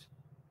inputs.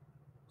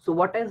 So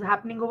what is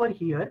happening over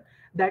here,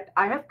 that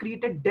I have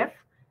created def,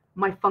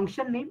 my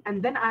function name,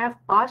 and then I have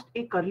passed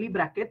a curly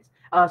brackets,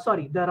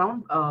 sorry,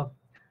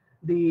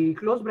 the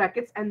close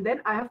brackets, and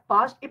then I have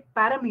passed a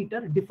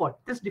parameter default.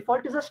 This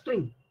default is a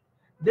string.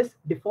 This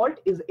default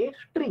is a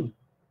string.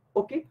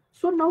 Okay,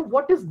 so now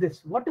what is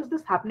this? What is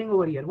this happening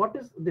over here? What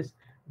is this?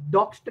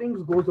 Doc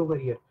strings goes over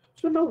here.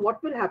 So now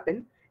what will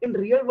happen in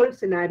real world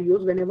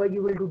scenarios, whenever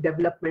you will do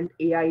development,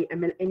 AI,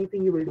 ML,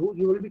 anything you will do,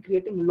 you will be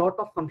creating a lot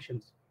of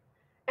functions.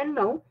 And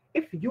now,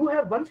 if you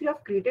have, once you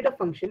have created a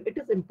function, it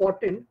is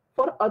important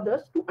for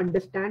others to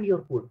understand your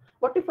code.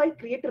 What if I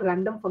create a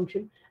random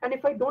function and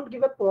if I don't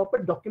give a proper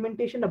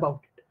documentation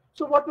about it?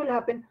 So what will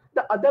happen?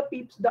 The other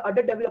peeps, the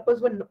other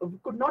developers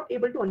could not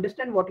able to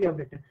understand what you have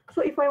written.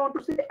 So if I want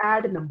to say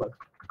add numbers,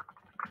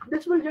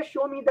 this will just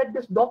show me that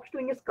this doc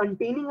string is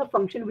containing a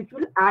function which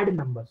will add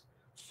numbers.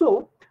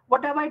 So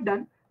what have I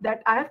done?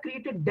 That I have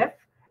created def,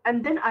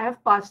 and then I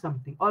have passed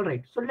something. All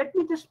right. So let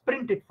me just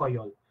print it for you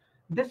all.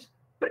 This,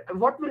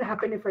 what will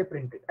happen if I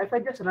print it? If I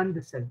just run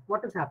this cell,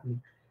 what is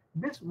happening?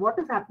 What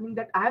is happening,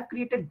 that I have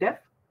created def,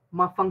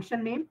 my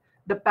function name,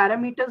 the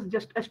parameters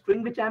just a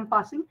string which I am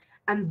passing,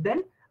 and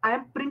then I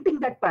am printing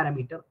that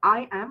parameter.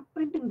 I am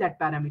printing that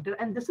parameter,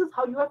 and this is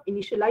how you have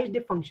initialized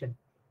a function.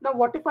 Now,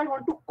 what if I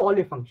want to call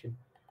a function?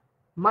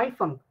 My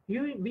func,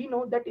 we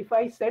know that if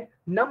I said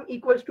num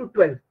equals to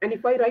 12, and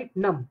if I write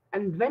num,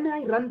 and when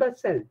I run the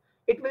cell,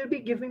 it will be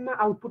giving my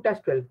output as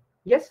 12.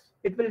 Yes,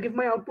 it will give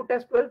my output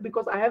as 12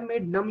 because I have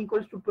made num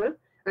equals to 12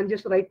 and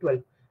just write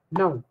 12.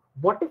 Now,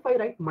 what if I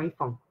write my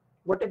func?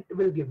 What it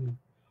will give me?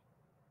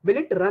 Will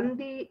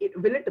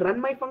it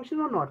run my function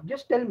or not?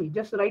 Just tell me,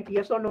 just write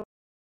yes or no.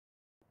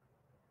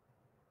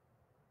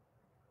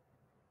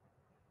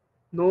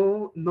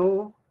 No,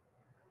 no,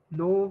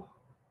 no.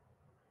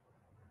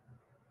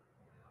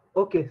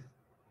 Okay.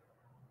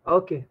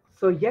 Okay,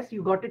 so yes,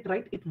 you got it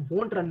right. It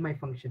won't run my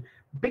function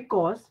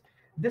because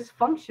this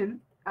function,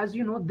 as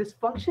you know, this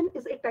function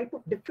is a type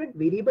of different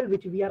variable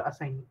which we are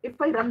assigning. If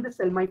I run this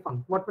my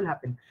func, what will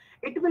happen?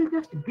 It will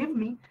just give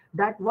me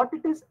that what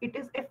it is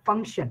a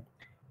function.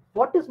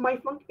 What is my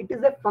func? It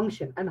is a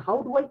function. And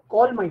how do I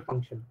call my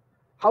function?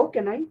 How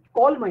can I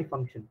call my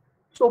function?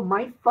 So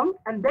my func,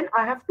 and then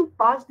I have to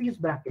pass these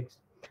brackets.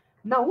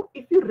 Now,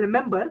 if you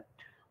remember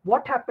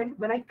what happened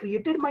when I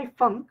created my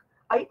func,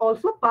 I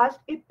also passed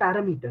a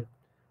parameter.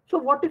 So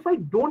what if I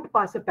don't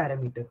pass a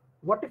parameter?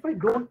 What if I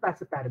don't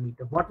pass a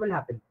parameter? What will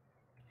happen?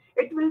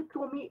 It will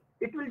throw me,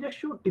 it will just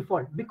show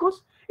default,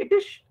 because it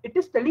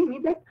is telling me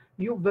that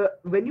you,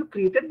 when you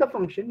created the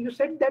function, you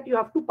said that you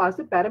have to pass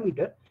a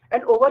parameter,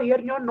 and over here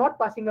you are not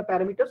passing a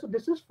parameter. So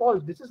this is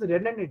false. This is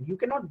redundant. You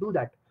cannot do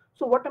that.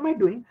 So what am I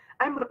doing?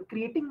 I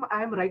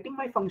am writing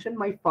my function,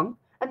 my func,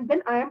 and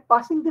then I am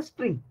passing the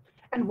string.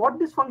 And what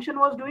this function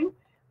was doing,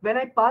 when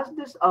I pass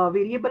this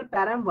variable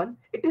param1,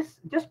 it is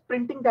just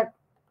printing that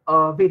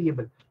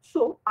variable.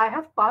 So I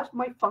have passed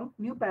my func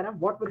new param.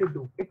 What will it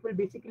do? It will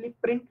basically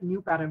print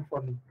new param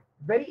for me.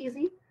 Very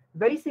easy,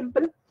 very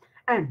simple.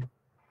 And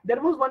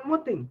there was one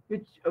more thing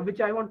which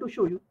I want to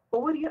show you.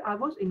 Over here, I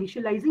was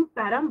initializing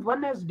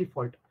param1 as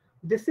default.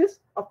 This is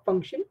a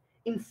function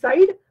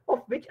inside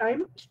of which I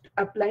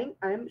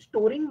am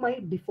storing my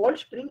default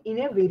string in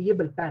a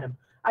variable param.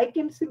 I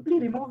can simply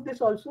remove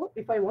this also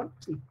if I want.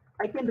 See,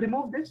 I can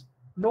remove this,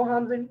 no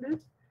harms in this.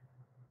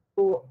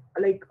 So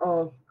like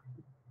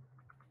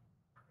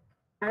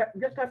I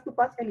just have to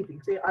pass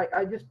anything. Say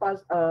I just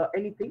pass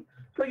anything.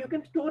 So you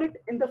can store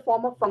it in the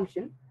form of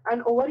function,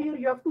 and over here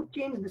you have to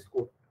change this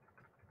code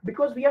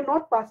because we are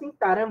not passing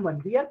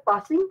param1. We are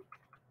passing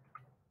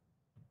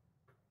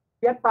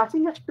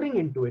a string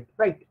into it,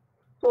 right?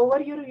 So over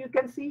here you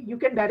can see you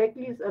can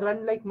directly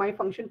run like my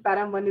function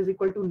param1 is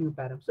equal to new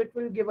param. So it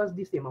will give us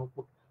the same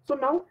output. So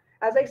now,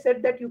 as I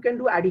said that you can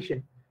do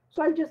addition.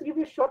 So I'll just give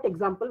you a short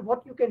example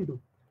what you can do.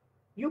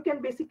 You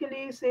can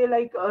basically say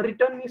like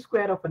return me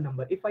square of a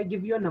number. If I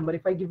give you a number,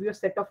 if I give you a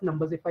set of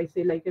numbers, if I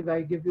say like if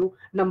I give you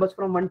numbers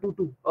from 1 to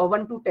 2 or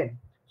 1 to 10.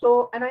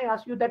 So and I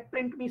ask you that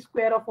print me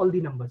square of all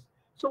the numbers.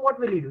 So what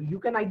will you do? You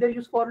can either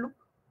use for loop,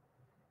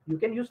 you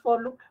can use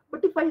for loop,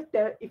 but if I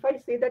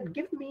say that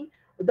give me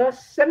the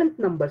seventh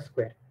number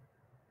square,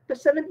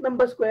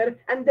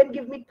 and then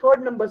give me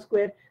third number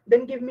square,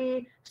 then give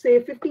me say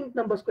 15th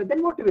number square,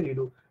 then what will you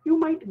do? You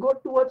might go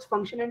towards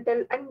function and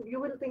tell, and you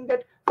will think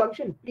that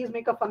function, please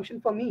make a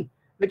function for me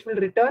which will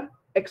return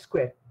x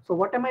square. So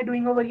what am I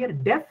doing over here?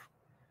 Def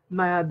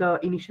the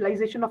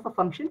initialization of a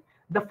function,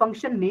 the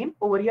function name.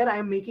 Over here I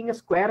am making a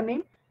square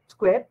name,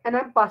 square, and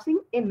I'm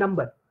passing a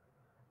number.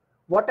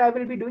 What I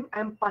will be doing,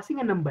 I'm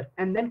passing a number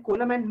and then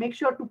column, and make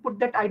sure to put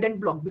that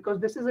ident block because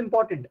this is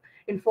important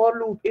in for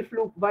loop, if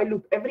loop, while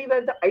loop,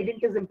 everywhere the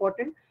ident is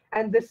important.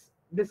 And this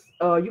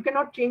you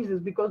cannot change this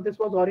because this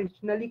was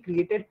originally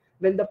created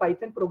when the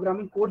Python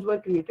programming codes were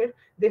created.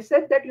 They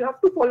said that you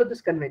have to follow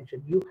this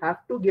convention. You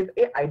have to give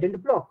a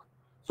ident block.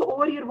 So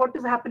over here, what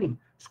is happening?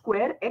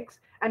 Square x,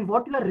 and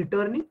what you are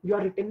returning? You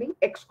are returning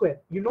x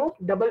square. You know,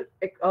 double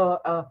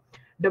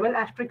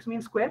asterisk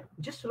means square.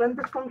 Just run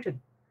this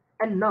function,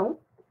 and now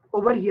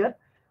over here,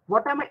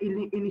 what am I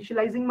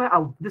initializing my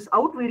out? This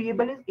out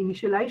variable is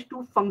initialized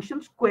to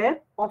function square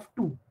of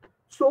 2.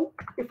 So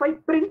if I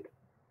print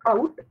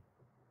out,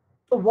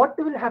 so what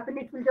will happen?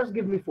 It will just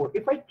give me 4.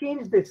 If I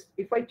change this,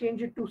 if I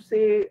change it to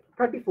say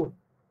 34,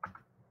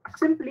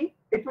 simply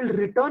it will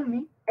return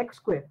me x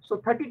square. So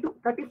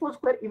 34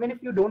 square, even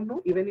if you don't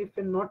know, even if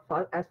you're not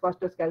as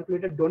fast as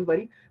calculator, don't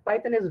worry.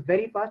 Python is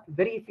very fast,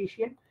 very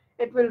efficient.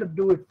 It will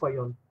do it for you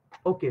all.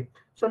 Okay,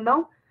 so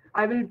now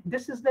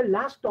this is the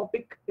last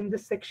topic in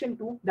this section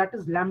 2, that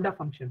is lambda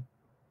function.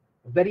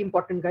 Very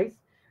important, guys.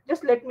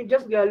 Let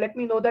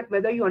me know that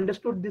whether you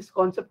understood this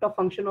concept of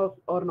function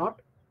or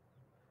not.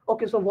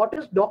 Okay, so what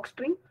is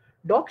docstring?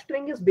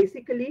 Docstring is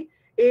basically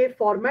a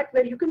format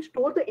where you can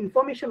store the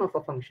information of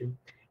a function.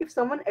 If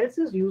someone else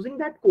is using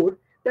that code,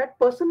 that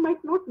person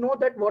might not know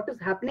that what is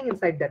happening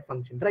inside that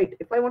function, right?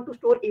 If I want to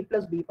store a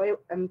plus b, if I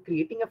am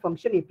creating a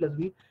function a plus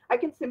b, I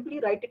can simply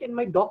write it in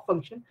my doc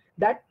function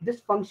that this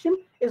function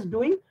is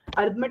doing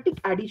arithmetic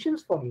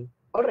additions for me.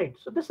 All right,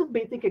 so this is a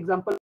basic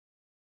example of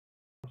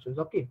functions.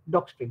 Okay,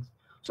 doc strings.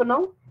 So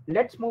now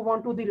let's move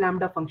on to the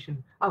lambda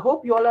function. I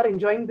hope you all are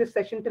enjoying this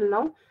session till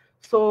now.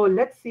 So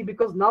let's see,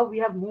 because now we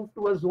have moved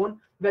to a zone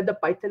where the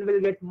Python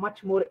will get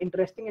much more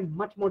interesting and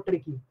much more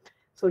tricky.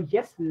 So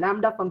yes,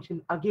 lambda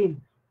function,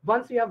 again,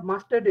 once you have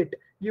mastered it,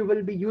 you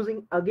will be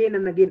using again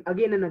and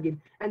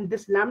again, And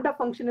this lambda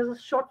function is a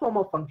short form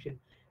of function.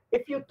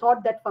 If you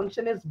thought that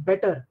function is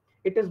better,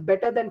 it is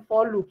better than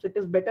for loops, it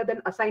is better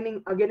than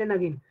assigning again and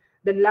again,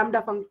 then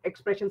lambda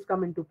expressions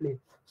come into play.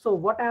 So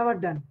what I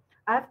have done,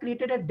 I have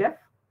created a def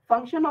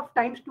function of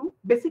times 2.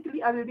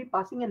 Basically, I will be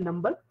passing a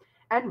number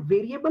and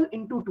variable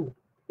into 2.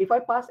 If I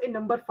pass a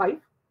number 5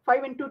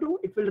 into 2,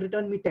 it will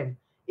return me 10.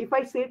 If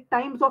I say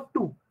times of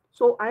 2,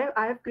 so I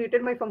have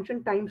created my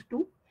function times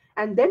 2,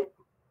 and then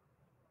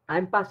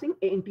I'm passing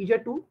a integer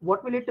 2.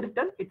 What will it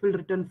return? It will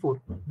return 4.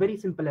 Very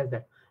simple as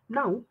that.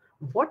 Now,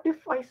 what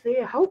if I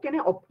say, how can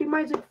I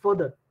optimize it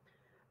further?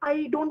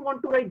 I don't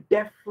want to write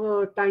def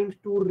times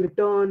 2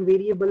 return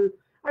variable.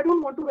 I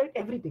don't want to write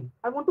everything.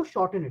 I want to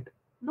shorten it.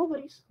 No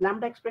worries.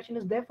 Lambda expression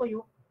is there for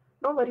you.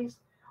 No worries.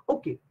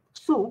 Okay.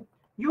 So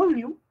you all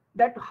knew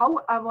that how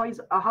was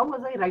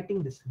I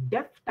writing this?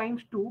 Def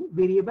times 2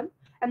 variable,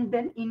 and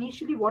then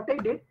initially what I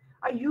did,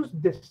 I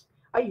used this.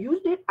 I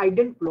used it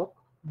ident block,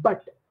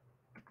 but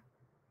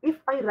if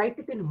I write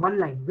it in one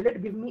line, will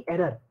it give me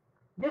error?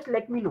 Just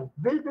let me know.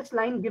 Will this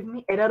line give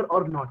me error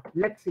or not?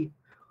 Let's see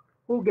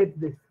who gets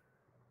this.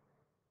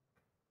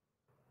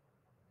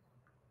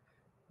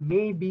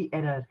 Maybe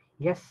error.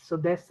 Yes, so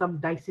there's some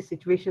dicey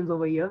situations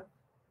over here.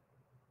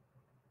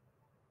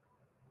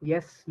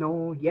 Yes,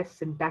 no, yes,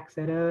 syntax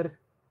error.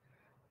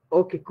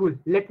 Okay, cool.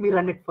 Let me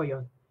run it for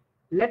y'all.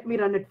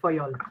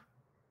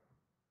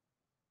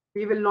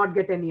 We will not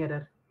get any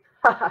error.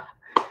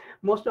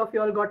 Most of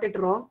you all got it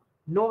wrong.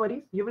 No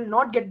worries, you will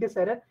not get this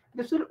error.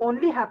 This will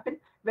only happen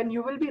when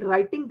you will be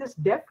writing this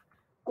def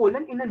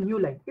colon in a new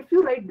line. If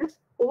you write this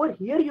over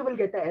here, you will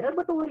get an error,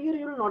 but over here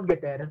you will not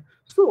get an error.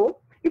 So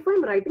if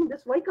I'm writing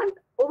this, why can't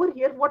over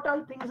here what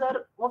all things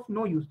are of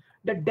no use?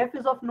 The def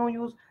is of no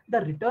use,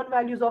 the return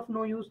value is of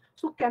no use.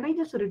 So can I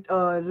just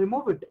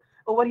remove it?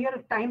 Over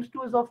here times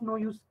 2 is of no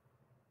use.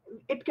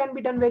 It can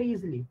be done very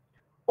easily.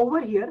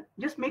 Over here,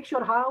 just make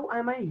sure how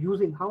am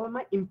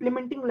I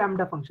implementing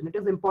lambda function. It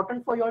is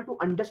important for you all to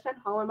understand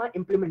how am I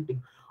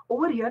implementing.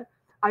 Over here,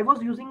 I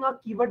was using a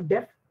keyword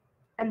def,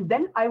 and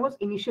then I was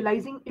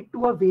initializing it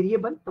to a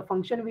variable, the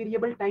function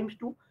variable times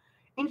 2.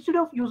 Instead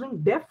of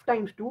using def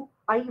times 2,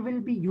 I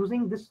will be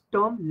using this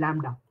term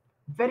lambda.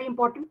 Very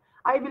important.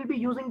 I will be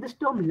using this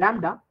term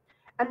lambda,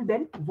 and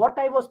then what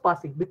I was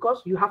passing,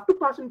 because you have to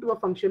pass into a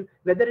function,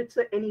 whether it's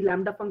any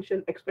lambda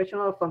function, expression,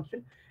 or a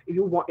function. If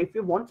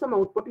you want some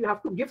output, you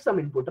have to give some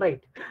input,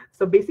 right?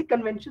 So basic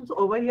conventions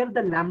over here,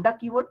 the lambda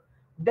keyword,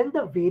 then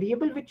the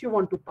variable which you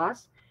want to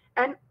pass,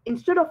 and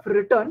instead of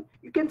return,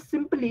 you can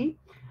simply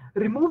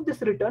remove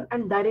this return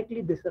and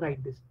directly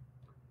write this.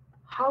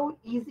 How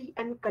easy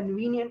and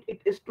convenient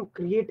it is to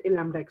create a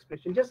lambda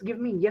expression. Just give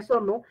me yes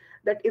or no,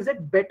 that is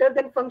it better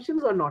than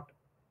functions or not?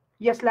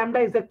 Yes, lambda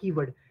is a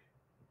keyword.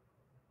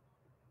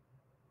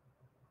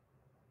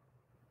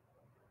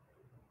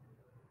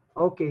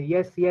 Okay,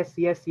 yes,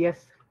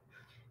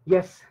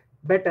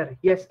 better.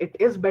 Yes, it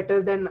is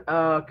better than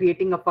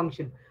creating a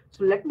function.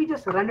 So let me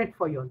just run it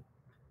for you.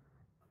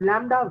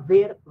 Lambda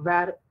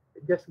where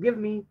just give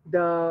me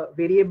the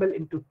variable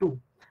into 2.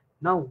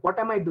 Now what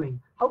am I doing?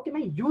 How can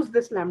I use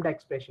this lambda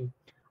expression?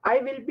 I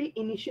will be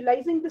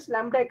initializing this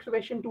lambda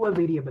expression to a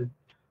variable.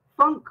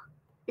 Func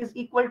is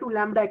equal to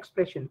lambda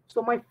expression.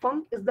 So my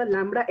func is the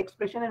lambda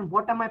expression, and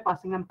what am I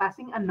passing? I'm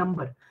passing a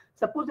number.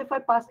 Suppose if I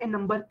pass a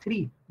number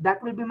 3,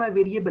 that will be my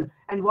variable.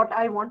 And what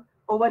I want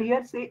over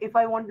here, say if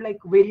I want like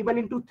variable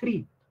into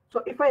 3.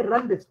 So if I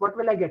run this, what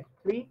will I get?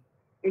 3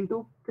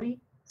 into 3.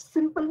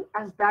 Simple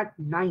as that,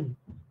 9.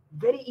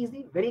 Very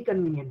easy, very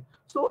convenient.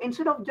 So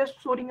instead of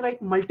just showing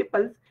like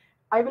multiples,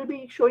 I will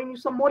be showing you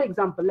some more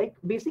example like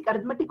basic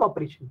arithmetic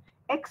operation.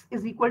 X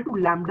is equal to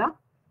lambda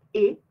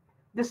a.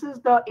 This is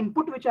the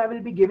input which I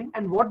will be giving,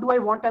 and what do I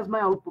want as my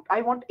output?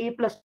 I want a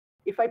plus.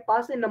 If I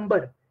pass a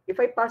number,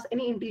 if I pass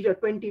any integer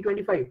 20,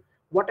 25,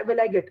 what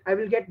will I get? I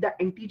will get the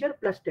integer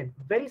plus 10.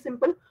 Very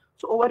simple.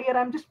 So over here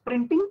I'm just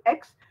printing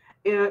x.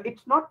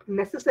 It's not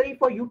necessary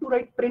for you to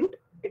write print.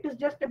 It is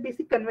just a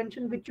basic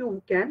convention which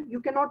you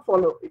cannot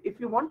follow. If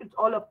you want, it's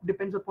all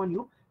depends upon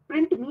you.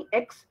 Print me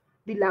x,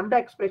 the lambda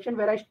expression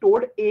where I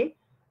stored a,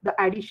 the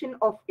addition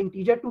of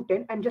integer to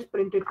 10, and just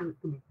print it to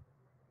me.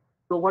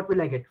 So what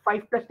will I get?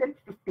 5 plus 10,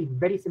 15.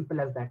 Very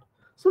simple as that.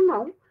 So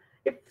now,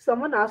 if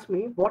someone asks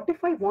me, what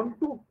if I want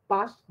to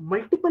pass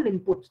multiple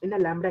inputs in a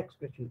lambda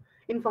expression?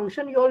 In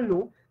function, you all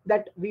know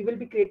that we will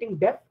be creating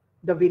def,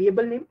 the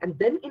variable name, and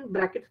then in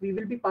brackets, we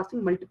will be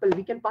passing multiple.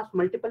 We can pass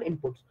multiple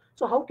inputs.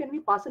 So how can we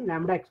pass a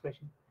lambda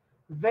expression?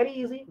 Very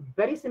easy,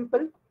 very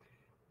simple.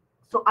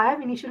 So I have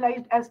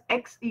initialized as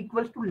x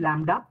equals to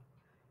lambda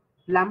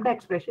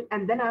expression,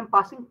 and then I'm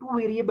passing two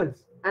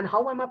variables. And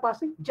how am I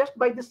passing? Just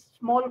by this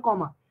small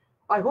comma.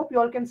 I hope you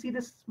all can see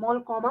this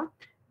small comma,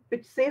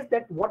 which says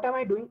that what am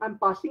I doing? I'm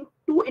passing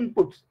two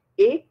inputs,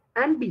 a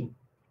and b,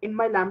 in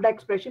my lambda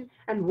expression,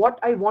 and what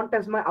I want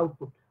as my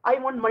output. I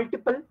want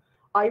multiple.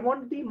 I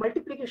want the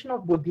multiplication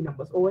of both the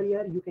numbers. Over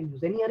here, you can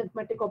use any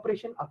arithmetic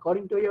operation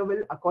according to your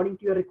will, according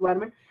to your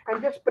requirement,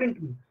 and just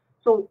print me.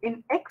 So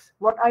in x,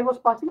 what I was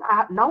passing,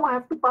 now I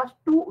have to pass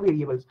two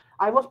variables.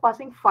 I was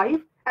passing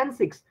 5 and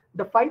 6.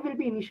 The 5 will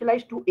be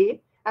initialized to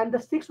a, and the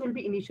 6 will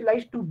be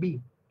initialized to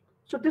b.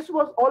 So this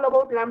was all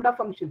about lambda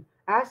function.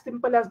 As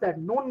simple as that.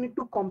 No need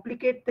to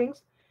complicate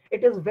things.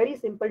 It is very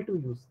simple to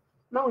use.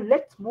 Now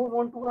let's move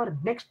on to our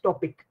next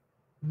topic,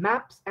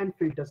 maps and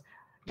filters.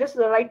 Just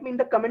write me in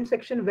the comment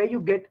section where you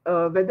get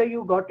whether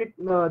you got it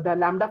the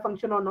lambda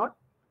function or not.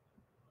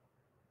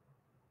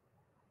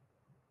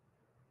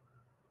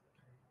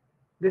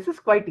 This is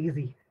quite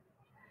easy.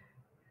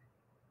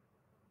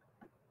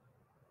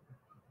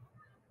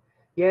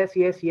 Yes,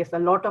 a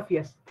lot of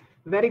yes.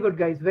 Very good,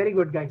 guys. Very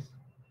good, guys.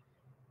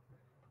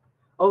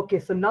 Okay,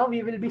 so now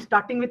we will be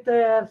starting with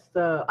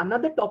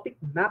another topic,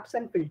 maps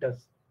and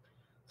filters.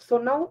 So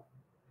now,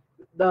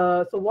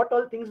 so what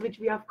all things which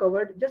we have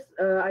covered, just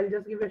I'll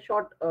just give a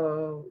short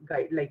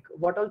guide, like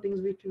what all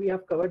things which we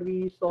have covered.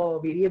 We saw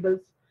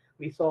variables,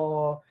 we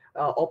saw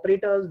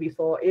operators, we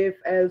saw if,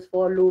 else,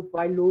 for loop,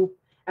 while loop,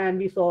 and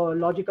we saw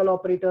logical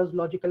operators,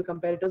 logical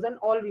comparators, and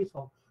all we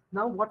saw.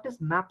 Now what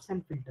is maps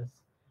and filters?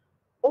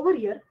 Over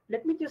here,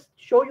 let me just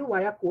show you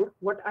via code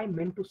what I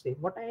meant to say,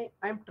 what I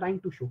am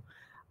trying to show.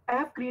 I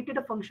have created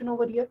a function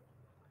over here,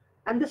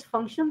 and this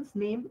function's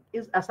name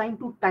is assigned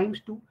to times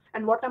 2.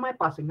 And what am I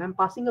passing? I'm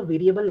passing a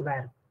variable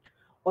var.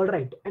 All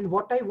right. And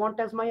what I want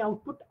as my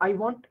output, I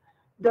want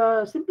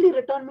the simply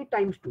return me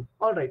times 2.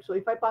 All right. So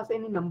if I pass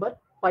any number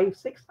 5,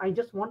 6, I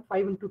just want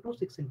 5 into 2,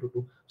 6 into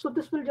 2. So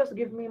this will just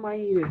give me my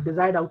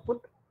desired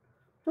output.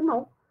 So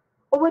now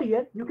Over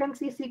here, you can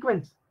see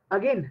sequence.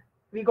 Again,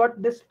 we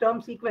got this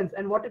term sequence,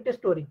 and what it is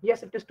storing?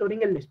 Yes, it is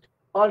storing a list.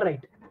 All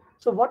right.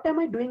 So what am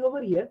I doing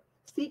over here?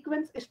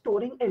 Sequence is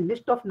storing a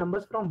list of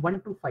numbers from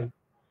 1 to 5.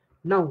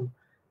 Now,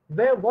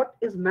 what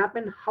is map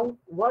and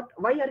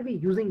why are we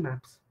using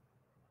maps?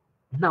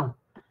 Now,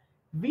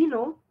 we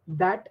know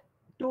that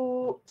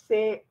to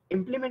say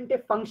implement a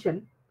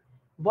function,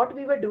 what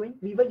we were doing,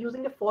 we were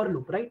using a for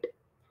loop, right?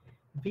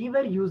 We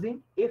were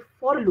using a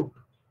for loop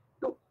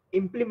to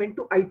implement,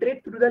 to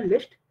iterate through the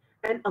list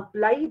and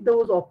apply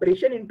those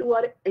operation into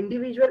our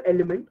individual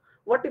element.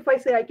 What if I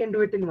say I can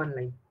do it in one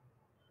line?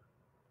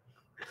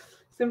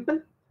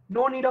 Simple.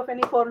 No need of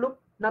any for loop.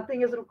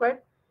 Nothing is required.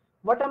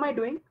 What am I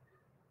doing?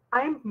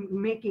 I'm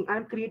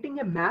creating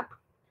a map,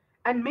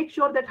 and make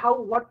sure that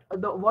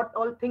what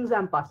all things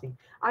I'm passing.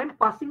 I'm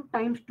passing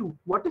times 2.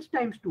 What is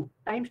times 2?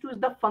 Times 2 is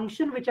the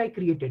function which I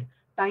created.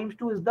 Times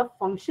 2 is the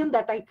function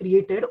that I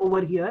created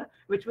over here,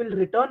 which will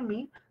return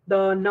me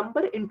the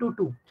number into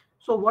 2.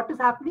 So what is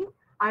happening?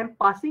 I'm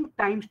passing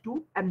times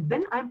 2, and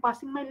then I'm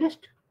passing my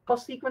list for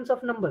sequence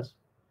of numbers.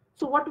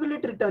 So what will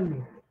it return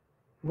me?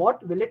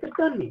 What will it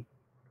return me?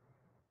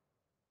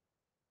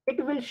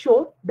 It will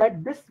show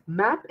that this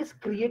map is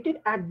created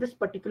at this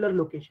particular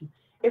location.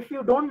 If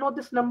you don't know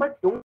this number,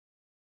 don't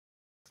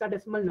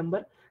hexadecimal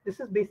number. This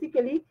is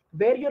basically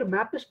where your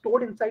map is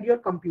stored inside your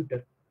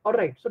computer. All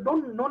right, so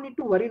no need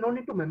to worry, no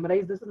need to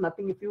memorize. This is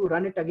nothing. If you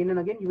run it again and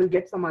again, you will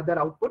get some other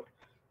output.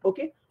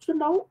 Okay, so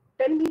now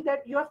tell me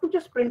that you have to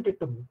just print it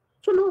to me.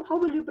 So now how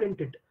will you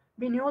print it?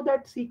 We knew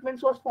that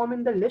sequence was formed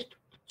in the list.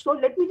 So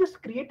let me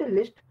just create a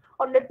list,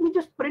 or let me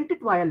just print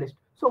it via list.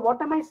 So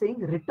what am I saying?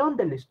 Return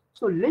the list.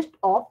 So list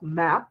of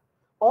map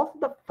of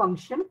the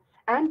function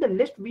and the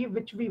list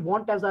which we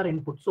want as our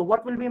input. So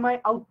what will be my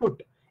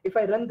output? If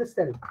I run this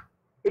cell,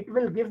 it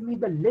will give me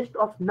the list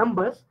of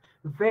numbers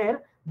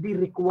where the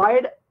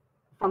required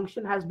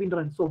function has been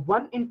run. So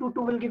 1 into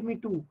 2 will give me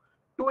 2,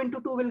 2 into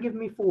 2 will give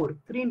me 4,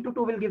 3 into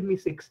 2 will give me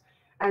 6,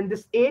 and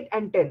this 8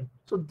 and 10.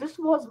 So this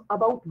was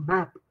about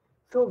map.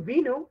 So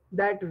we know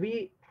that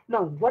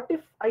now what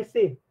if I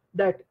say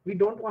that we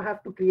don't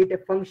have to create a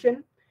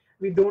function,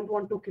 we don't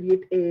want to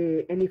create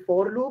any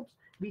for loops,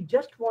 we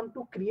just want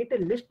to create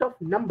a list of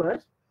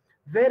numbers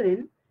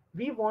wherein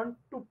we want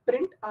to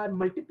print our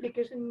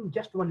multiplication in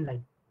just one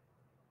line.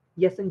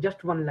 Yes, in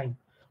just one line.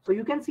 So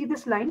you can see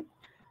this line.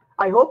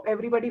 I hope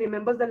everybody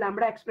remembers the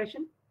lambda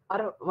expression,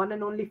 our one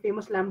and only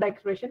famous lambda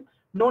expression.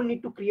 No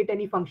need to create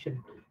any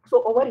function.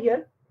 So over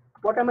here,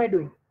 what am I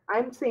doing?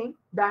 I'm saying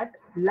that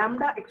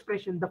lambda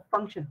expression, the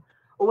function.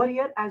 Over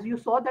here, as you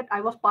saw that I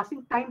was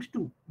passing times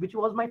 2, which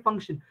was my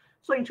function.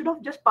 So instead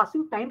of just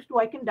passing times 2,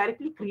 I can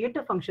directly create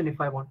a function if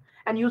I want.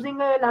 And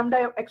using a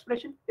lambda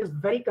expression is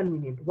very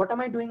convenient. What am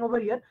I doing over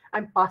here?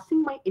 I'm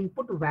passing my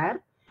input var,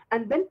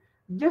 and then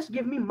just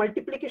give me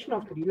multiplication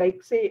of 3.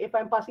 Like say if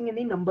I'm passing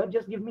any number,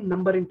 just give me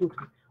number into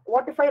 3.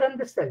 What if I run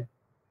this cell?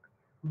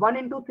 1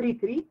 into 3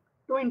 3,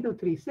 2 into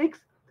 3 6,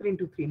 3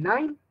 into 3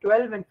 9,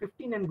 12 and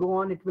 15, and go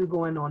on. It will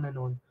go on and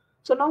on.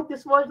 So now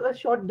this was a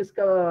short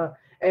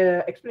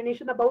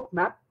explanation about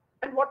map.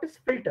 And what is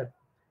filter?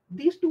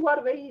 These two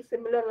are very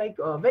similar, like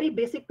very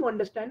basic to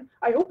understand.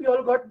 I hope you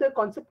all got the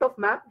concept of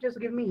map. Just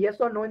give me yes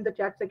or no in the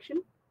chat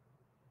section.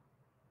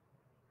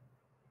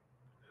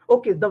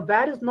 Okay, the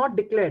var is not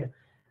declared.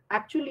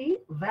 Actually,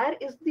 var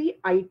is the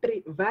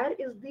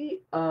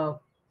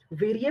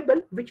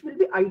variable which will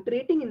be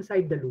iterating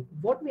inside the loop.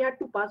 What we had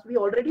to pass, we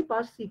already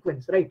passed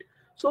sequence, right?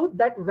 So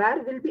that var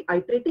will be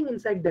iterating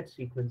inside that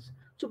sequence.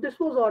 So this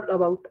was all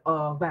about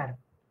var.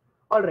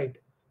 All right.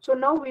 So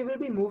now we will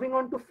be moving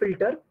on to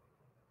filter.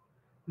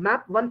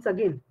 Map once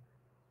again.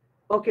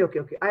 Okay.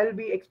 I'll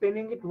be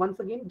explaining it once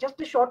again. Just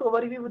a short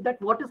overview with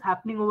that. What is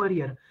happening over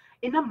here?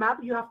 In a map,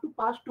 you have to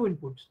pass two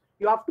inputs.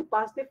 You have to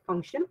pass the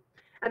function,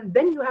 and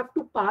then you have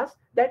to pass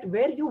that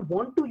where you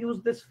want to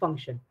use this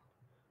function.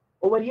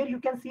 Over here, you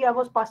can see I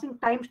was passing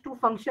times 2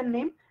 function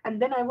name, and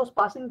then I was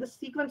passing the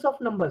sequence of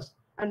numbers.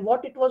 And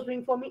what it was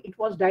doing for me, it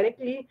was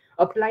directly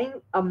applying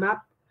a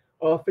map,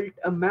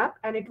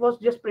 and it was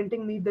just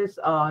printing me this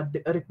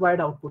required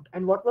output.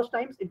 And what was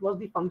times? It was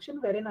the function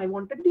wherein I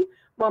wanted the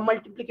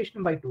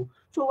multiplication by 2.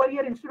 So over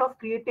here, instead of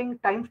creating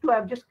times 2,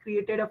 I've just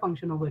created a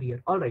function over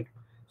here. All right.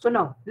 So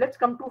now let's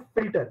come to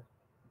filter.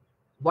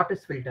 What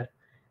is filter?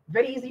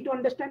 Very easy to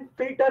understand.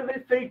 Filter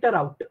will filter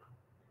out.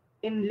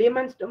 In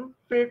layman's term,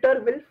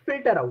 filter will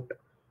filter out.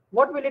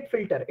 What will it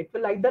filter? It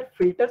will either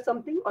filter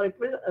something or it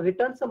will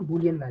return some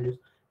Boolean values.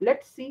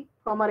 Let's see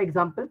from our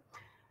example.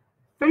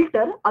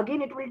 Filter,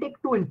 again, it will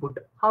take 2 input.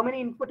 How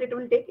many input it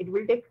will take? It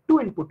will take 2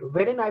 input,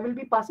 wherein I will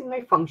be passing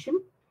my function,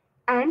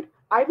 and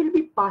I will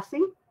be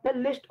passing the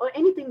list or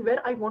anything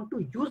where I want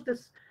to use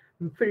this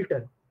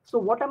filter. So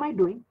what am I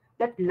doing?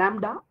 That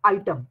lambda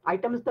item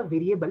is the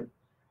variable,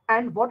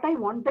 and what I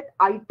want, that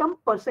item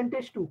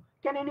percentage 2.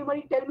 Can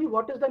anybody tell me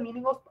what is the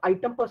meaning of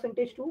item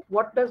percentage 2?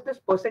 What does this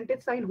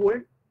percentage sign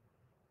hold?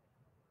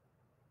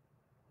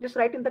 Just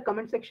write in the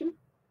comment section.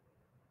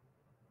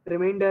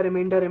 Remainder,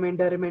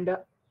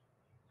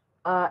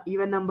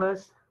 even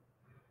numbers.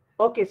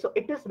 Okay, so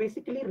it is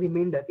basically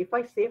remainder. If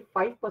I say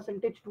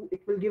 5% 2,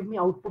 it will give me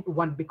output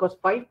 1 because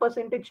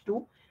 5%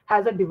 2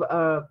 has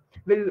a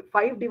will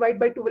 5 divided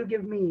by 2 will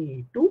give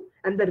me 2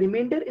 and the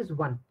remainder is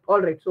 1.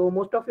 All right, so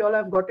most of you all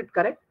have got it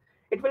correct.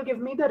 It will give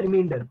me the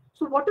remainder.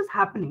 So what is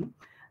happening?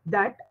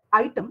 That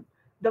item,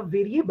 the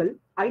variable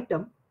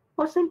item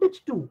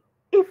percentage 2,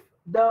 if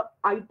the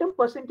item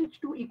percentage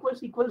 2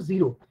 equals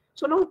 0.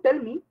 So now tell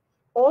me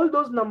all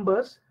those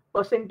numbers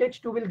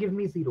percentage 2 will give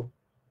me 0.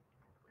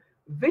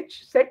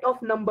 Which set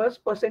of numbers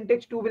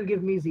percentage 2 will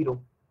give me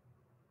 0?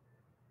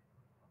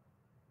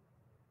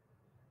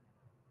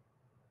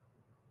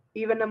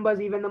 Even numbers,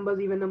 even numbers,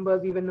 even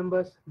numbers, even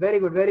numbers. Very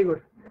good, very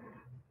good.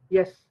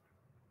 Yes,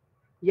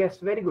 yes,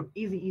 very good.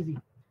 Easy, easy.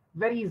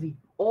 Very easy.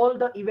 All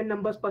the even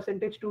numbers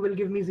percentage 2 will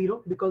give me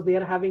 0 because they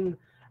are having,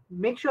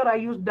 make sure I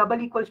use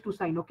double equals to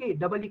sign. Okay,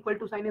 double equal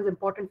to sign is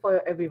important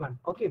for everyone.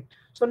 Okay,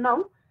 so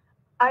now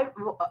I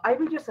I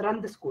will just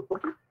run this code.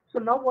 Okay, so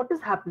now what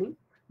is happening?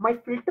 My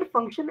filter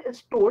function is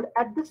stored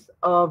at this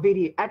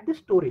at this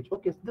storage.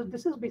 Okay, so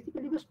this is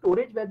basically the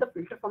storage where the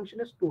filter function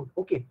is stored.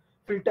 Okay,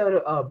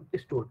 filter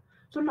is stored.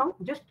 So now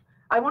just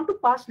I want to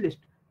pass list.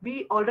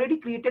 We already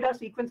created a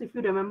sequence. If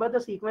you remember,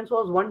 the sequence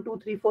was 1 2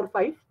 3 4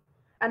 5.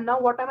 And now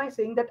what am I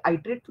saying? That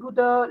iterate through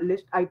the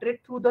list,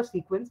 iterate through the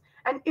sequence,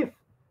 and if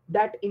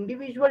that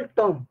individual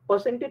term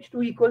percentage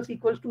 2 equals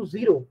to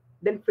 0,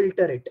 then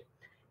filter it.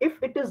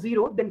 If it is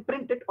 0, then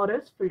print it or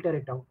else filter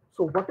it out.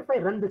 So what if I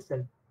run this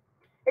cell?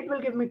 It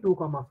will give me 2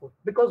 comma 4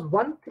 because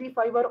 1 3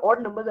 5 are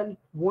odd numbers and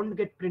won't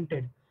get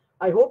printed.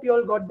 I hope you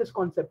all got this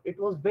concept. It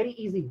was very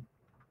easy.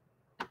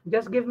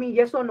 Just give me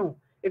yes or no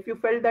if you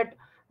felt that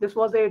this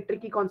was a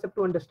tricky concept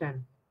to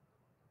understand.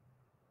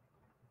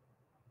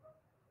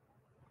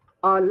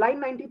 Line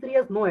 93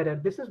 has no error.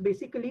 This is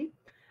basically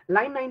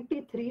line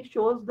 93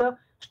 shows the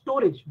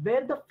storage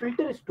where the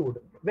filter is stored.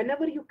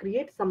 Whenever you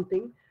create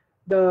something,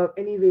 the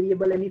any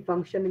variable, any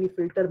function, any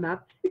filter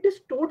map, it is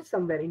stored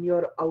somewhere in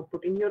your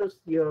output, in your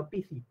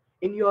PC,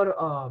 in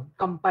your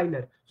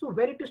compiler. So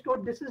where it is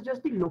stored, this is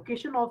just the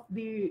location of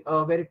the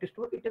where it is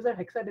stored. It is a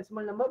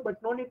hexadecimal number, but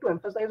no need to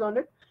emphasize on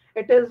it.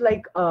 It is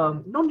like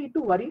no need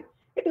to worry.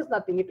 It is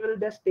nothing. It will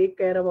just take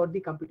care about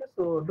the computer,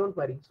 so don't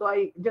worry. So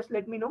I just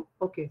let me know.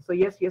 Okay, so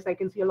yes, I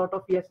can see a lot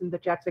of yes in the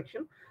chat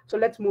section. So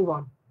let's move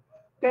on.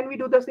 Can we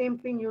do the same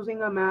thing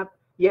using a map?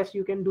 Yes,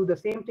 you can do the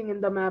same thing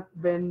in the map.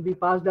 When we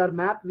passed our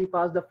map, we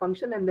pass the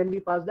function and then we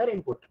pass their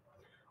input.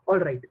 All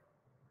right.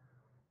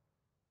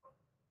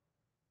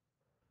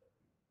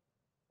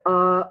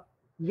 uh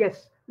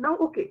yes, now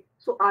okay,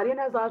 so Aryan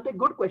has asked a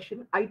good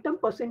question. Item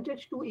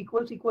percentage 2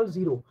 equals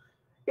 0,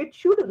 it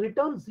should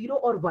return 0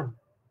 or 1.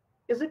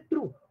 Is it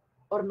true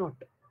or not?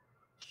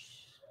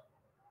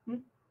 Hmm?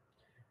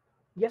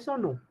 Yes or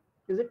no?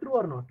 Is it true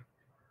or not?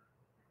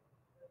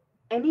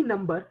 Any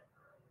number,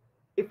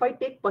 if I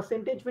take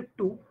percentage with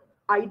 2,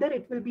 either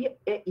it will be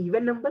a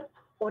even number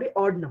or a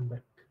odd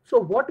number. So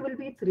what will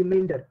be its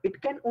remainder?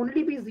 It can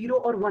only be 0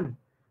 or 1.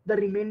 The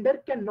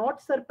remainder cannot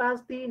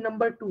surpass the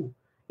number 2.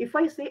 If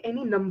I say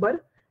any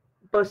number,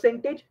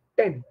 percentage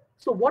 10,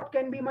 so what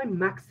can be my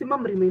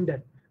maximum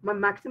remainder? My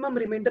maximum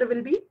remainder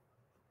will be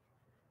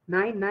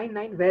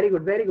 999. Very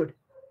good, very good.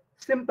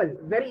 Simple,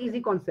 very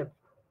easy concept.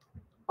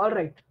 All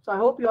right, so I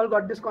hope you all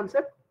got this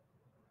concept.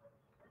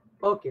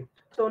 Okay,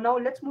 so now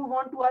let's move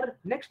on to our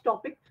next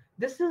topic.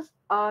 This is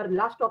our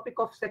last topic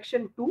of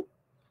section 2.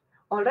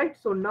 All right,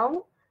 so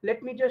now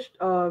let me just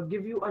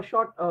give you a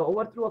short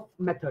overview of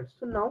methods.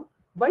 So now,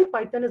 why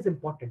Python is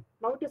important?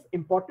 Now it is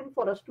important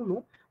for us to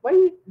know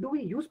why do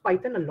we use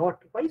Python a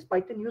lot? Why is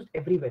Python used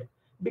everywhere?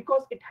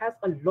 Because it has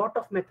a lot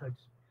of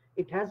methods.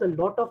 It has a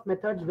lot of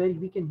methods where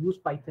we can use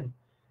Python.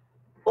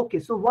 Okay,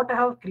 so what I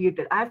have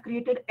created? I have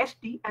created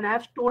st and I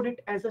have stored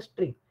it as a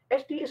string.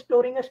 St is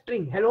storing a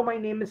string. Hello, my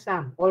name is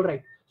Sam. All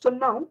right. So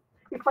now,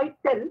 if I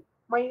tell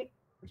my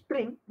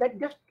string that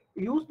just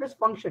use this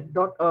function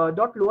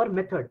dot lower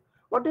method,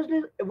 what is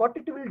this? What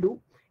it will do?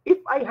 If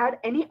I had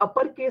any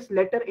uppercase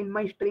letter in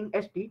my string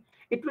st,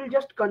 it will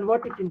just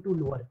convert it into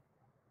lower.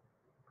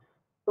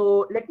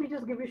 So let me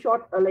just give you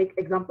short like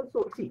example.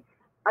 So see,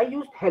 I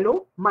used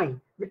hello my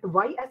with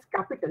y as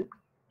capital.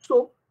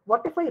 So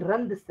what if I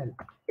run this cell?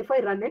 If I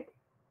run it,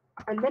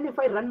 and then if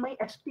I run my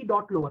st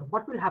dot lower,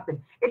 what will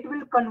happen? It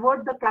will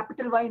convert the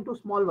capital Y into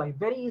small y.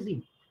 Very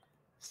easy.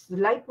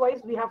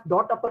 Likewise, we have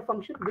dot upper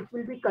function, which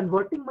will be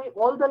converting my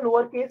all the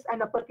lowercase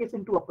and uppercase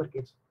into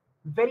uppercase.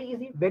 Very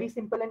easy, very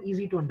simple and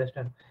easy to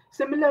understand.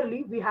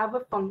 Similarly, we have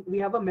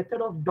a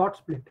method of dot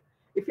split.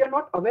 If you're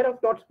not aware of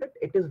dot split,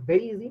 it is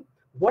very easy.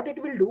 What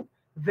it will do,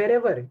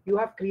 wherever you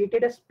have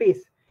created a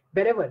space,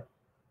 wherever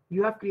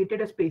you have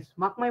created a space,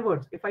 mark my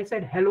words, if I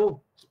said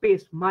hello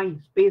space my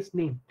space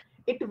name,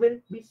 it will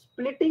be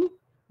splitting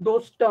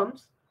those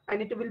terms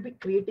and it will be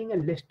creating a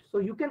list. So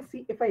you can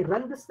see if I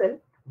run this cell,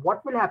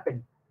 what will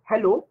happen?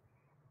 Hello,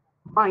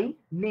 my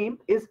name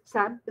is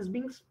Sam is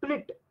being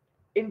split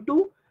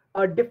into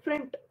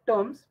different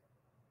terms.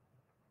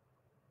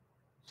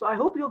 So I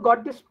hope you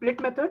got this split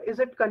method. Is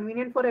it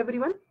convenient for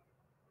everyone?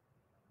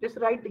 Just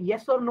write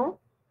yes or no.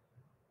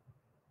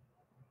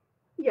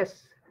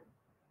 Yes,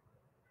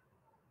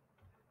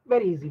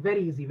 very easy,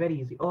 very easy, very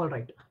easy. All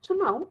right. So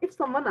now if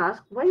someone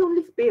asks why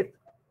only space,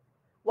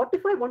 what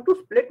if I want to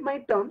split my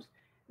terms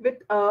with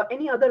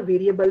any other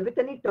variable, with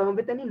any term,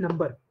 with any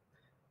number?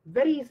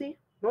 Very easy,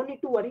 no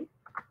need to worry.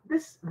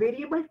 This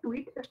variable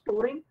tweet is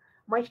storing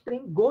my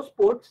string go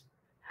sports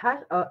has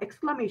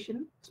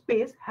exclamation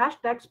space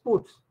hashtag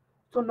sports.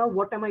 So now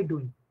what am I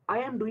doing? I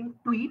am doing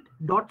tweet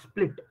dot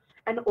split,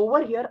 and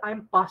over here I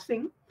am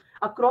passing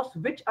across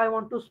which I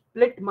want to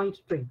split my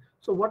string.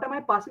 So what am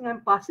I passing?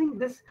 I'm passing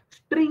this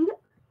string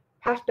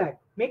hashtag.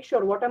 Make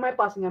sure what am I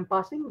passing? I'm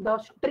passing the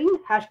string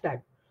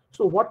hashtag.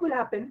 So what will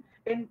happen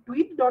in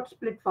tweet dot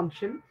split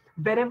function?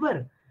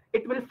 Wherever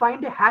it will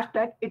find a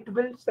hashtag, it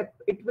will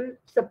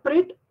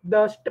separate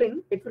the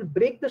string, it will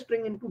break the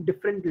string into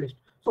different list.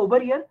 So over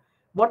here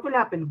what will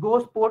happen? Go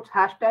sports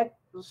hashtag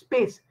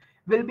space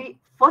will be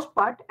first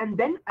part, and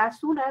then as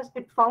soon as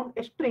it found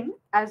a string,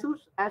 as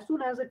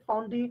soon as it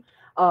found the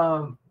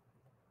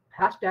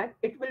hashtag,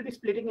 it will be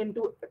splitting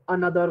into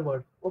another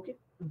word. Okay,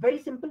 very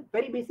simple,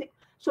 very basic.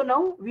 So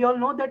now we all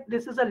know that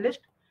this is a list,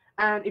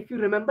 and if you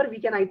remember, we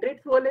can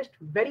iterate through a list,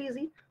 very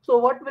easy. So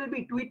what will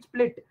be tweet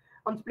split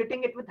on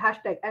splitting it with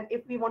hashtag? And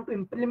if we want to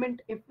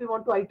implement, if we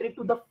want to iterate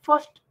to the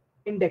first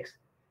index,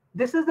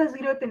 this is the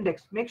 0th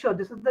index. Make sure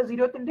this is the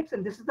 0th index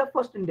and this is the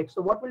first index.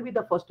 So what will be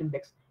the first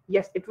index?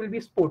 Yes, it will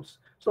be sports.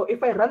 So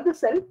if I run the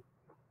cell,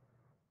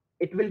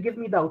 it will give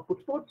me the output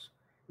sports.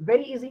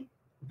 Very easy,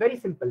 very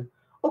simple.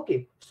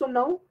 Okay, so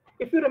now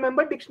if you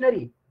remember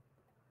dictionary,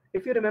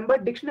 if you remember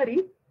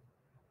dictionary,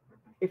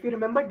 if you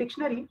remember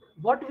dictionary,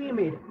 what we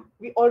made,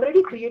 we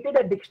already created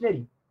a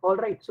dictionary. All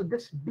right, so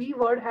this D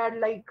word had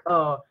like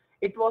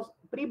it was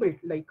pre-built,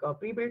 like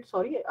pre-built,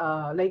 sorry,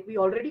 like we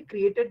already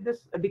created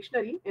this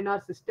dictionary in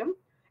our system.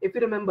 If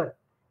you remember,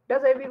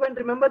 does everyone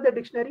remember the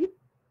dictionary?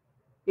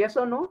 Yes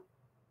or no?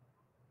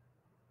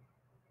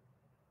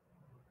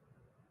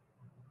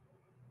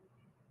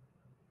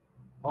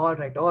 All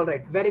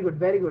right, very good,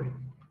 very good.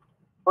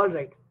 All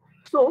right.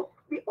 So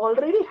we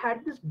already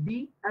had this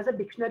D as a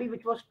dictionary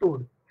which was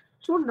stored.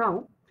 So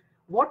now,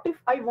 what if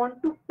I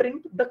want to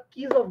print the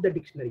keys of the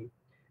dictionary?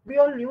 We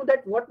all knew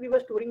that what we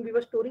were storing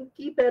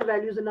key pair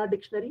values in our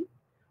dictionary.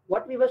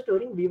 What we were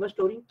storing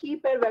key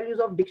pair values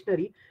of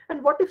dictionary.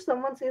 And what if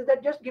someone says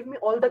that just give me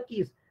all the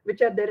keys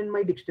which are there in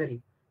my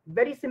dictionary?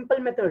 Very simple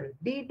method,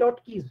 D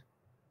dot keys.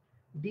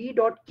 D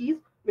dot keys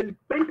will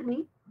print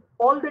me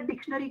all the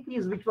dictionary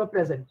keys which were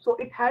present. So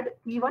it had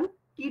key 1,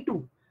 key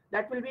 2.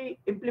 That will be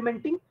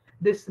implementing,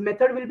 this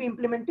method will be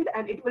implemented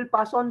and it will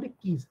pass on the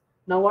keys.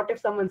 Now what if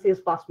someone says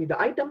pass me the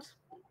items?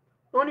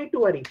 No need to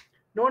worry.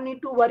 No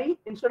need to worry.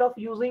 Instead of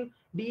using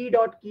D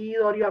dot keys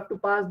or you have to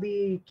pass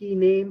the key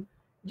name,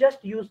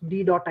 just use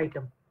D dot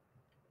item.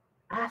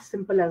 As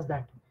simple as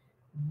that.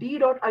 D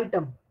dot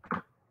item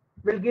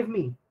will give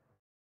me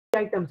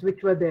items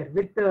which were there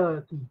with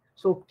the key.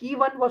 So key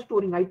 1 was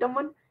storing item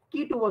 1,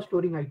 key 2 was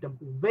storing item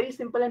 2. Very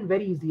simple and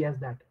very easy as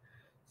that.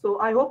 So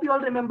I hope you all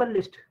remember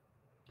list.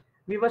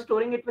 We were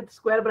storing it with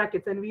square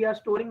brackets and we are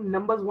storing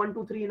numbers 1,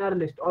 2, 3 in our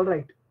list. All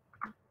right.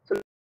 So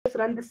let's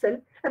run this cell.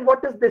 And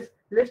what is this?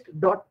 List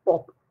dot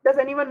pop. Does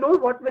anyone know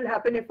what will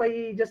happen if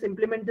I just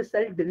implement this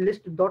cell, the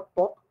list dot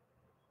pop?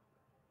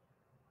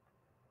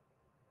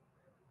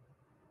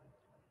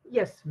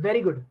 Yes,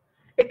 very good.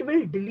 It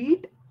will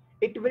delete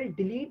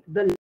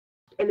the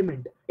last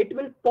element. It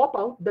will pop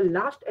out the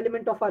last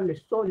element of our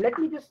list. So let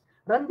me just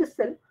run this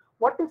cell.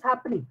 What is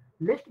happening?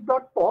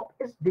 List.pop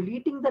is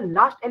deleting the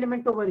last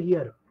element over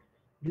here.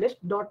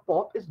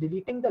 List.pop is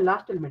deleting the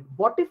last element.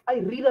 What if I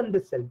rerun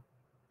this cell?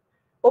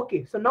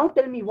 Okay, so now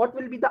tell me what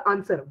will be the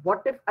answer.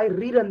 What if I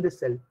rerun this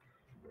cell?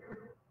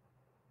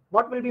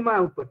 What will be my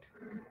output?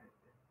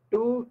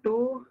 2,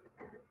 2,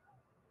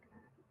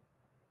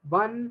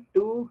 1,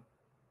 2.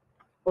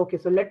 Okay,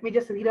 so let me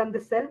just rerun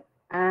this cell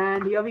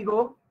and here we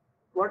go.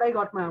 What I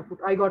got my output?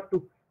 I got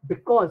 2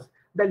 because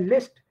the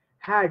list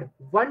had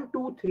 1,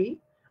 2, 3.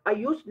 I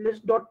used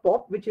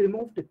list.pop which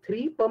removed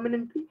 3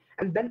 permanently,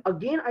 and then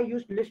again I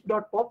used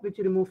list.pop which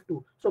removed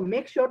 2. So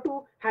make sure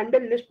to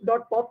handle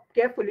list.pop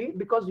carefully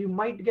because you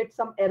might get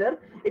some error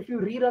if you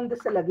rerun the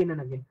cell again and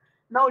again.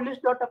 Now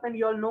list.append,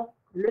 you all know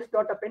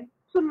list.append.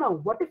 So now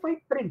what if I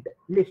print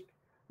list?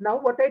 Now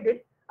what I did,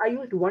 I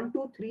used 1,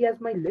 2, 3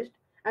 as my list,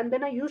 and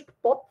then I used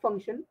pop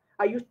function.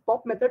 I used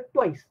pop method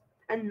twice,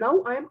 and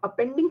now I am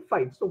appending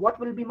 5. So what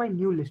will be my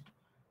new list?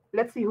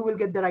 Let's see who will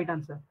get the right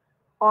answer.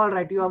 All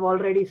right, you have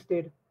already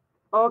stayed.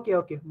 Okay,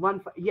 okay,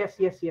 yes,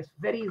 yes, yes,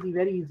 very easy,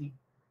 very easy.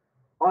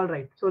 All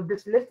right, so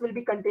this list will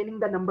be containing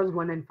the numbers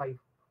 1 and 5.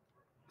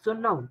 So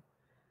now,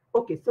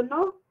 okay, so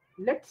now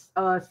let's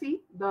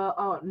see the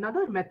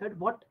another method.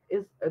 What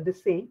is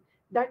this saying?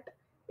 That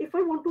if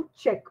I want to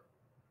check,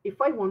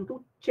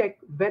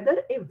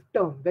 whether a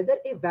term, whether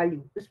a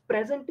value is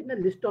present in a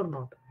list or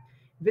not,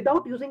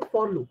 without using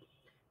for loop,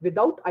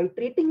 without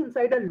iterating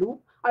inside a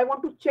loop, I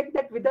want to check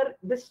that whether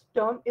this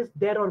term is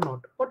there or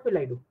not. What will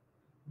I do?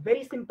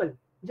 Very simple.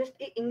 Just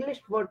a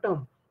English word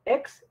term.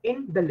 X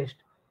in the list.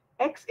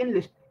 X in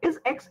list.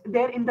 Is X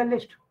there in the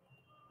list?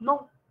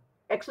 No.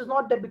 X is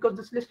not there because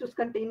this list is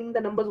containing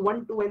the numbers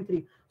 1, 2, and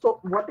 3. So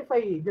what if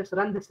I just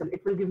run this cell?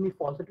 It will give me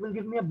false. It will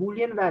give me a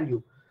Boolean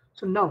value.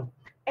 So now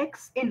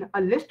X in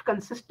a list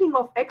consisting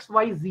of X,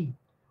 Y, Z,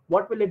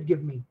 what will it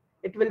give me?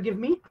 It will give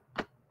me,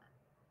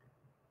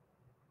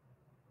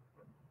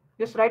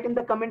 just write in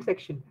the comment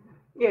section.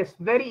 Yes,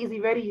 very easy,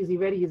 very easy,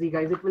 very easy,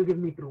 guys. It will give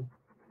me true.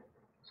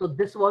 So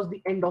this was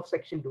the end of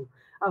section 2.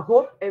 I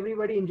hope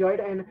everybody enjoyed,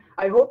 and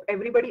I hope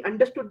everybody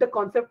understood the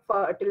concept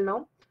till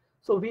now.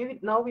 So we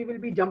will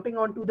be jumping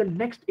on to the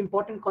next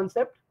important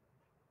concept.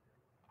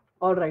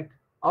 All right,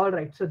 all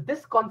right. So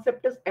this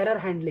concept is error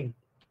handling.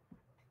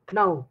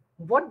 Now,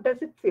 what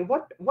does it say?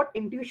 What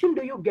intuition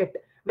do you get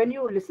when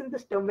you listen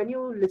this term?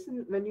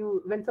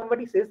 When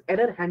somebody says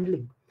error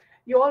handling,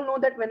 you all know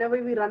that whenever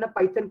we run a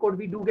Python code,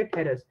 we do get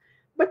errors.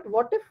 But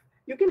what if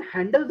you can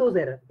handle those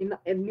errors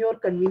in your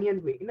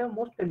convenient way, in a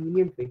most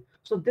convenient way?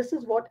 So this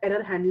is what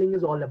error handling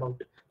is all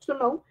about. So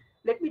now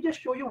let me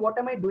just show you what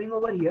am I doing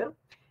over here.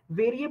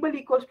 Variable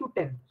equals to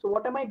 10. So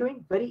what am I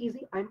doing? Very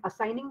easy. I'm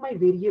assigning my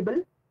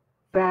variable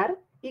var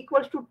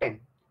equals to 10.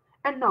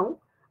 And now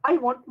I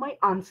want my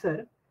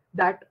answer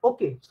that,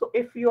 okay, so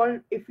if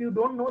you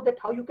don't know that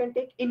how you can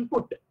take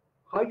input,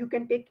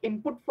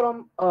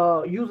 from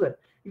user,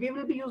 we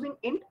will be using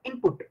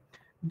input.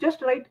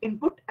 Just write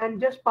input and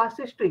just pass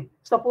a string.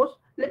 Suppose,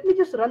 let me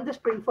just run this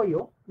string for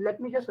you. Let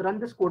me just run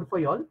this code for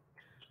you all.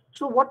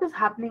 So what is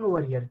happening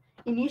over here?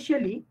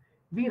 Initially,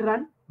 we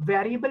run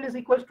variable is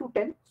equals to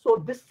 10.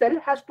 So this cell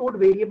has stored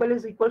variable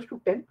is equals to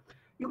 10.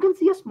 You can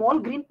see a small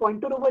green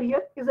pointer over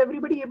here. Is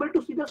everybody able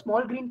to see the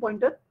small green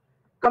pointer?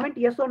 Comment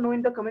yes or no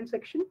in the comment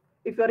section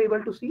if you are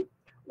able to see.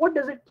 What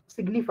does it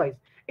signify?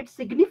 It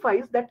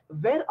signifies that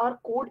where our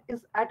code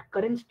is at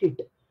current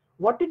state.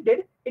 What it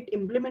did, it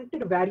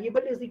implemented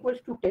variable is equals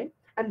to 10,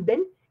 and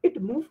then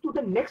it moved to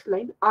the next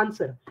line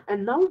answer.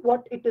 And now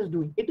what it is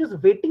doing, it is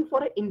waiting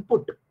for an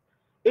input.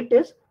 It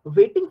is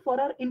waiting for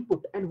our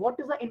input. And what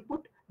is the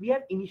input? We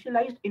have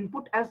initialized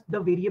input as the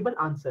variable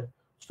answer.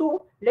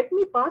 So let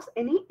me pass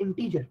any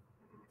integer.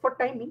 For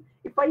timing,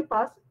 if I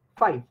pass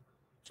 5,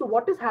 so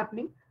what is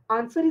happening?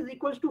 Answer is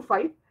equals to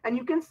 5, and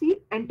you can see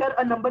enter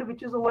a number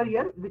which is over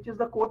here, which is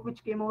the code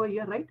which came over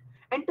here, right?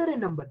 Enter a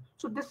number.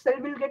 So this cell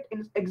will get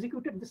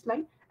executed this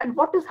line. And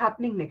what is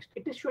happening next?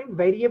 It is showing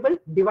variable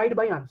divide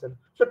by answer.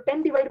 So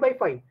 10 divided by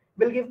 5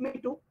 will give me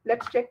 2.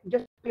 Let's check.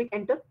 Just click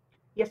enter.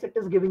 Yes, it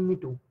is giving me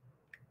 2.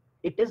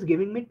 It is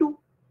giving me 2.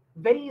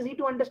 Very easy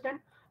to understand.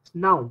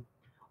 Now,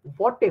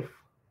 what if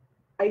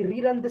I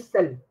rerun this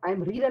cell? I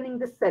am rerunning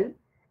this cell,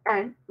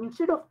 and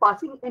instead of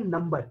passing a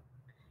number,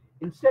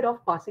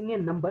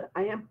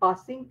 I am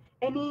passing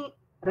any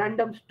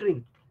random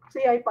string.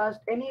 Say I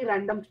passed any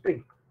random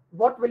string.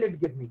 What will it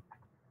give me?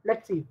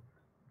 Let's see.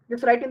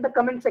 Just write in the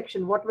comment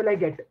section. What will I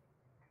get?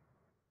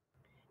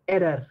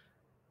 Error.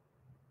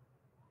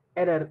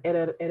 Error,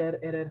 error, error,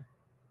 error,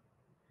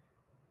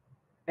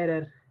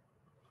 error.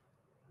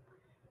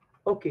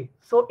 Okay,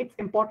 so it's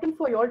important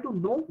for you all to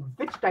know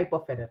which type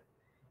of error.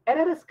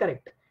 Error is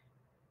correct.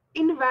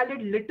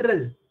 Invalid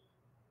literal.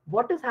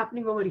 What is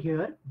happening over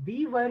here?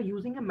 We were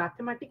using a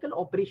mathematical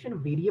operation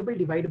variable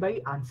divide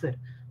by answer.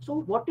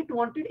 So what it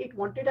wanted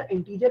an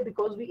integer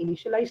because we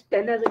initialized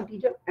 10 as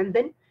integer, and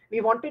then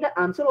we wanted an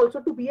answer also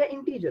to be an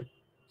integer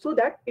so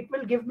that it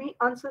will give me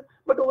answer.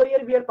 But over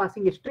here we are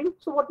passing a string.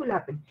 So what will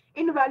happen?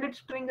 Invalid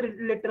string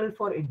literal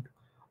for int.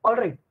 All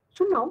right.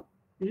 So now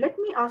let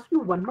me ask you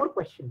one more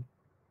question.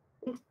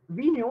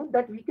 We knew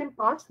that we can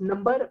pass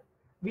number.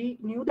 We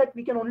knew that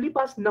we can only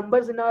pass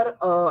numbers in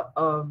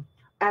our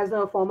as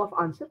a form of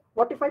answer.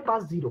 What if I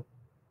pass 0?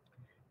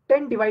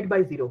 10 divided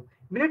by 0.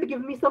 Will it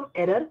give me some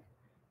error?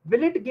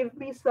 Will it give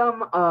me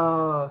some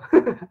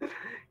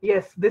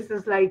yes, this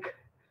is like,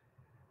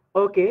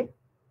 okay.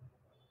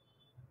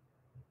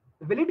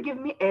 Will it give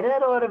me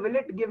error, or will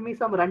it give me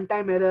some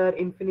runtime error,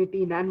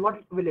 infinity, and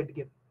what will it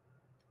give?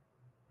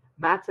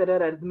 Maths error,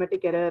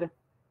 arithmetic error,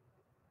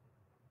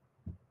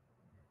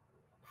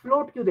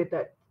 float क्यों देता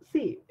है?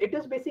 See, it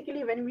is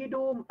basically when we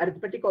do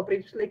arithmetic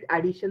operations like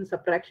addition,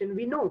 subtraction,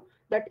 we know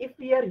that if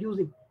we are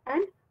using,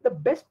 and the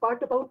best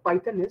part about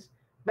Python is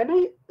when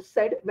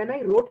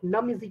I wrote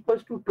num is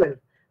equals to 12,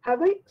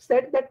 have I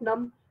said that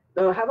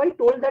have I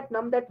told that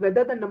num that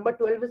whether the number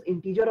 12 is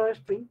integer or a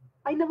string?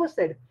 I never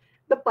said.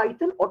 The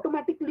Python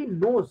automatically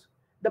knows,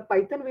 the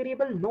Python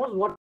variable knows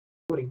what you're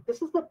storing.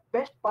 This is the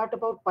best part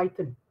about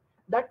Python,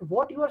 that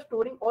what you are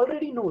storing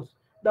already knows.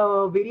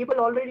 The variable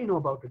already know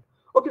about it.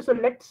 Okay, so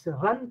let's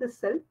run this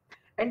cell,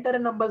 enter a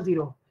number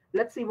 0.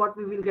 Let's see what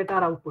we will get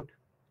our output.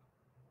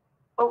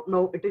 Oh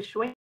no, it is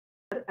showing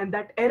error, and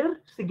that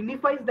error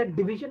signifies that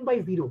division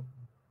by 0.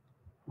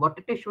 What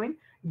it is showing?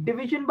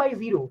 Division by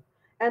 0.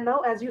 And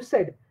now, as you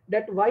said,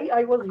 that why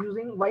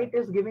it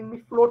is giving me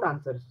float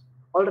answers.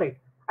 All right,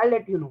 I'll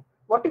let you know.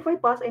 What if I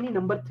pass any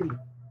number 3?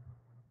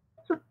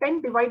 So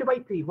 10 divided by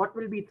 3, what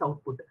will be its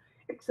output?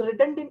 It's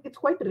redundant. It's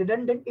quite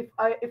redundant. If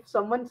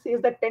someone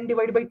says that 10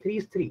 divided by 3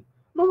 is 3,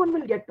 no one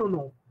will get to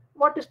know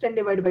what is 10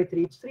 divided by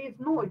 3. It's 3.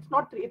 No, it's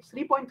not 3. It's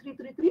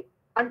 3.333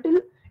 until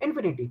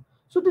infinity.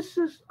 So this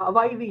is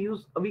why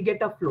we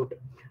get a float.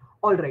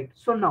 All right,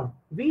 so now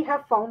we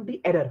have found the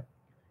error.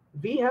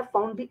 We have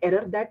found the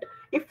error that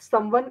if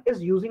someone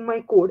is using my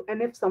code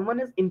and if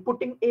someone is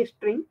inputting a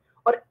string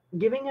or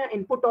giving an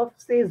input of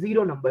say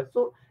 0 number,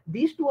 so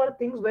these two are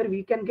things where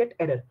we can get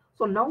error.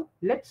 So now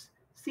let's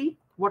see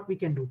what we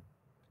can do.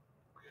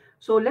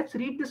 So let's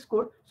read this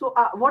code. So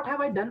what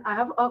have I done? I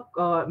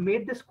have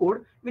made this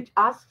code which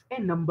asks a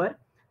number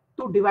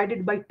to divide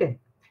it by 10.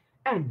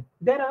 And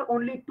there are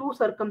only two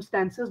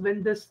circumstances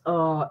when this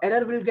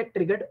error will get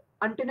triggered,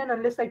 until and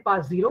unless I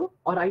pass 0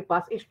 or I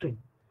pass a string.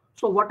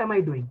 So what am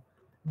I doing?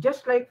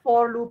 Just like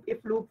for loop,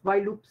 if loop,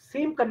 while loop,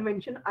 same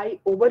convention.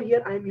 Over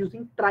here I am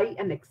using try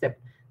and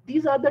except.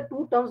 These are the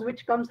two terms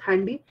which comes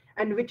handy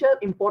and which are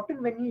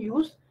important when you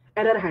use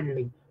error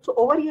handling. So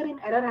over here in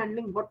error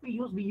handling, what we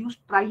use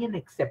try and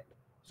except.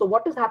 So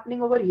what is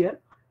happening over here?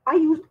 I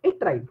used a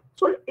try.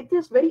 So it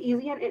is very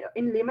easy, and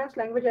in layman's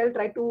language,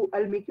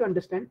 I'll make you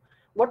understand.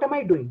 What am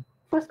I doing?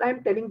 First, I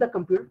am telling the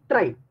computer,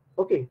 try.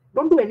 Okay,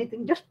 don't do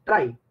anything, just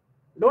try.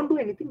 Don't do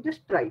anything,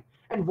 just try.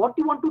 And what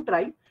you want to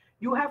try,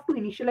 you have to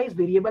initialize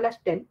variable as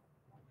 10.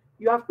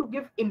 You have to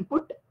give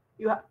input.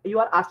 You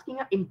are asking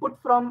an input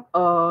from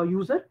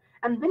user,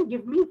 and then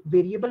give me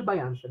variable by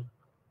answer.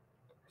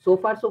 So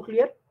far so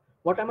clear.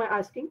 What am I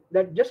asking?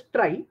 That just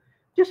try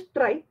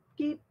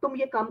कि तुम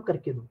ये काम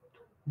करके दो.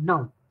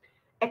 Now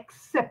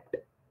accept.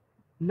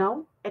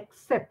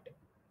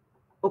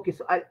 Okay,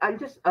 so I'll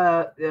just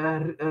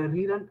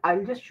rerun.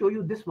 I'll just show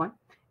you this one.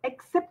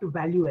 Except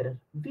value error.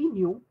 We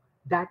knew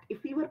that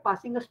if we were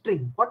passing a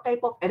string, what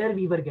type of error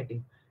we were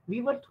getting?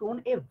 We were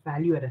thrown a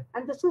value error,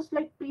 and this is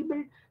like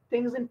pre-built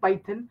things in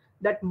Python,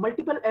 that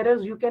multiple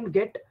errors you can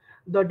get,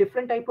 the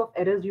different type of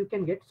errors you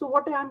can get. So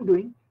what I am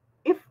doing,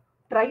 if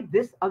try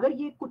this, अगर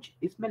ये कुछ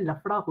इसमें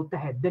लफड़ा होता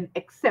है, then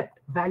accept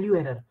value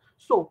error.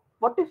 So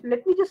what if,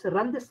 let me just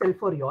run this cell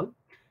for y'all.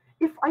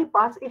 If I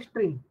pass a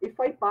string, if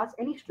I pass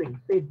any string,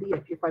 say dh,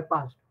 if I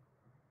passed,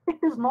 it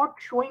is not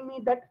showing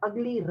me that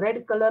ugly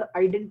red color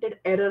indented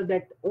error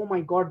that, oh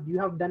my god, you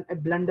have done a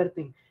blunder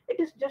thing. It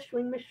is just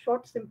showing me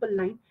short simple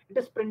line. It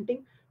is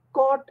printing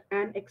caught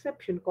an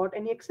exception, caught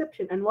any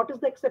exception. And what is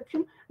the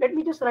exception? Let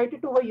me just write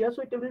it over here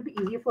so it will be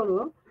easier for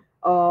you.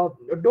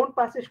 Don't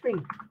pass a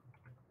string.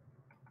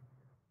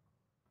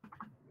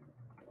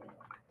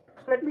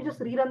 So let me just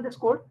rerun this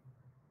code,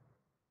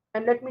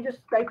 and let me just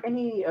type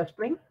any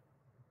string.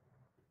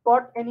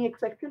 Caught any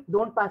exception,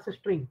 don't pass a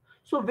string.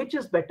 So which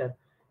is better,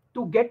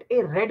 to get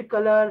a red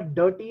color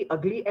dirty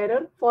ugly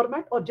error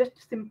format, or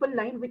just simple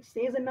line which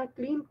says in a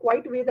clean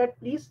quiet way that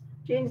please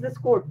change this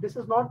code, this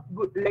is not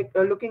good, like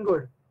looking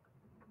good.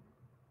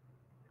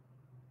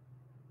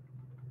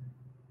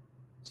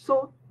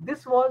 So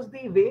this was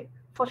the way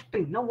for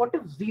string. Now what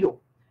if 0?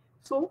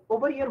 So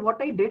over here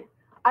what I did,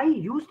 I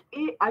used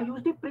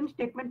a print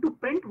statement to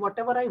print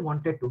whatever I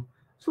wanted to.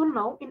 So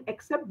now in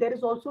except there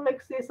is also, like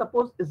say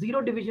suppose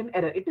 0 division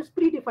error. It is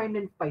predefined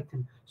in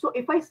Python. So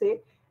if I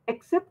say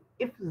except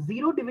if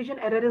 0 division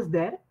error is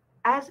there,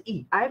 as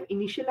E, I have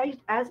initialized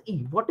as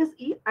E. What is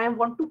E? I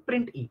want to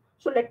print E.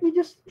 So let me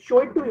just show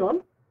it to you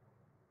all.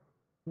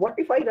 What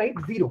if I write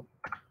 0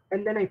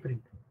 and then I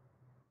print?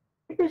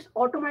 It is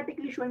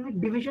automatically showing me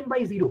division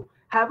by 0.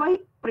 Have I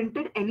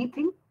printed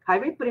anything?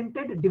 Have I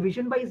printed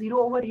division by 0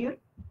 over here?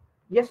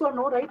 Yes or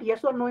no, right?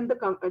 Yes or no in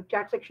the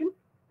chat section?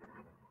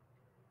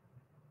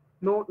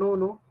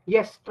 No.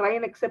 Yes, try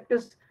and accept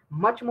is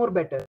much more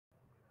better.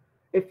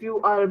 If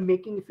you are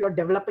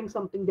developing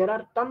something, there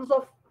are tons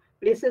of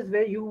places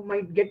where you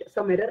might get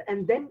some error,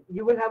 and then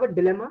you will have a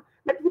dilemma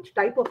that which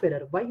type of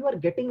error, why you are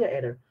getting an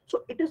error.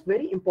 So it is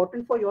very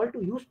important for you all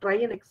to use try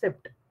and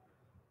accept.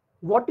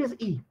 What is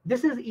E?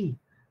 This is E,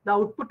 the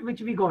output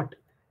which we got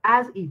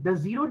as E. The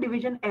 0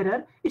 division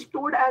error is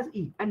stored as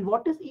E. And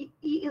what is E?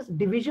 E is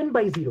division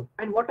by 0.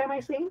 And what am I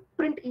saying?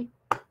 Print E.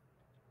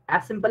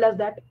 As simple as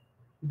that.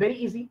 Very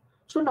easy.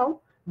 So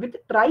now with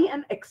try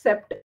and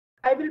accept,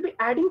 I will be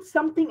adding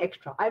something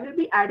extra. I will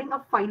be adding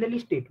a finally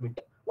statement.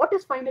 What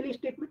is finally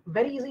statement?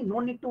 Very easy. No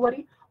need to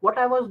worry. What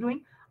I was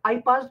doing, I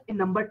passed in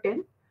number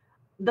 10,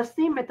 the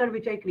same method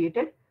which I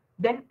created,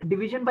 then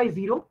division by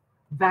 0,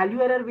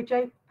 value error which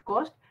I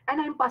caused, and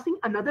I'm passing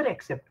another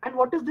except. And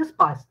what is this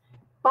pass?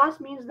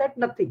 Pass means that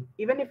nothing.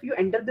 Even if you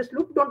enter this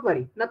loop, don't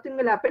worry. Nothing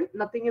will happen.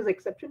 Nothing is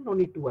exception. No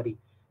need to worry.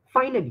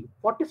 Finally,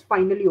 what is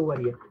finally over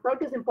here? Now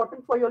it is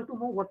important for you all to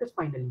know what is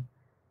finally.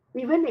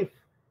 Even if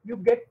you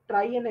get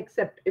try and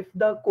accept, if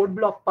the code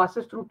block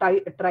passes through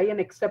try and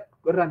accept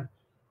run,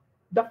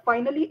 the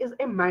finally is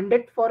a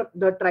mandate for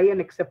the try and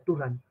accept to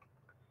run.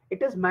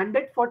 It is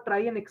mandate for try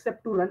and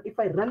accept to run. If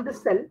I run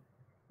this cell,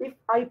 if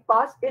I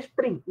pass a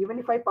string, even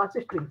if I pass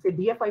a string, say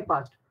df I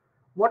passed,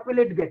 what will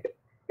it get?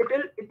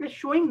 It is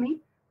showing me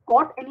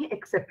caught any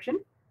exception.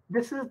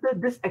 This is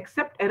this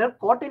except error,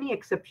 caught any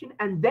exception,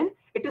 and then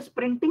it is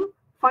printing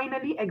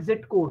finally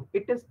exit code.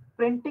 It is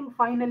printing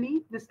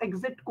finally this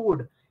exit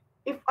code.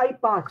 If I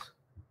pass,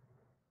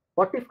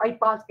 what if I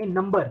pass a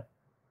number,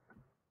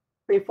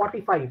 say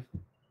 45?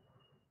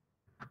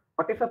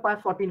 What if I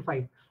pass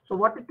 45? So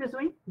what it is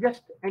doing,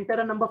 just enter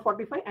a number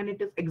 45 and it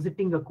is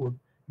exiting a code.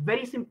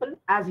 Very simple,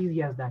 as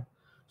easy as that.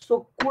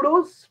 So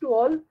kudos to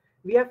all.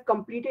 We have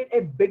completed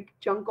a big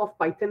chunk of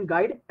Python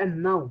guide,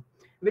 and now,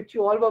 which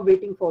you all were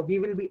waiting for, we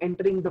will be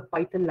entering the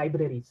Python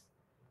libraries.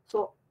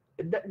 So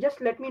just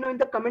let me know in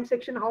the comment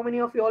section how many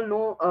of you all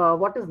know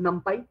what is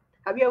NumPy.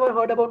 Have you ever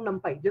heard about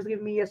NumPy? Just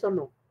give me yes or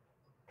no.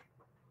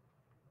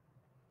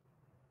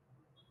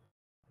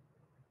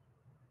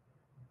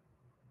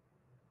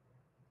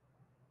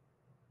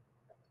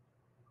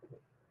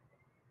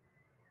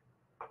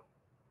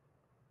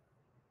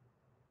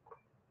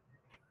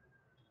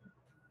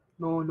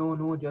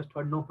 No, just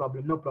heard. No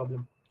problem, no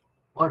problem.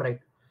 All right.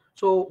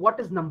 So what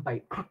is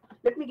NumPy?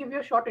 Let me give you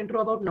a short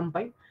intro about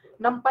NumPy.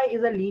 NumPy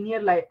is a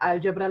linear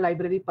algebra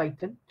library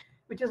Python,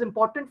 which is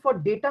important for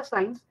data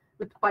science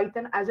with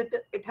Python, as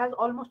it has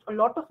almost a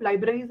lot of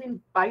libraries in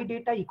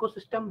PyData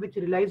ecosystem, which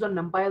relies on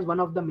NumPy as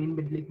one of the main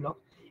building blocks.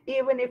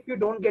 Even if you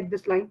don't get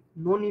this line,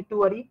 no need to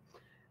worry.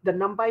 The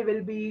NumPy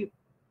will be,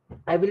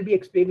 I will be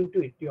explaining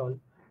to it to you all.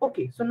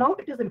 Okay, so now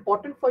it is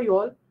important for you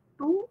all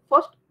to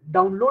first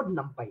download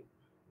NumPy.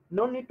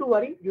 No need to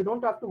worry. You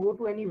don't have to go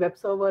to any web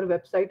server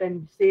website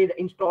and say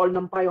install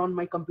NumPy on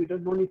my computer.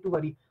 No need to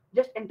worry.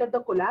 Just enter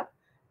the collab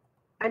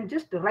and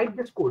just write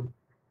this code.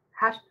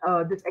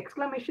 This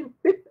exclamation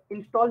pip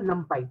install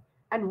NumPy.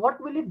 And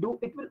what will it do?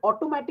 It will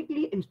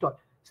automatically install.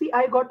 See,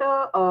 I got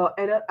a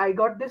error. I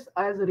got this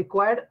as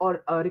required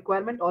or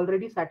requirement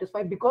already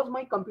satisfied because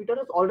my computer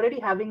is already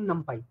having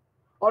NumPy.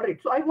 All right,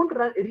 so I won't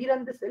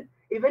rerun the cell.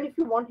 Even if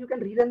you want, you can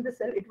rerun the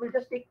cell. It will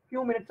just take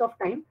few minutes of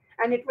time,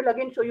 and it will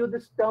again show you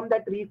this term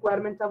that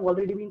requirements have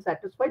already been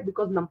satisfied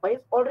because NumPy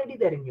is already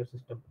there in your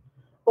system.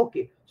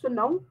 Okay, so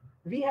now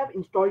we have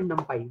installed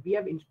NumPy. We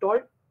have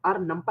installed our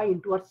NumPy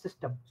into our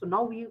system. So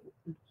now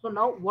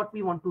what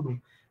we want to do?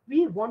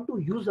 We want to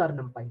use our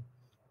NumPy.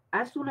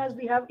 As soon as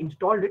we have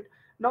installed it,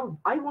 now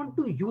I want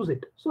to use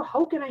it. So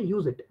how can I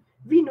use it?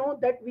 We know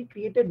that we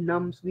created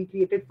nums, we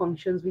created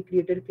functions, we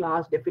created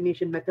class,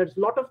 definition, methods,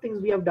 lot of things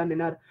we have done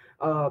in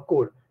our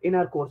code, in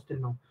our course till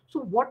now. So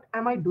what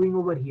am I doing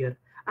over here?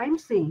 I'm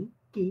saying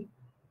key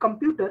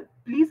computer,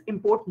 please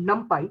import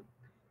NumPy.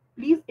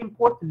 Please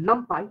import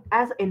NumPy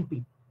as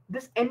NP.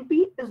 This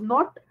NP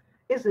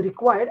is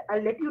required.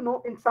 I'll let you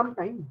know in some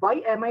time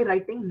why am I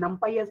writing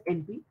NumPy as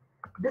NP.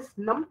 This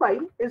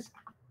NumPy is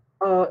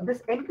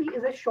this NP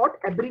is a short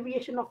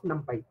abbreviation of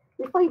NumPy.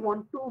 If I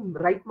want to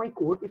write my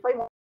code, if I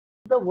want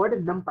the word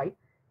NumPy,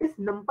 is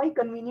NumPy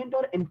convenient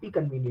or NP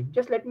convenient?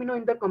 Just let me know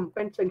in the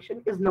comment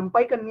section. Is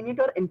NumPy convenient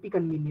or NP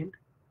convenient?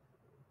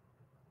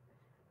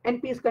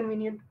 NP is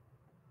convenient.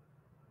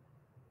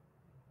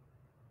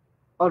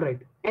 All right,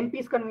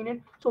 NP is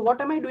convenient. So what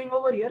am I doing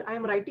over here? I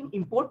am writing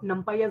import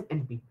NumPy as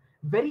NP.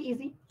 Very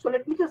easy. So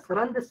let me just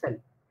run this cell.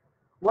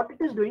 What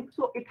it is doing,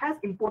 so it has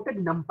imported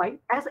NumPy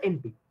as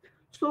NP.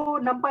 So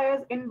NumPy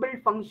has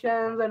inbuilt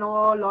functions and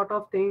all lot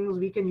of things.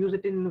 We can use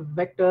it in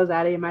vectors,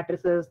 array,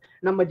 matrices,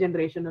 number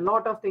generation, a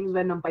lot of things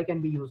where NumPy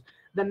can be used.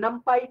 The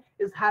NumPy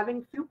is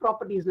having few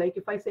properties, like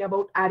if I say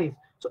about arrays,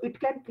 so it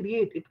can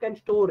create, it can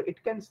store,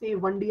 it can say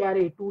 1D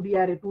array, 2D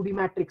array, 2D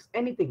matrix,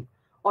 anything.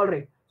 All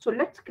right, so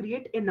let's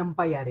create a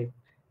NumPy array.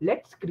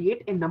 Let's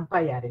create a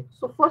NumPy array.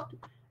 So first,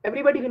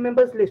 everybody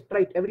remembers list,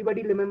 right?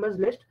 Everybody remembers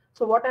list.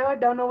 So what I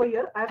have done over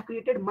here, I have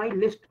created my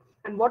list,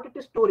 and what it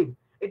is storing,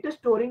 it is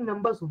storing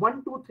numbers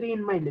 1, 2, 3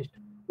 in my list.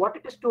 What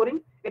it is storing,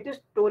 it is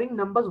storing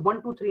numbers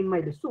 1, 2, 3 in my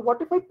list. So what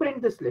if I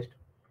print this list?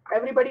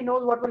 Everybody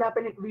knows what will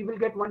happen. We will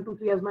get 1, 2,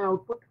 3 as my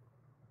output.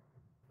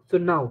 So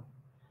now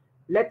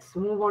let's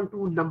move on to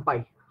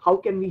NumPy. How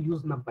can we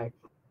use NumPy?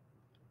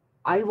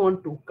 I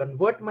want to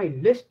convert my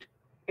list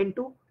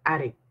into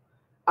array.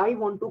 I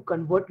want to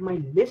convert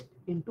my list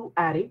into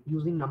array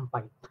using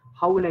NumPy.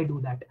 How will I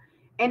do that?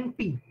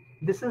 NP,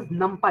 this is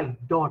NumPy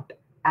dot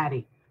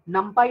array.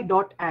 NumPy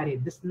dot array.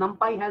 This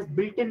NumPy has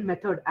built-in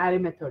method, array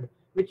method,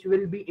 which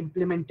will be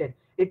implemented.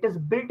 It is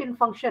built-in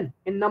function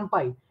in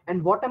NumPy.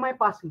 And what am I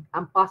passing?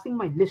 I'm passing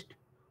my list.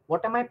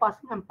 What am I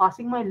passing? I'm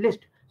passing my list.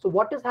 So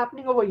what is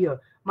happening over here?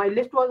 My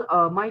list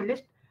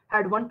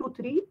had 1, 2,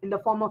 3 in the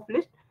form of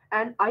list,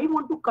 and I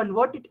want to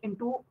convert it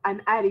into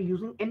an array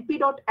using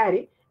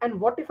np.array.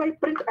 And what if I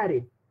print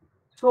array?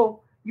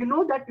 So you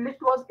know that list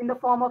was in the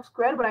form of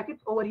square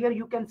brackets. Over here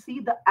you can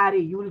see the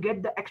array. You will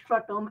get the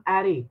extra term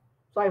array.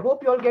 So I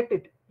hope you all get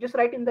it. Just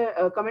write in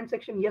the comment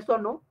section yes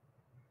or no.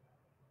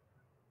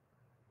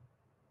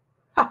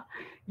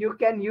 You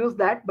can use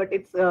that, but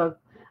it's a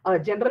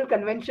general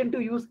convention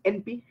to use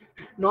NP,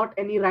 not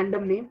any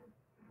random name.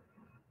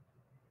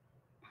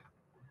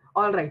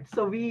 All right,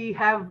 so we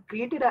have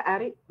created an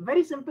array.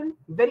 Very simple,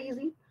 very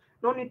easy.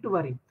 No need to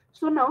worry.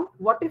 So now,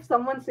 what if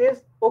someone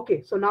says,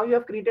 okay, so now you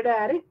have created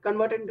an array,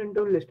 convert it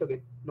into a list.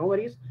 Okay, no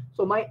worries.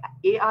 So my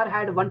AR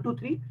had 1, 2,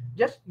 3.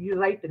 Just you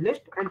write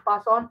list and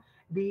pass on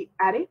the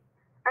array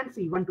and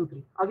see 1, 2,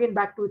 3. Again,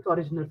 back to its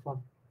original form.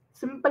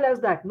 Simple as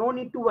that. No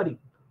need to worry.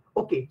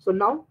 Okay, so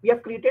now we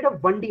have created a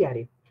 1D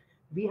array.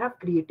 We have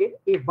created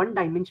a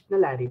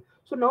one-dimensional array.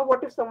 So now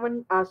what if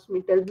someone asks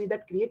me, tells me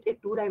that create a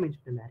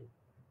two-dimensional array?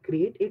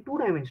 create a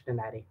two-dimensional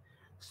array.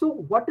 So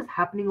what is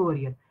happening over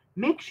here?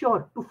 Make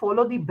sure to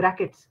follow the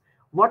brackets.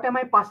 What am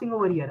I passing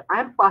over here?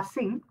 I am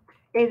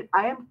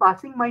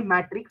passing my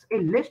matrix a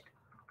list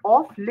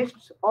of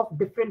lists of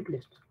different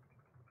lists.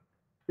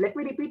 Let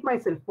me repeat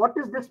myself. What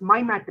is this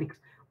my matrix?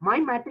 My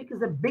matrix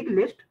is a big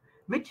list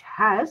which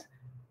has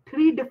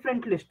three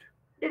different lists.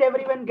 Did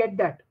everyone get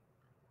that?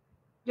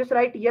 Just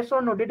write yes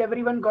or no. Did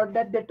everyone got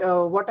that?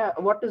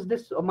 What is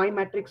this my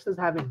matrix is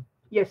having?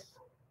 Yes.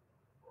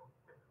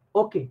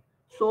 Okay.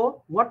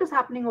 So what is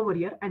happening over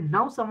here? And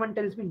now someone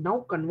tells me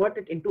now convert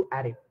it into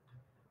array.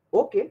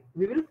 Okay,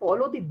 we will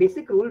follow the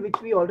basic rule which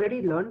we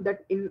already learned,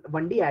 that in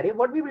 1D array,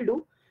 what we will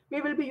do,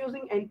 we will be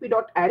using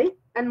np.array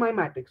and my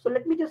matrix. So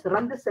let me just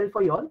run this cell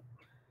for you all.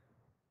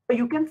 So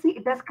you can see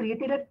it has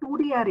created a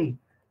 2D array.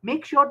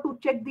 Make sure to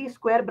check these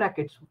square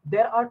brackets.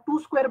 There are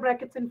two square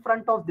brackets in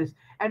front of this.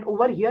 And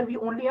over here, we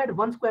only had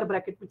one square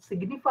bracket, which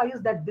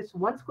signifies that this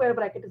one square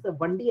bracket is a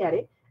 1D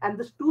array and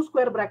this two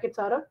square brackets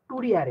are a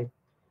 2D array.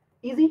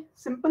 Easy,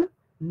 simple.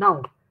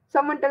 Now,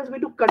 someone tells me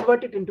to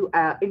convert it into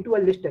a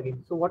list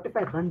again. So what if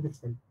I run this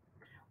cell?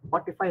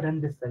 What if I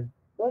run this cell?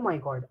 Oh my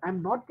God,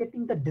 I'm not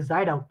getting the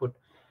desired output.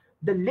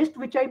 The list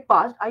which I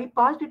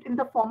passed it in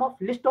the form of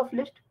list of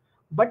list.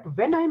 But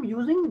when I'm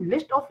using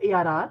list of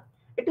ARR,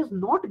 it is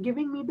not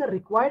giving me the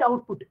required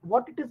output.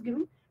 What it is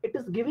giving? It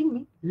is giving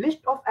me list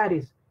of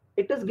arrays.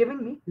 It is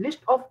giving me list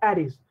of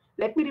arrays.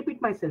 Let me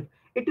repeat myself.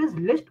 It is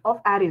list of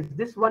arrays.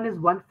 This one is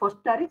one first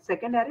array,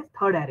 second array,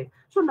 third array.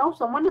 So now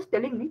someone is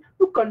telling me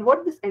to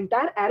convert this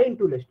entire array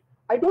into list.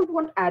 I don't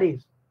want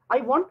arrays. I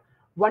want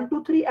 1,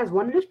 2, 3 as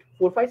one list,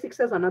 4, 5, 6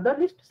 as another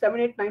list, 7,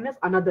 8, 9 as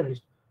another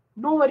list.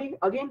 No worry.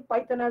 Again,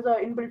 Python has an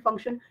inbuilt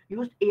function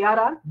used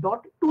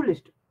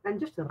arr.toList and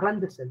just run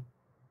the cell.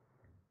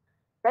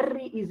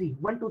 Very easy.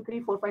 1, 2,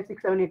 3, 4, 5,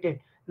 6, 7, 8, 8,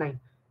 9.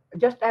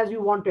 Just as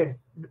you wanted.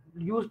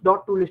 Use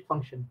 .toList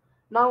function.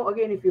 Now,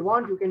 again, if you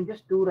want, you can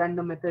just do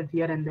random methods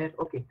here and there.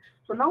 Okay.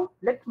 So now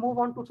let's move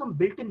on to some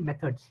built-in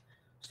methods.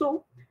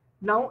 So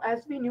now,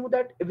 as we knew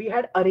that we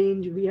had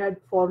arrange, we had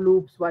for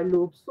loops, while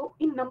loops. So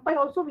in NumPy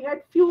also we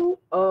had few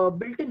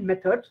built-in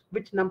methods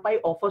which NumPy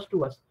offers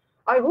to us.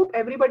 I hope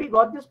everybody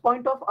got this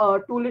point of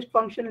toList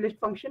function, list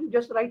function.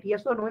 Just write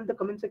yes or no in the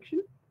comment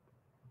section.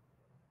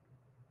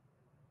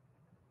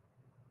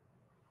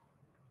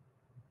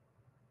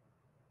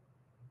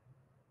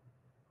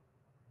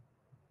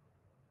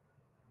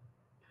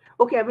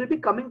 Okay, I will be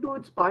coming to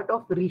its part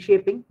of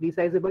reshaping,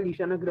 resizable,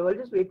 Ishan Agrawal.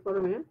 Just wait for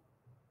a minute.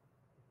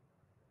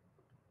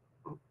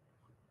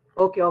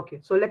 Okay.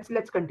 So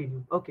let's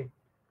continue. Okay.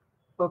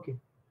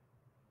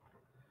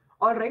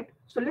 All right.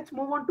 So let's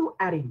move on to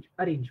arrange.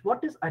 Arrange.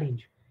 What is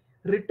arrange?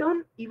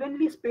 Return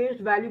evenly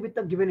spaced value with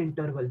a given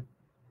interval.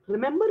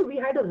 Remember, we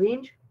had a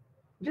range.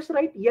 Just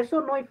write yes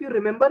or no if you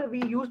remember.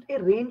 We used a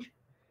range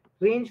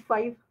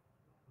 5.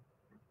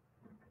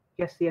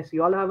 Yes.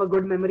 You all have a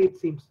good memory, it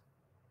seems.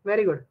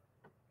 Very good.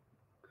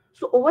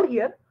 So over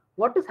here,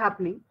 what is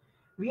happening?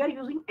 We are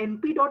using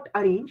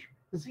np.arrange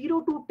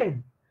 0 to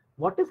 10.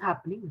 What is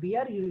happening? We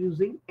are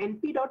using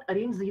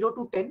np.arrange 0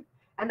 to 10.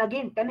 And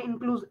again, 10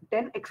 includes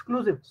 10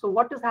 exclusive. So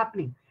what is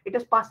happening? It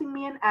is passing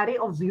me an array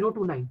of 0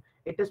 to 9.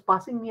 It is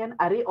passing me an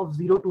array of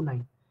 0 to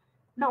 9.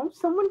 Now,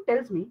 someone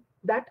tells me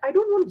that I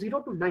don't want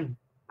 0 to 9.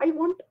 I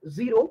want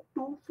 0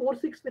 to 4,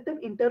 6 with an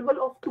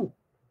interval of 2.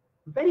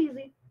 Very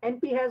easy.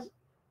 NP has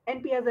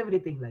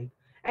everything. Like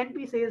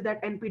NP says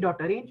that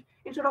np.arrange,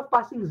 instead of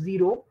passing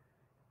 0,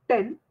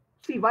 10.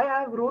 See why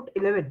I have wrote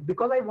 11,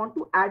 because I want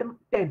to add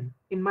 10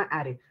 in my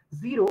array.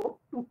 0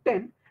 to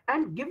 10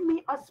 and give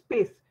me a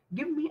space.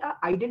 Give me a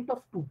ident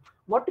of 2.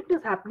 What it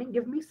is happening?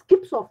 Give me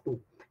skips of 2.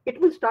 It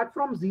will start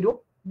from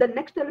 0. The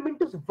next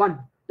element is 1.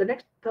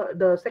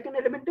 The second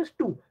element is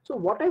 2. So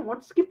what I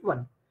want, skip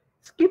 1.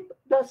 Skip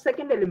the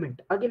second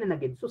element again and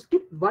again. So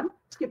skip 1,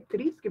 skip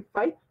 3, skip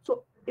 5.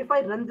 So if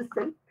I run this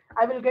cell,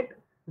 I will get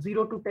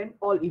 0 to 10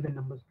 all even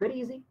numbers. Very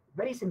easy,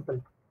 very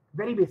simple,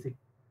 very basic.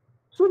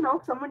 So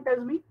now someone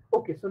tells me,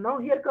 okay, so now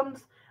here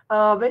comes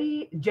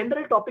very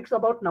general topics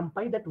about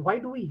NumPy, that why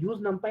do we use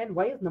NumPy and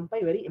why is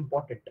NumPy very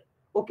important.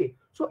 Okay,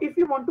 so if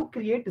you want to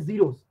create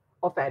zeros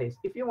of arrays,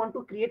 if you want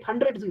to create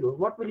 100 zeros,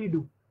 what will you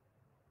do?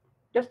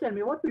 Just tell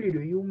me, what will you do?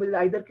 You will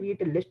either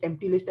create a list,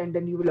 empty list, and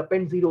then you will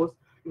append zeros.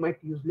 You might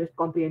use list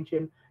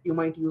comprehension. You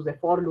might use a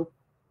for loop.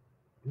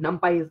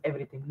 NumPy is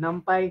everything.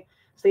 NumPy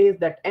says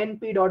that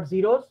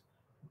np.zeros,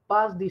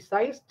 pass the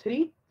size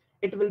 3.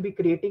 It will be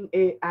creating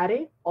a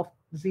array of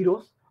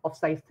zeros of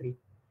size 3.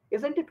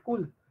 Isn't it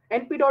cool?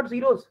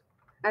 np.zeros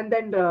and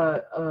then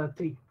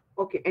 3.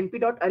 Okay,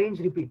 np.arrange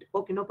repeat.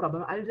 Okay, no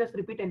problem. I'll just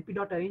repeat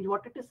np.arrange.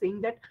 What it is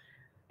saying, that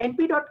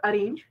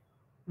np.arrange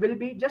will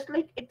be just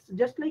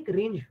like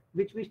range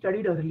which we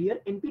studied earlier.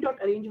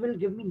 np.arrange will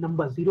give me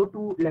numbers 0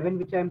 to 11,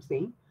 which I am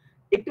saying.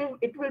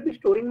 It will be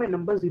storing my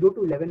number 0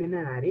 to 11 in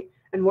an array.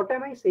 And what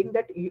am I saying?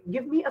 That you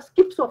give me a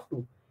skips of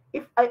 2.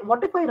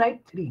 What if I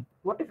write 3?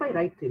 What if I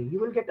write 3? You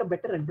will get a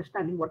better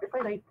understanding. What if I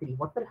write 3?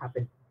 What will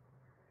happen?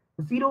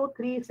 0,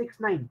 3, 6,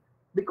 9.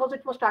 Because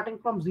it was starting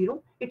from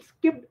 0, it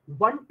skipped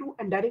 1, 2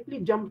 and directly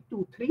jumped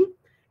to 3.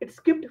 It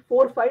skipped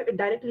 4, 5, it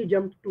directly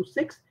jumped to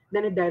 6,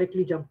 then it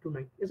directly jumped to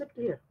 9. Is it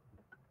clear?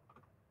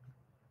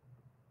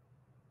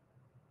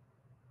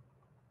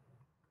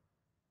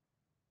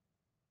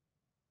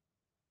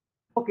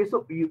 Okay,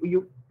 so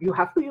you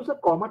have to use a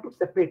comma to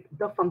separate.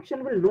 The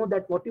function will know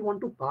that what you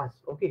want to pass.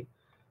 Okay,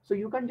 so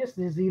you can just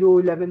 0,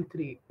 11,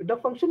 3. The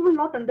function will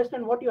not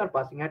understand what you are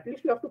passing. At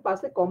least you have to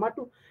pass a comma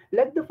to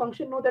let the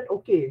function know that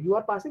okay, you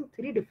are passing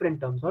 3 different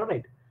terms. All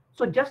right.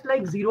 So just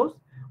like zeros,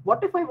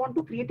 what if I want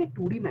to create a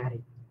 2D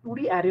array,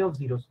 2D array of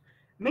zeros?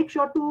 Make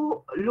sure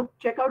to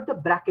check out the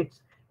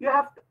brackets. You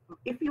have to,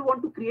 if you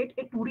want to create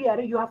a 2D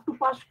array, you have to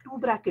pass 2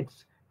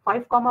 brackets.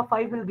 5 comma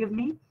 5 will give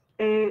me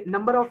a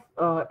number of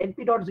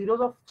np dot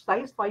zeros of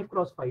size 5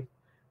 cross 5.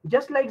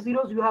 Just like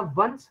zeros, you have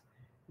ones.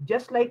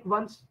 Just like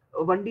ones,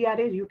 1D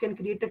arrays, you can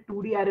create a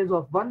 2D arrays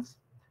of ones.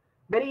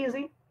 Very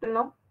easy till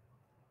now.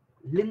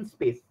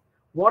 Linspace.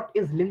 What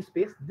is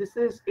linspace? This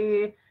is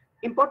a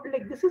important,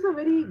 like this is a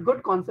very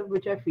good concept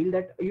which I feel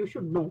that you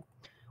should know.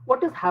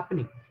 What is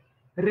happening?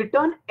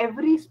 Return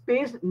every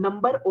space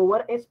number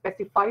over a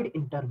specified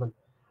interval.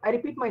 I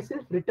repeat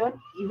myself, return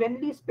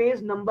evenly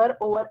spaced number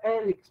over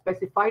a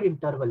specified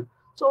interval.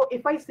 So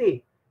if I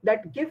say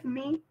that give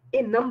me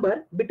a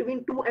number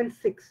between 2 and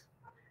 6,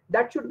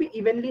 that should be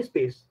evenly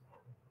spaced.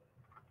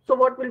 So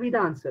what will be the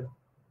answer?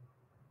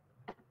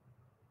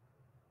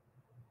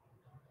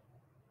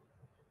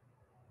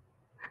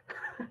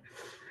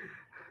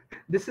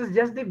 This is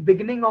just the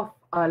beginning of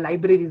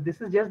libraries.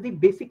 This is just the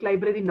basic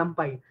library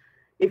NumPy.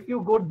 If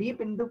you go deep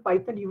into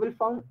Python, you will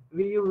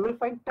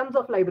find tons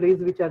of libraries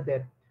which are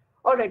there.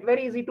 All right,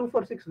 very easy. 2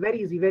 4 6,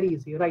 very easy, very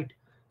easy, right?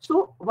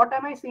 So what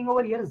am I saying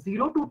over here?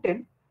 0 to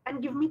 10,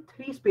 and give me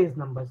 3 space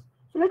numbers.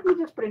 So let me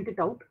just print it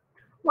out.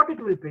 What it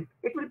will print?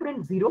 It will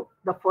print 0,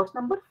 the first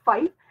number,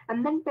 5,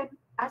 and then 10.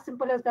 As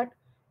simple as that.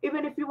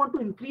 Even if you want to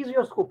increase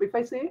your scope, if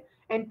I say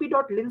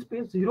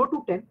np.linspace 0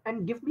 to 10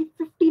 and give me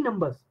 50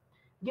 numbers,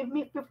 give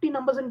me 50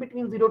 numbers in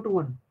between 0 to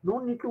 1. No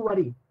need to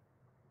worry.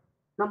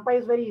 NumPy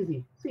is very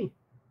easy. See,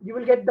 you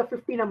will get the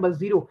 50 numbers,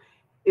 0.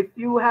 If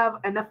you have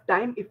enough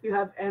time, if you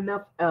have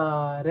enough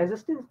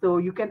resistance, so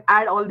you can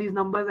add all these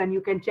numbers and you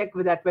can check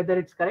with that whether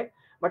it's correct.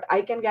 But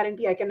I can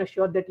guarantee, I can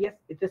assure that yes,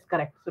 it is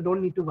correct. So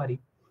don't need to worry.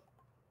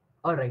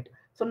 All right.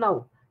 So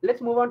now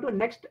let's move on to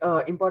next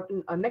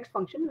important next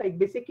function. Like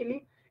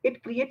basically,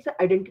 it creates an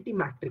identity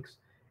matrix.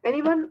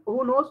 Anyone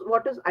who knows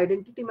what is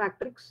identity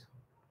matrix?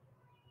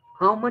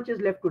 How much is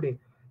left today?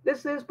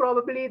 This is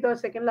probably the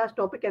second last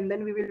topic, and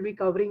then we will be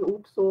covering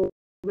oops, so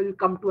we'll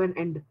come to an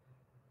end.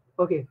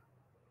 Okay.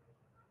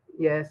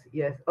 Yes,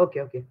 yes.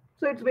 Okay, okay.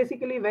 So it's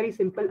basically very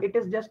simple. It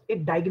is just a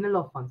diagonal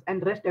of ones,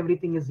 and rest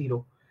everything is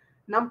 0.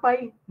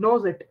 NumPy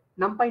knows it.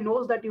 NumPy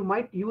knows that you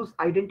might use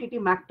identity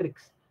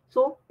matrix.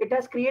 So it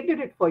has created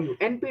it for you.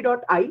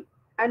 np.I,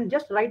 and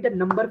just write the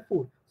number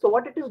 4. So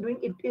what it is doing,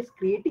 it is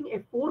creating a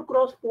 4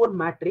 cross 4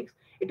 matrix.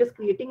 It is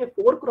creating a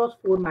 4 cross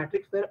 4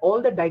 matrix where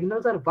all the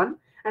diagonals are 1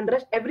 and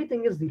rest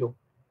everything is 0.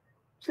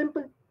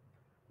 Simple.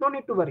 No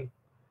need to worry.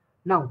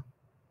 Now,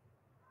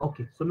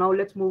 okay, so now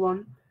let's move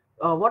on.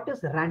 What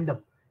is random?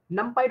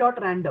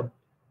 NumPy.random.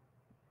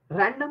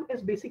 Random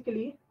is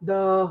basically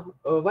the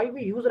why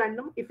we use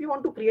random. If you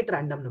want to create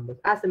random numbers,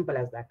 as simple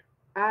as that.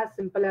 As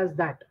simple as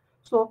that.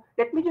 So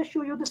let me just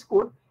show you this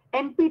code.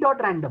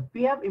 np.random.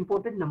 We have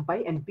imported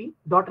NumPy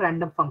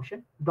np.random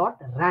function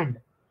 .rand.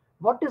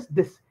 What is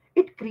this?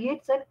 It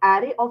creates an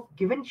array of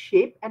given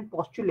shape and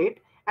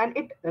postulate, and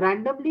it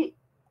randomly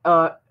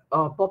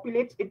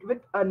populates it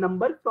with a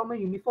number from a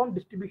uniform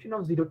distribution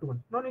of 0 to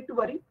 1. No need to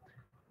worry.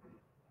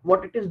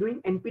 What it is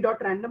doing,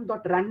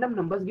 np.random.random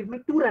numbers, give me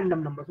 2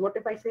 random numbers. What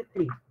if I say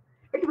 3?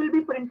 It will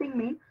be printing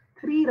me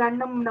 3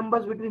 random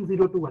numbers between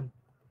 0 to 1.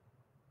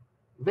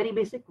 Very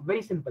basic,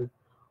 very simple.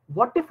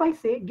 What if I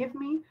say give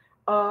me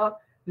a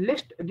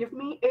list, give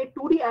me a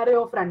 2D array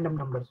of random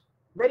numbers?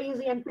 Very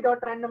easy.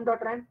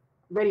 np.random.rand,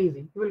 very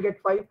easy. You will get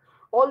 5.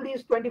 All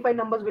these 25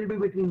 numbers will be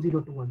between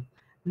 0 to 1.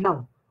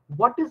 Now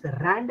what is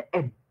rand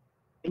n?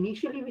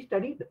 Initially we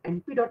studied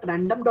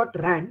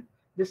np.random.rand.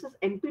 This is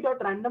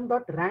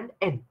np.random.rand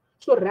n.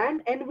 So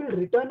rand n will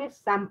return a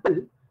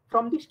sample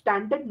from the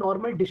standard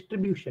normal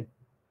distribution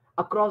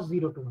across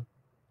 0 to 1.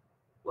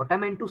 What I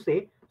meant to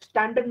say,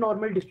 standard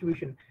normal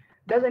distribution.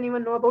 Does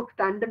anyone know about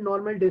standard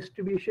normal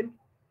distribution?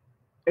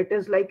 It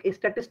is like a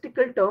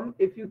statistical term.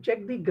 If you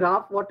check the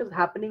graph, what is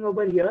happening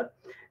over here,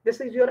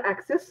 this is your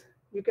axis.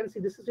 You can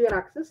see this is your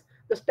axis.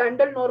 The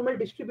standard normal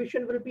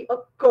distribution will be a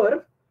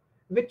curve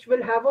which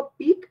will have a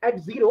peak at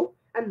 0,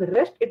 and the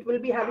rest it will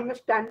be having a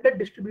standard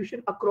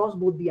distribution across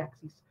both the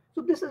axes.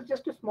 So this is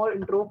just a small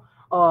intro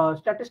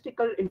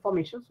statistical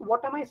information. So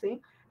what am I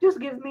saying? Just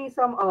give me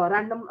some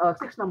random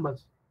 6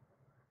 numbers.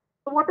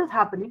 So what is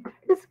happening?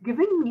 It is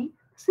giving me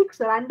 6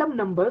 random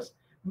numbers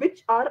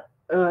which are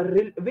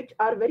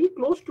very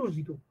close to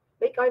 0.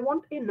 Like I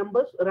want a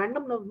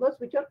random numbers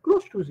which are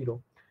close to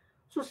 0.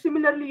 So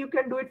similarly, you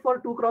can do it for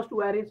 2 cross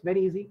 2 arrays.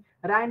 Very easy.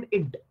 Rand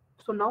int.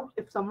 So now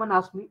if someone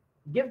asks me,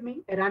 give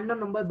me a random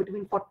number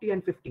between 40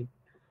 and 50.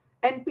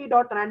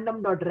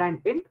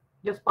 np.random.rand int.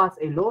 Just pass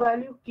a low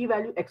value, key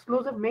value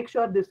exclusive. Make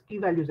sure this key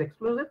value is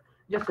exclusive.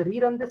 Just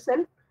rerun this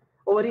cell.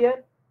 Over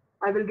here,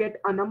 I will get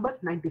a number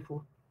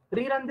 94.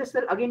 Rerun this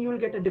cell again, you will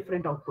get a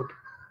different output.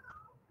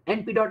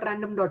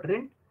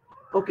 np.random.rent.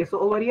 Okay, so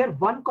over here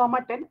 1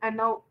 comma 10, and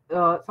now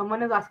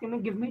someone is asking me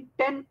give me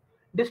 10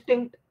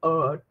 distinct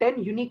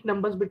 10 unique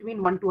numbers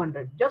between 1 to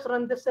 100. Just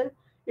run this cell,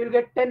 you'll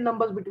get 10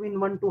 numbers between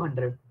 1 to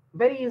 100.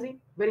 Very easy,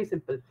 very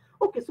simple.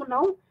 Okay, so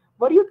now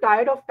were you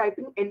tired of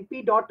typing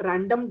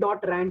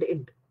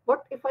np.random.randint?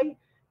 What if I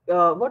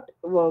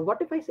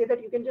what if I say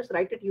that you can just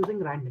write it using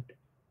randint?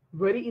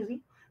 Very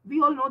easy.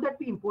 We all know that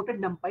we imported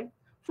numpy.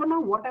 So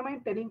now what am I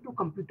telling to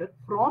computer?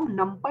 From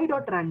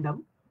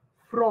numpy.random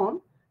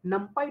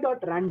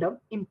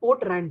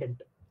import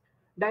randint.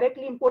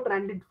 Directly import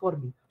randint for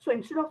me. So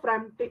instead of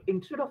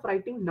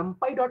writing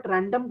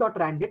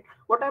numpy.random.randint,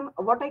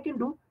 what I can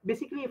do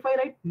basically, if I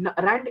write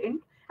randint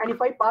and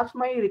if I pass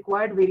my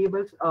required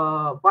variables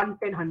 1, 10,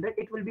 100,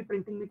 it will be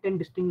printing me 10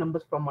 distinct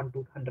numbers from 1 to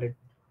 100.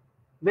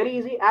 Very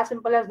easy, as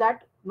simple as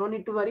that. No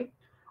need to worry.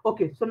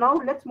 Okay, so now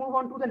let's move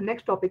on to the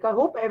next topic. I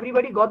hope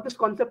everybody got this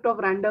concept of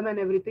random and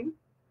everything.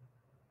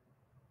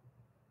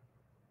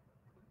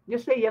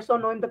 Just say yes or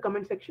no in the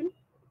comment section.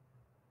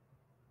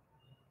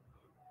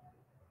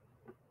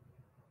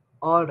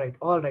 All right,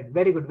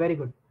 very good, very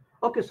good.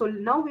 Okay, so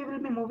now we will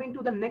be moving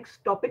to the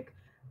next topic,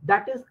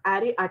 that is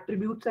array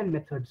attributes and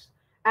methods.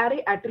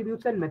 Array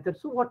attributes and methods.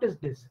 So what is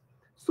this?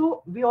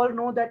 So we all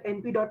know that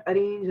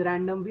np.arrange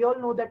random, we all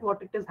know that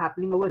what it is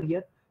happening over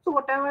here. So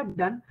what I have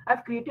done,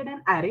 I've created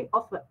an array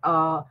of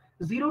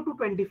 0 to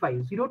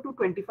 25, 0 to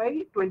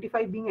 25,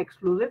 25 being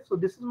exclusive. So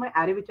this is my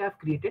array which I have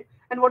created.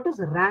 And what is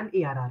ran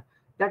arr?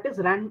 That is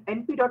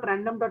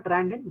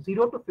np.random.random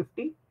 0 to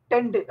 50,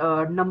 10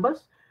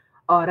 numbers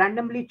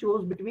randomly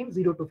chose between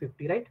 0 to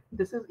 50, right?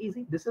 This is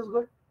easy, this is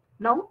good.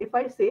 Now if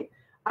I say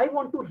I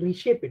want to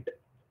reshape it,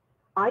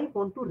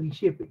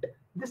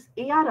 this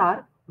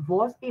arr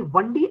was a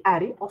 1D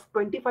array of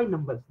 25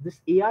 numbers.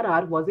 This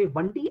arr was a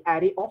 1D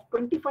array of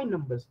 25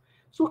 numbers.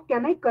 So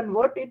can I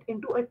convert it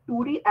into a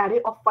 2D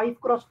array of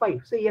 5 cross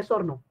 5? Say yes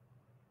or no.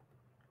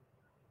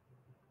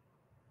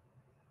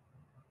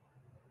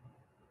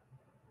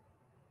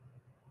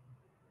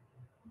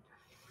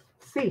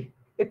 See,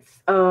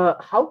 it's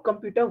how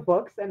computer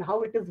works and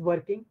how it is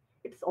working.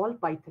 It's all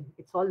Python,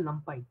 it's all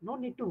NumPy. No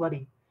need to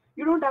worry.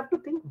 You don't have to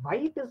think why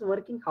it is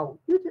working, how.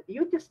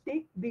 You just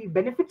take the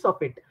benefits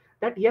of it,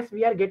 that yes,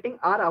 we are getting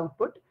our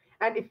output.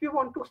 And if you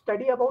want to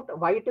study about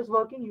why it is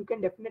working, you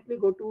can definitely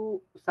go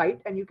to site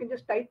and you can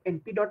just type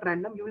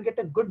np.random. You will get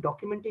a good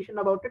documentation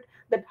about it,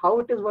 that how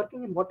it is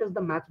working and what is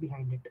the math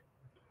behind it.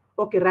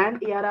 Okay, ran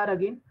arr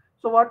again.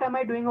 So what am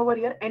I doing over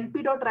here?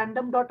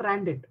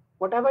 np.random.randint.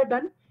 What have I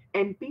done?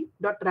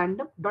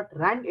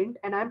 np.random.randint,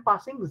 and I'm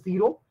passing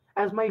 0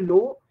 as my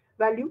low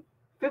value,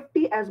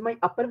 50 as my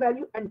upper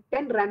value, and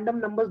 10 random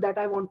numbers that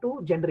I want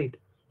to generate.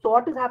 So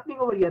what is happening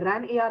over here?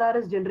 Ran arr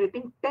is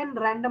generating 10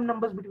 random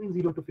numbers between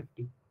 0 to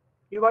 50.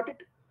 You got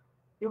it?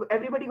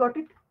 Everybody got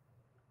it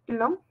till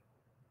now?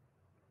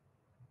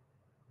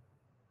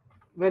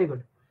 Very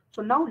good.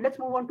 So now let's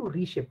move on to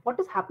reshape. What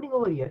is happening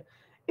over here?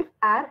 If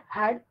R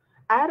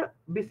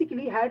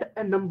basically had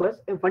a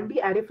numbers, a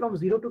 1D array from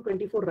 0 to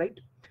 24, right?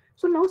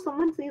 So now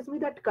someone says me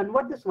that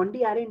convert this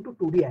 1D array into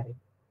 2D array.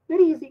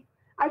 Very easy.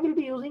 I will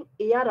be using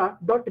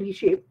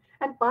arr.reshape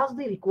and pass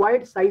the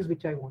required size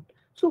which I want.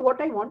 So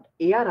what I want,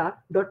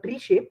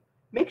 arr.reshape,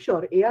 make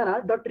sure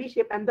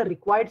arr.reshape and the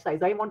required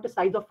size. I want a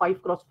size of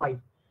 5 cross 5.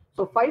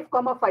 So 5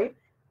 comma 5.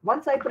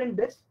 Once I print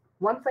this,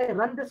 once I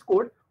run this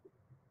code,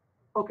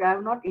 okay, I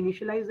have not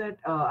initialized that.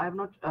 I have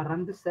not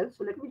run this cell.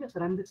 So let me just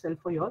run this cell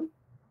for you all.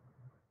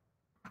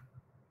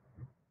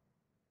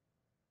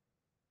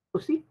 So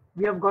see,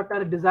 we have got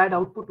our desired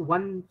output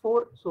 1,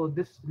 4. So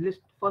this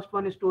list, first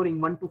one is storing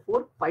 1 to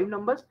 4, 5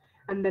 numbers,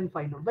 and then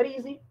 5 numbers. Very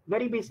easy,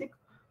 very basic.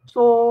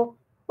 So,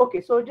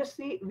 okay, so just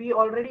see, we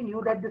already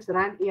knew that this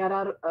ran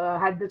arr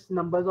had this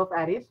numbers of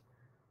arrays.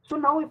 So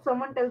now if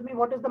someone tells me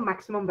what is the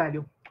maximum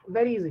value,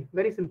 very easy,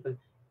 very simple.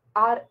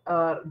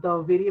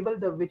 The variable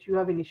which you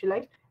have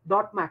initialized,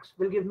 dot max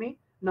will give me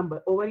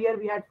number. Over here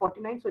we had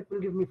 49, so it will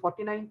give me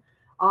 49.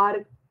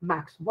 Arg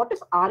max. What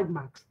is arg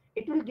max?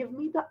 It will give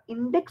me the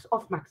index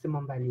of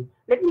maximum value.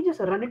 Let me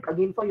just run it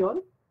again for you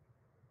all.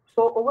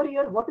 So over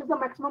here, what is the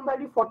maximum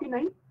value?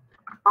 49.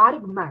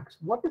 Arg max.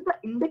 What is the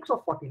index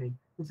of 49?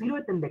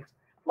 0th index.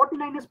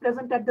 49 is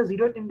present at the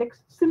 0th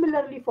index.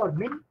 Similarly for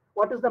min,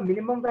 what is the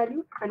minimum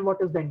value and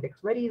what is the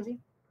index? Very easy.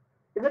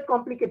 Is it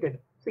complicated?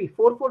 See,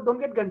 4, 4, don't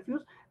get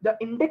confused. The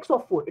index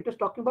of 4, it is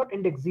talking about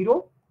index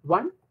 0,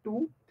 1,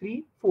 2,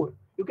 3, 4.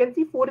 You can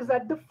see 4 is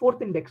at the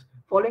 4th index,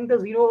 following the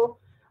 0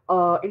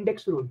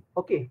 index rule.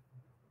 Okay.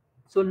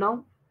 So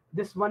now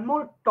this one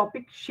more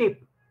topic,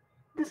 shape.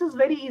 This is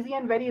very easy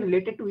and very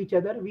related to each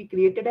other. We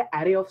created an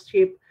array of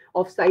shape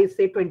of size,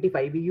 say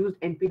 25. We used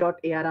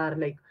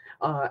np.arr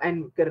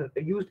and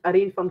used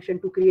arrange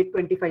function to create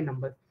 25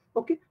 numbers.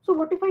 Okay. So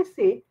what if I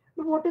say,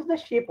 what is the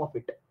shape of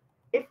it?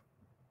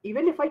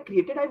 Even if I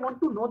created, I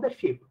want to know the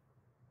shape.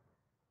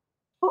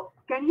 So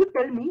can you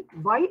tell me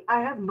why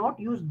I have not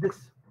used this?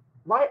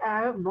 Why I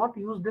have not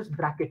used this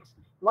brackets?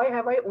 Why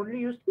have I only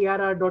used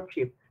arr dot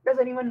shape? Does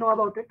anyone know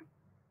about it?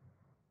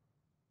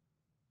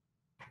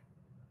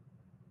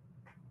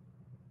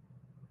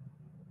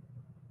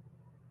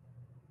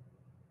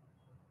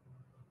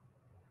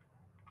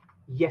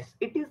 Yes,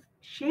 it is.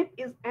 Shape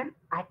is an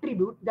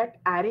attribute that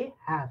array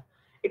have.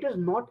 It is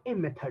not a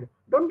method.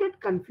 Don't get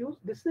confused.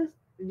 This is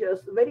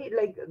just very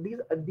like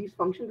these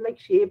functions like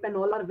shape and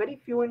all are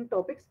very few in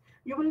topics.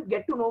 You will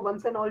get to know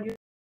once and all you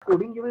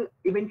coding. You will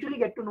eventually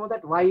get to know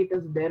that why it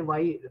is there, why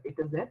it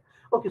is there.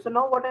 Okay, so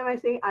now what am I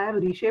saying? I have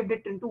reshaped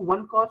it into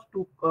 1 cos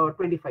to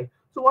 25.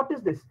 So what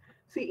is this?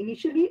 See,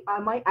 initially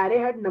my array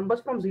had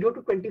numbers from 0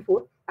 to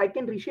 24. I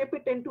can reshape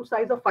it into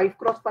size of 5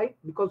 cross 5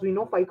 because we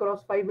know 5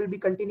 cross 5 will be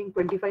containing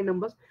 25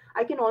 numbers.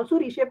 I can also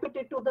reshape it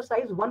into the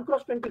size 1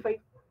 cross 25.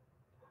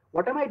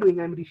 What am I doing?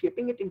 I'm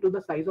reshaping it into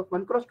the size of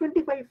 1 cross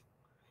 25.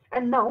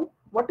 And now,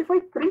 what if I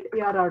print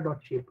arr dot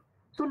shape?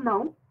 So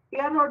now,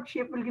 arr dot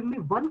shape will give me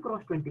 1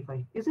 cross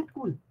 25. Is it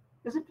cool?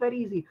 Is it very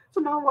easy? So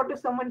now what if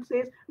someone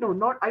says, no,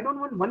 not, I don't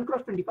want 1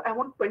 cross 25. I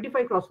want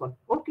 25 cross 1.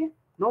 Okay,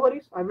 no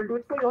worries. I will do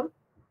it for you all.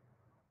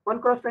 1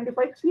 cross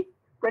 25. See,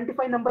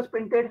 25 numbers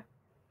printed.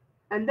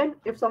 And then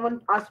if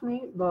someone asks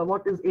me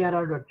what is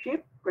arr dot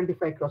shape,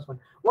 25 cross 1.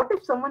 What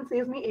if someone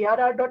says me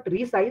arr dot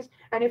resize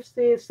and if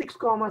say 6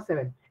 comma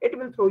 7, it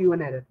will throw you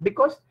an error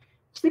because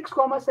 6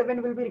 comma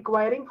 7 will be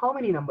requiring how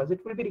many numbers?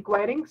 It will be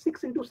requiring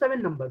 6 into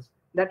 7 numbers.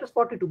 That is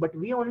 42, but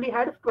we only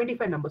had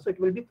 25 numbers, so it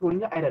will be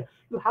throwing an error.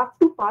 You have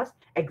to pass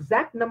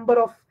exact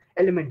number of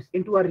elements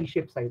into a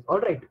reshape size.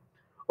 All right.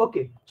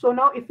 Okay, so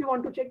now if you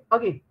want to check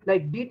again,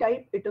 like d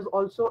type, it is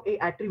also a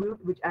attribute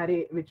which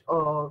array which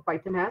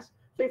Python has.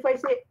 So if I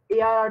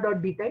say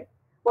arr.b type,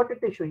 what it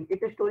is showing?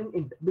 It is showing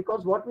int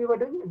because what we were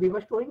doing, we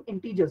were storing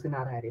integers in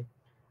our array,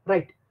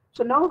 right?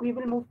 So now we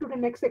will move to the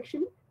next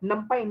section,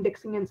 NumPy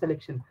indexing and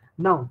selection.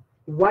 Now,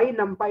 why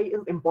NumPy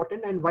is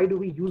important and why do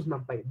we use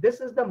NumPy?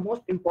 This is the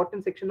most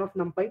important section of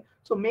NumPy.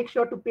 So make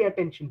sure to pay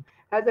attention.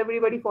 Has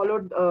everybody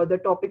followed the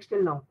topics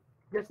till now?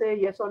 Just say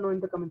yes or no in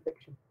the comment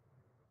section.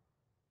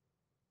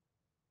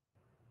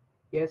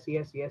 Yes,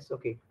 yes, yes.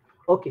 Okay.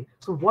 Okay.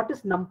 So what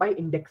is NumPy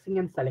indexing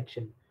and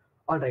selection?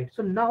 All right.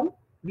 So now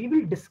we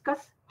will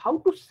discuss how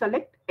to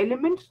select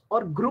elements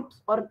or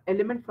groups or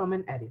element from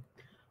an array.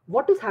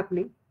 What is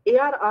happening?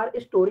 ARR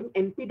is storing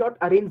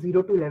np.arrange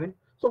 0 to 11.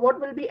 So what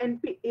will be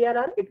np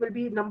ARR? It will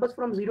be numbers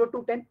from 0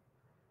 to 10.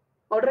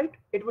 All right.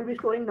 It will be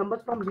storing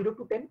numbers from 0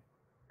 to 10.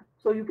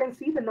 So you can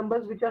see the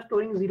numbers which are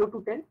storing 0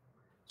 to 10.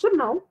 So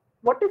now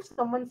what if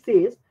someone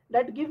says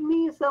that give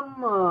me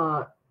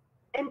some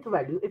nth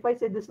value? If I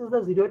say this is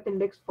the 0th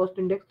index, first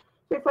index,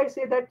 so if I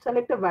say that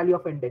select a value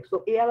of index,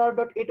 so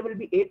arr.8 will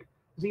be 8,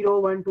 0,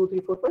 1, 2, 3,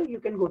 4, 5,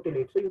 you can go till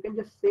 8. So you can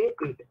just say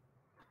 8.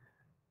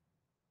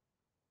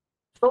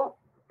 So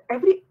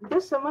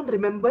does someone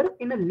remember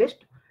in a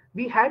list,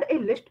 we had a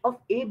list of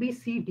A, B,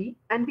 C, D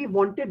and we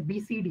wanted B,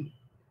 C, D.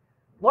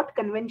 What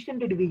convention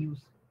did we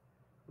use?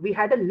 We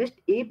had a list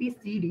A, B,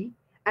 C, D,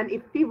 and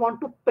if we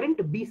want to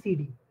print B, C,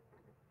 D.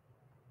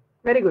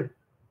 Very good.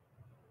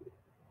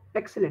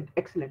 Excellent,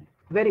 excellent.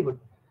 Very good.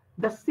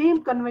 The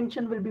same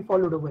convention will be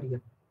followed over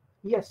here.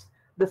 Yes,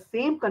 the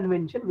same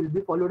convention will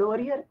be followed over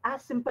here.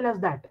 As simple as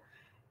that.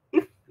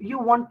 If we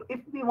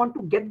want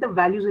to get the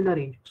values in a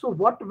range, so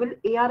what will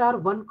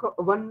ARR1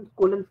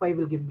 1:5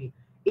 will give me?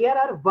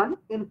 ARR1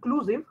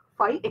 inclusive,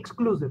 5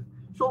 exclusive.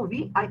 So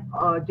I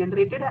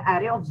generated an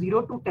array of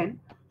 0 to 10.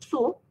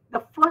 So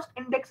the first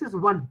index is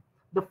 1.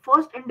 The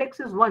first index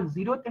is 1.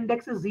 0th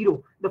index is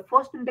 0. The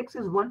first index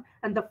is 1.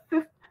 And the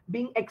fifth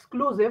being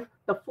exclusive,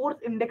 the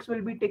fourth index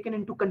will be taken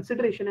into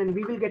consideration and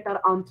we will get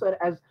our answer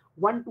as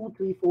 1, 2,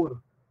 3,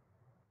 4.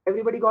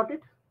 Everybody got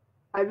it?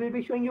 I will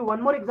be showing you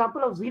one more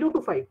example of 0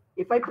 to 5.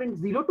 If I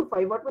print 0 to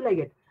 5, what will I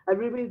get? I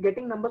will be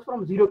getting numbers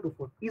from 0 to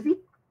 4. Easy?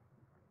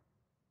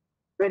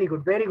 Very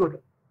good. Very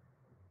good.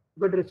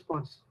 Good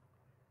response.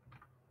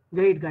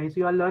 Great, guys.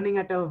 You are learning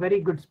at a very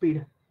good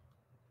speed.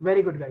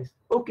 Very good, guys.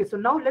 Okay, so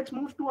now let's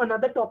move to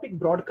another topic,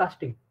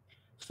 broadcasting.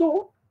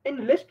 So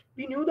in list,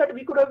 we knew that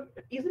we could have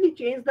easily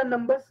changed the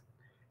numbers.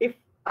 If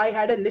I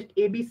had a list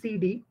A, B, C,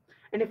 D,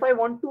 and if I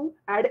want to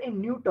add a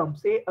new term,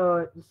 say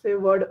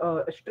word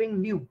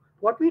string new,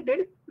 what we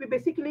did, we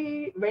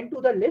basically went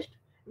to the list.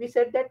 We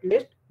said that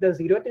list the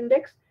 0th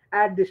index,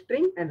 add the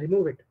string and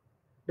remove it,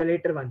 the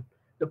later one.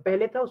 तो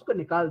पहले था उसको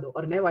निकाल दो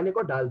और नए वाले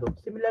को डाल दो.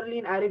 Similarly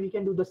in array we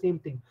can do the same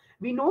thing.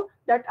 We know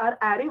that our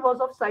array was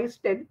of size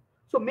 10.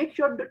 So make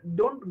sure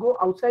don't go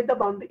outside the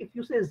boundary. If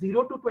you say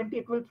 0 to 20,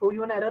 it will throw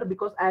you an error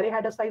because array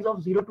had a size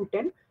of 0 to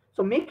 10.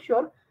 So make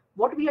sure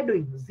what we are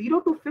doing, 0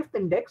 to 5th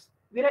index,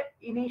 we are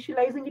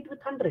initializing it with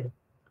 100.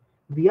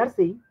 We are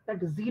saying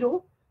that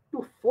 0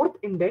 to 4th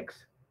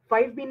index,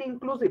 5 being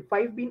inclusive,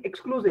 5 being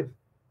exclusive,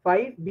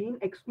 5 being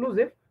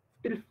exclusive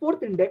till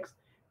 4th index,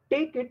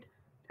 take it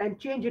and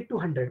change it to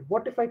 100.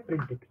 What if I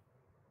print it?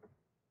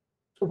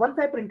 So once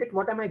I print it,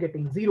 what am I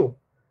getting? 0.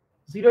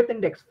 0th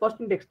index,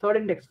 first index, third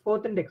index,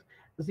 fourth index,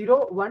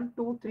 0, 1,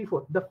 2, 3,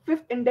 4. The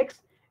 5th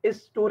index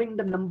is storing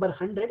the number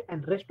 100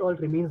 and rest all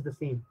remains the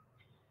same.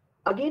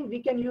 Again, we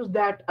can use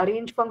that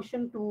arrange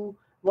function to,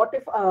 what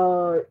if,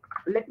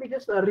 let me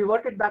just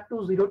revert it back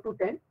to 0 to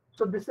 10.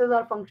 So this is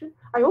our function.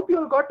 I hope you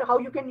all got how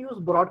you can use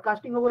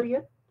broadcasting over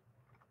here.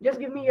 Just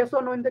give me yes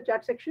or no in the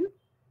chat section.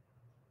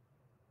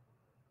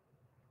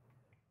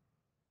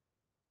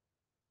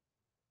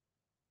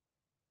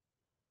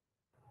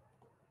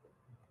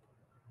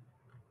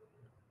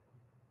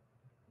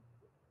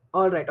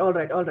 All right.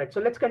 So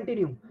let's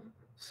continue.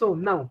 So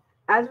now,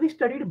 as we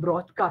studied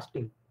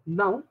broadcasting,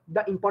 now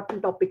the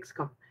important topics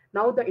come.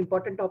 Now the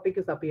important topic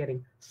is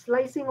appearing.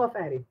 Slicing of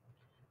array.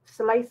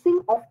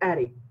 Slicing of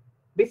array.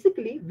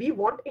 Basically, we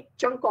want a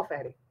chunk of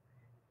array.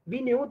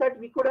 We knew that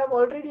we could have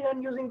already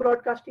done using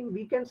broadcasting.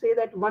 We can say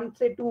that 1,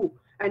 say 2,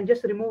 and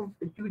just remove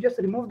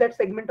that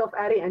segment of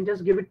array and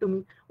just give it to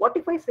me. What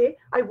if I say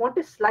I want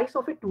a slice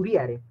of a 2D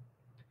array?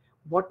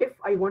 What if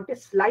I want a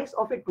slice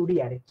of a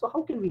 2D array? So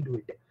how can we do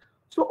it?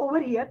 So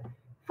over here,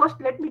 first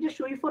let me just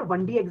show you for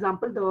 1D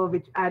example, the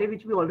which array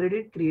which we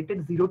already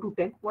created 0 to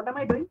 10. What am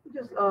I doing?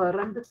 Just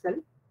run this cell.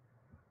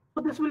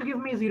 So this will give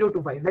me 0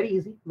 to 5. Very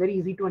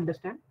easy to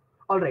understand.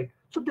 All right.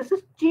 So this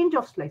is change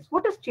of slice.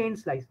 What is change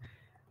slice?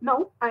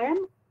 Now I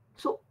am,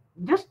 so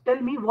just tell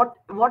me what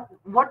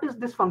is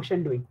this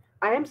function doing?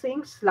 I am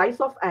saying slice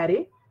of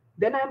array,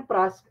 then I am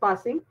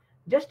passing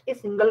just a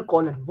single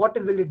colon. What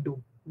will it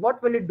do?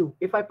 What will it do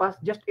if I pass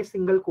just a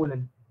single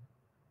colon?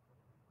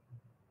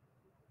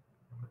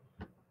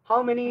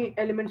 How many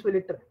elements will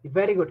it?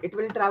 Very good. It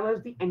will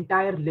traverse the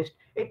entire list.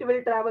 It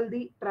will traverse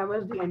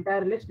the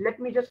entire list. Let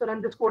me just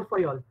run this code for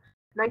you all.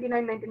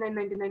 99, 99,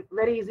 99.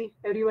 Very easy.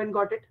 Everyone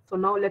got it. So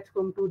now let's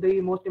come to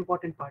the most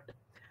important part.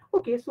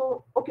 Okay.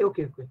 So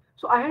okay.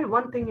 So I had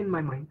one thing in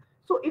my mind.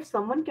 So if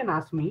someone can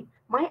ask me,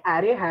 my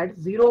array had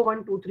 0,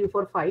 1, 2, 3,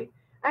 4, 5,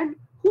 and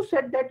who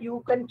said that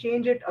you can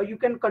change it or you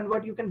can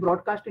convert, you can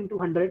broadcast into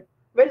 100?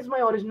 Where is my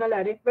original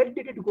array? Where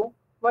did it go?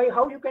 Why?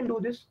 How you can do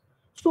this?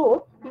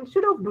 So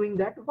instead of doing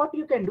that, what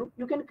you can do,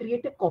 you can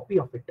create a copy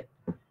of it.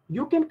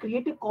 You can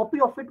create a copy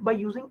of it by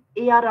using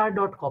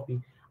arr.copy.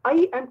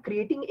 I am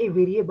creating a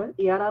variable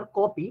arr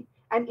copy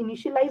and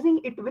initializing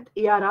it with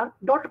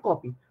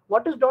arr.copy.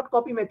 What is dot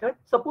copy method?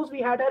 Suppose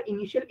we had our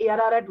initial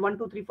arr at 1,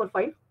 2, 3, 4,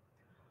 5,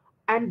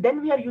 and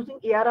then we are using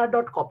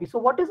arr.copy. So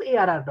what is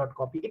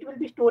arr.copy? It will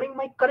be storing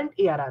my current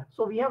arr.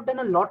 So we have done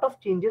a lot of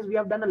changes. We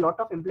have done a lot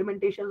of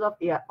implementations of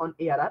on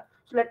arr.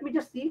 So let me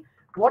just see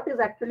what is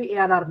actually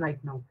arr right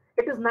now.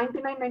 It is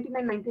 99,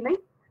 99, 99,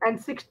 and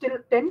 6 till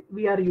 10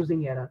 we are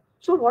using arr.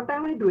 So what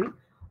am I doing?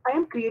 I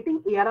am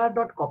creating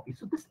arr.copy.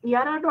 So this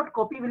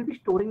arr.copy will be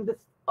storing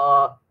this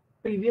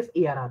previous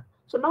arr.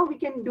 So now we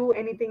can do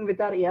anything with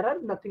our arr.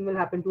 Nothing will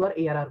happen to our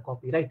arr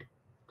copy, right?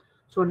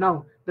 So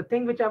now the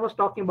thing which I was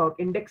talking about,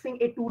 indexing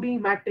a 2D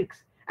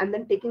matrix and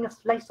then taking a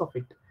slice of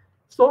it.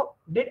 So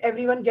did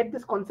everyone get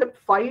this concept?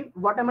 5,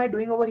 what am I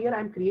doing over here?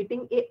 I'm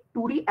creating a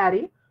 2D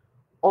array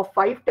of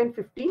 5, 10,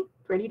 15,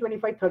 20,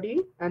 25, 30,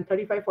 and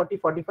 35, 40,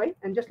 45.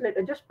 And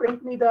just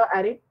print me the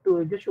array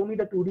to just show me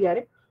the 2D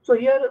array. So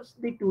here is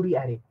the 2D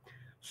array.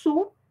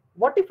 So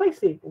what if I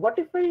say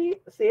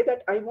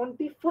that I want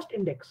the first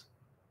index?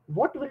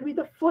 What will be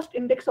the first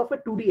index of a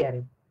 2D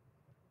array?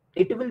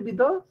 It will be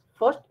the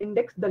first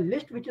index, the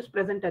list which is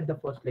present at the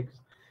first index.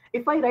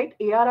 If I write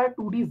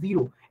arr2d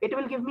 0, it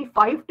will give me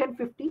 5, 10,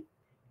 50.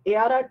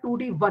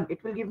 arr2d 1,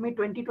 it will give me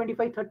 20,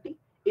 25, 30.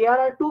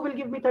 arr2 will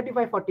give me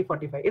 35, 40,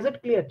 45. Is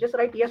it clear? Just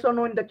write yes or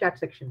no in the chat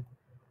section.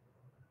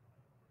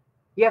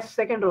 Yes,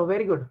 second row.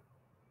 Very good.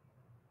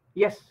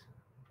 Yes.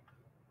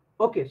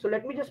 Okay, so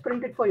let me just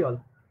print it for you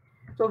all.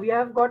 So we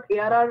have got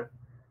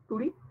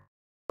arr2d.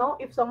 Now,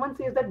 if someone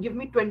says that give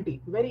me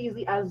 20, very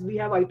easy, as we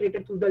have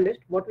iterated through the list,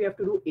 what we have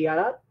to do,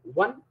 arr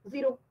 1,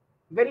 0.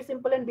 Very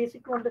simple and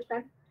basic to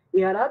understand.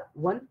 Arr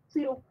 1,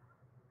 0.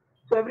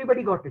 So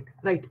everybody got it,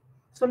 right?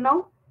 So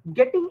now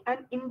getting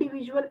an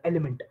individual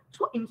element.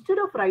 So instead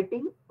of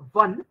writing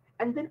 1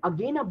 and then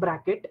again a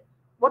bracket,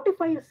 what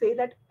if I say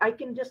that I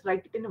can just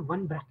write it in a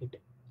 1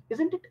 bracket?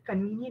 Isn't it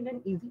convenient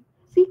and easy?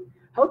 See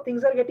how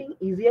things are getting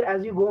easier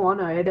as you go on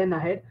ahead and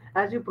ahead.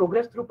 As you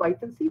progress through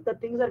Python, see the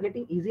things are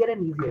getting easier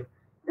and easier.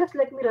 Just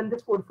let me run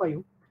this code for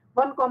you.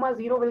 1,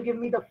 0 will give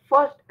me the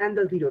first and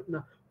the 0th.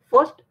 Now,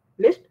 first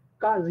list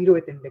ka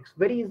 0th index.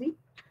 Very easy.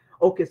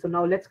 Okay, so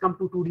now let's come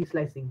to 2D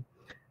slicing.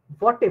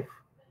 What if?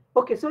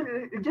 Okay, so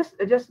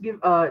just give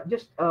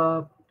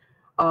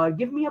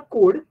me a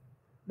code.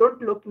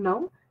 Don't look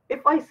now.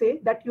 If I say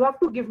that you have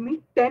to give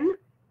me 10,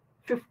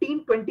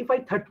 15,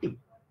 25, 30.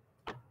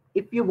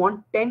 If you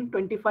want 10,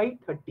 25,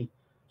 30.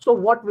 So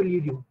what will you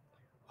do?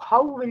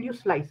 How will you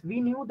slice? We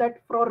knew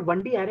that for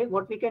 1D array,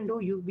 what we can do,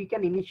 we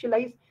can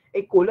initialize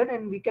a colon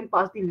and we can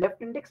pass the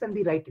left index and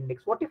the right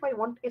index. What if I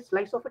want a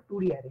slice of a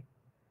 2D array?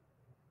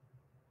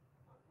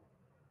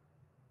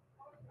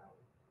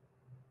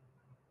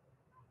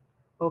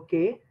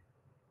 Okay.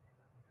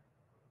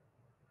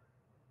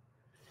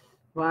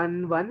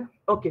 1, 1.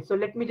 Okay, so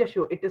let me just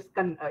show. It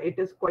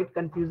is quite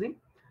confusing.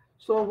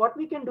 So what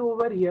we can do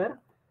over here,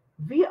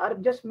 we are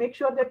just make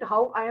sure that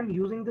how I am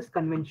using this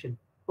convention.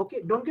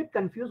 Okay, don't get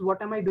confused.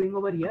 What am I doing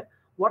over here?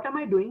 What am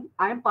I doing?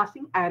 I am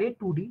passing array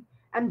 2D,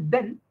 and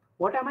then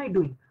what am I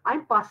doing?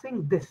 I'm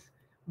passing this.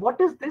 What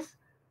is this?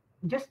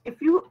 Just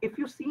if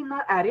you see in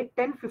our array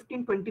 10,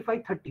 15,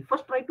 25, 30,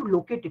 first try to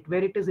locate it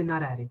where it is in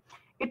our array.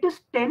 It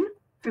is 10,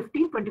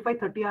 15, 25,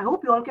 30. I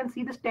hope you all can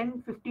see this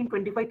 10, 15,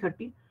 25,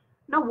 30.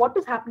 Now what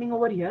is happening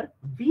over here?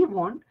 We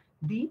want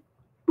the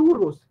two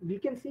rows. We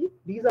can see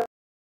these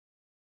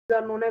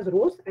are known as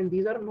rows and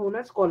these are known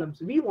as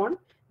columns. We want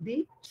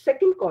the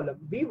second column.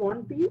 We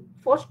want the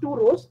first two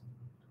rows.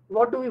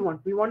 What do we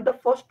want? We want the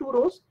first two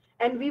rows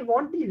and we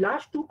want the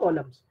last two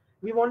columns.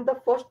 We want the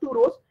first two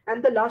rows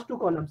and the last two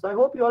columns. I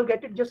hope you all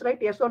get it just right.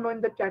 Yes or no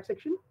in the chat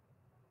section.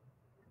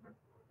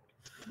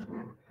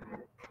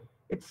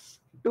 It's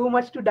too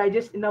much to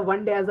digest in a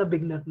one day as a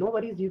beginner. No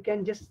worries. You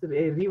can just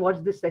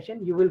rewatch this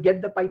session. You will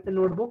get the Python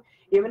notebook.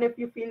 Even if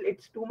you feel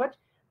it's too much,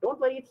 don't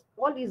worry. It's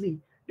all easy.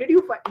 Did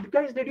you find,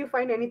 guys? Did you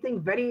find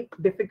anything very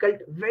difficult?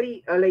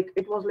 Very like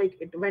it was like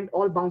it went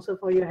all bouncer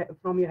for your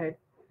from your head?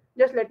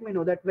 Just let me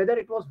know that whether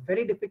it was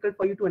very difficult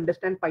for you to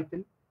understand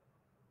Python.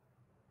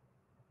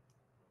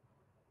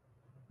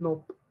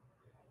 Nope.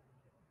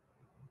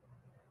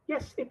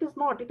 Yes, it is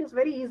not. It is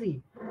very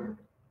easy.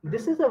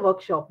 This is a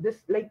workshop.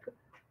 This like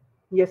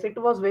yes, it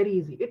was very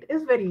easy. It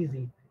is very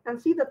easy.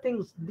 And see the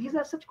things. These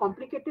are such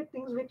complicated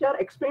things which are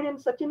explained in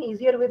such an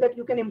easier way that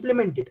you can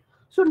implement it.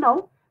 So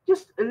now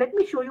just let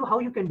me show you how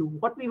you can do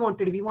what we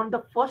wanted. We want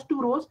the first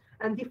two rows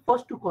and the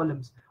first two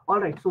columns.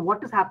 All right. So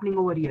what is happening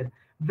over here?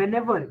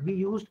 Whenever we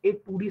used a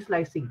 2D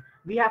slicing,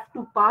 we have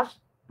to pass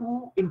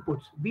two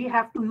inputs. We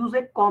have to use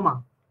a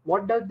comma.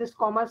 What does this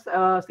comma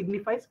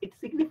signifies? It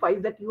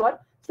signifies that you are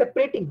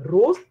separating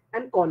rows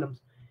and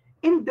columns.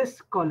 In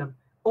this column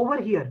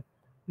over here,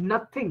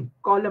 nothing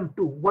column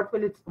 2, what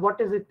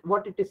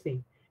it is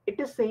saying? It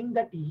is saying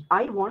that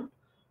I want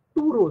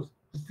two rows,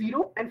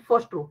 0 and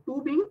first row,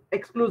 two being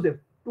exclusive,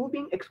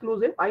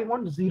 I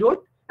want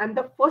 0 and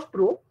the first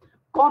row,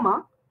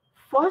 comma,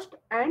 first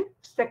and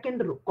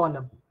second row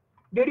column.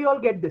 Did you all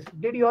get this?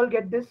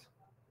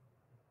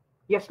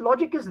 Yes,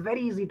 logic is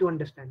very easy to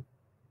understand.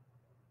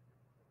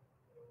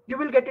 You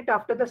will get it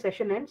after the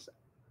session ends.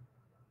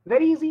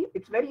 Very easy.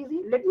 It's very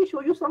easy. Let me show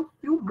you some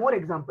few more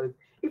examples.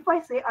 If I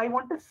say I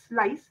want a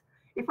slice,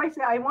 if I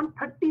say I want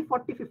 30,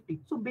 40, 50.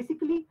 So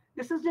basically,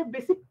 this is a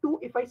basic 2.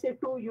 If I say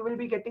 2, you will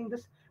be getting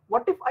this.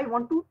 What if I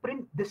want to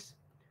print this?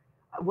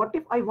 What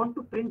if I want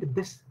to print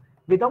this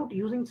without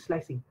using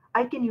slicing?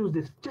 I can use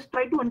this. Just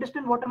try to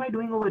understand what am I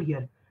doing over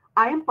here.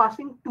 I am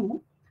passing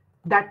 2.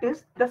 That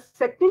is the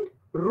second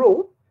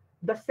row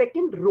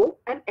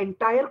and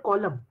entire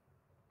column.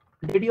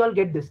 Did you all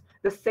get this?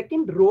 The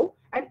second row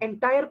and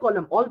entire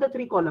column, all the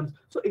three columns.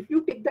 So if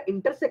you take the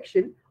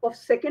intersection of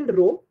second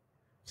row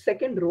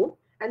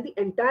and the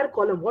entire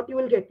column, what you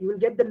will get? You will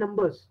get the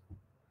numbers.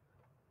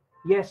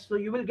 Yes, so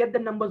you will get the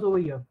numbers over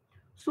here.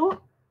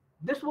 So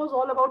this was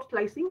all about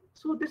slicing.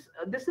 So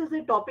this is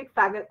a topic,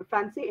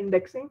 fancy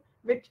indexing,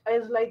 which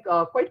is like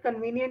quite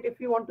convenient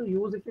if you want to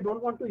use, if you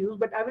don't want to use,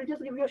 but I will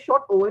just give you a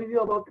short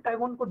overview about it. I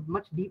won't put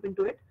much deep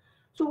into it.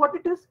 So what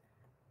it is,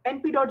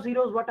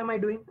 np.zeros, what am I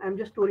doing? I'm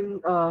just storing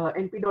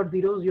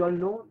np.zeros, you all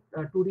know,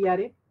 2D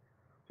array.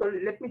 So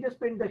let me just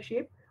print the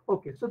shape.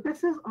 Okay, so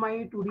this is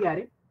my 2D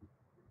array.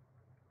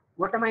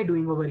 What am I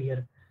doing over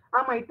here?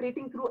 I'm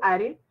iterating through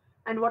array.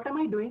 And what am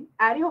I doing?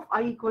 Array of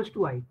I equals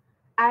to I.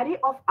 Array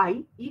of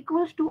I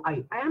equals to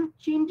I. I am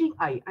changing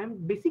I. I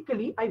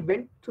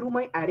went through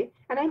my array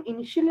and I'm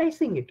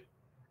initializing it.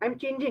 I'm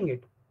changing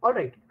it. All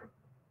right.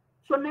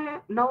 So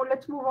now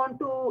let's move on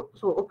to,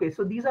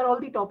 so these are all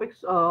the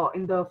topics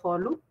in the for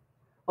loop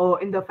or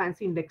in the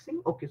fancy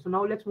indexing. Okay, so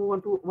now let's move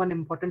on to one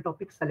important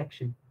topic,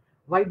 selection.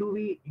 Why do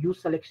we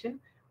use selection?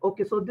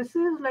 Okay, so this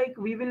is like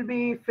we will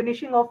be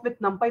finishing off with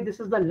NumPy. This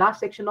is the last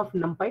section of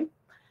NumPy,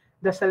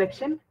 the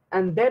selection,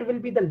 and there will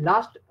be the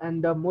last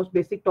and the most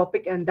basic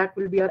topic, and that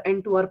will be our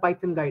end to our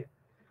Python guide.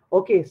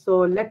 Okay, so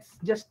let's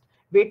just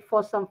wait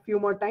for some few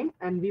more time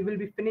and we will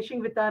be finishing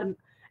with our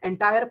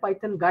entire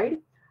Python guide.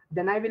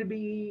 Then I will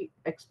be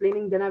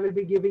explaining, then I will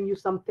be giving you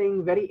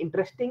something very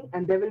interesting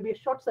and there will be a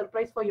short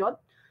surprise for you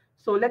all.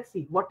 So let's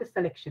see what is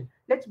selection.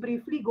 Let's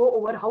briefly go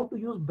over how to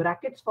use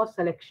brackets for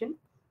selection.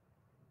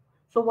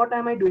 So what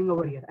am I doing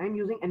over here? I'm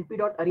using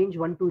np.arrange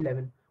 1 to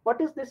 11.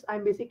 What is this?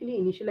 I'm basically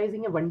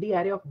initializing a 1D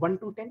array of 1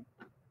 to 10.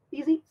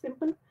 Easy,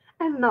 simple.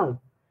 And now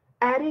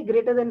array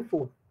greater than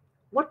 4.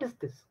 What is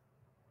this?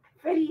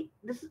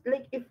 This is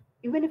like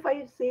even if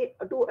I say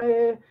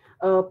to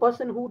a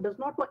person who does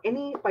not know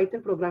any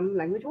Python programming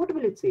language, what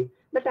will it say?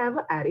 That I have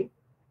an array,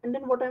 and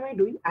then what am I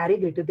doing? Array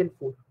greater than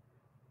 4.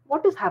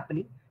 What is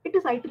happening? It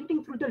is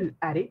iterating through the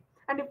array,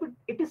 and if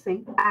it is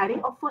saying array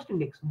of first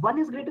index, 1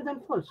 is greater than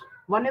false,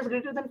 1 is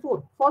greater than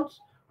 4, false,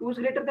 2 is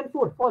greater than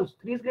 4, false,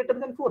 3 is greater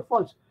than 4,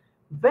 false.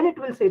 When it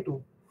will say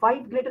 2,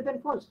 5 greater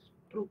than false,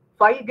 true,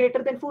 5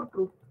 greater than 4,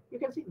 true. You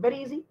can see,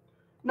 very easy.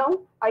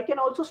 Now I can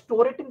also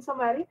store it in some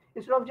array.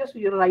 Instead of just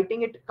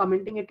writing it,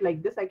 commenting it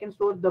like this, I can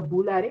store the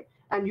bool array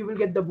and you will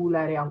get the bool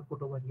array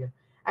output over here.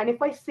 And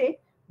if I say,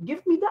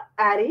 give me the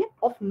array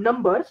of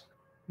numbers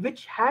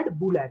which had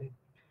bool array.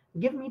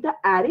 Give me the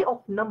array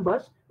of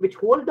numbers which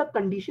hold the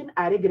condition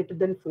array greater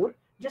than 4.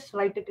 Just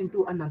write it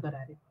into another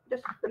array.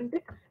 Just print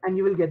it and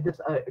you will get this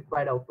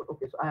required output.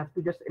 Okay, so I have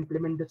to just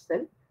implement this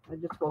cell. I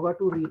just forgot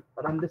to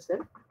run this cell.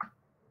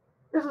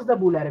 This is the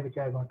bool array which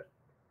I got.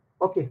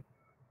 Okay,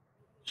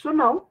 so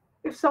now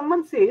if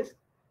someone says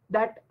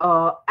that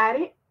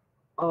array,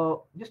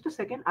 just a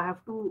second, I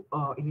have to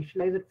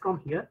initialize it from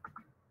here.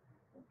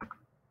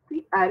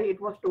 The array, it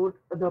was stored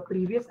the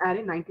previous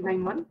array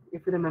 99.1,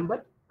 if you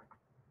remember.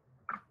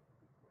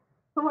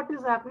 So what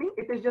is happening?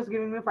 It is just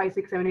giving me 5,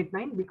 6, 7, 8,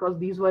 9 because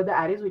these were the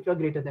arrays which were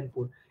greater than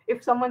 4.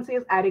 If someone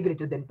says array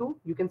greater than 2,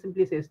 you can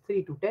simply say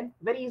 3 to 10.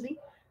 Very easy.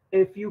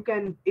 If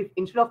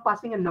instead of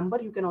passing a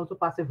number, you can also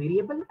pass a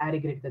variable array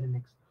greater than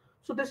x.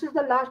 So this is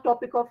the last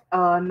topic of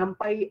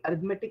Numpy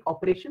arithmetic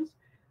operations.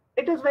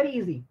 It is very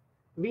easy.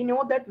 We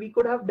know that we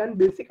could have done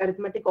basic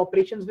arithmetic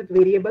operations with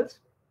variables.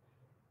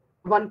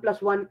 1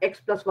 plus 1,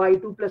 x plus y,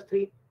 2 plus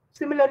 3.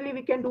 Similarly,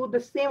 we can do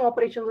the same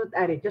operations with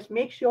array. Just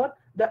make sure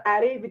the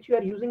array which you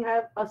are using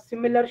have a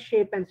similar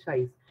shape and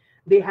size.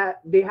 They are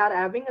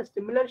having a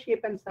similar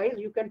shape and size.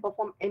 You can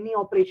perform any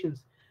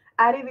operations.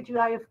 Array which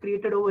I have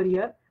created over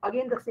here,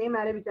 again the same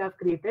array which I have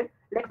created.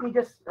 Let me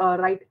just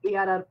write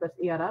ARR plus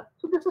ARR.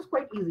 So this is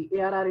quite easy.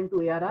 ARR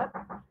into ARR,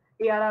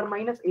 ARR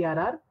minus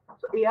ARR.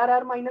 So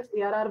ARR minus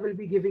ARR will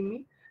be giving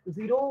me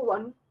 0,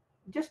 1.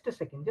 Just a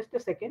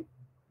second.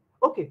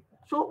 Okay.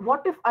 So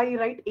what if I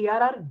write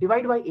ARR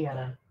divide by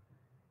ARR?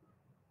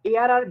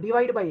 ARR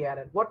divide by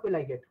ARR, what will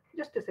I get?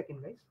 Just a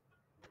second, guys.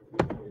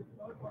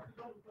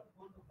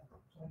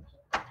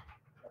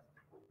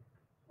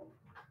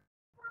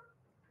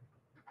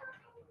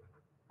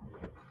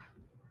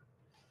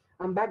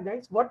 I'm back,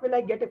 guys. What will I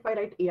get if I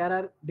write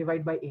ARR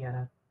divide by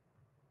ARR?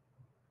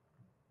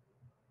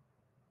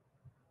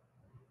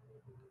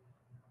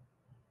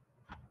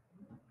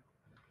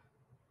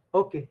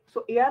 Okay,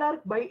 so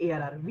ARR by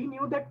ARR, we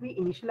knew that we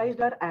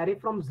initialized our array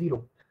from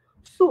 0.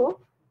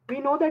 So we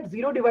know that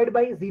 0 divided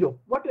by 0,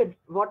 what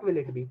will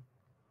it be?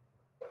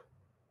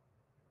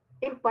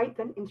 In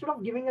Python, instead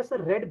of giving us a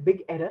red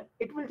big error,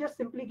 it will just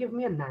simply give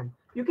me a nan.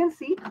 You can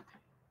see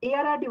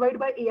ARR divided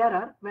by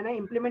ARR, when I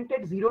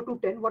implemented 0 to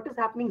 10, what is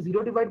happening?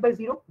 0 divided by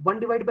 0, 1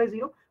 divided by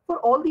 0. For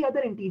all the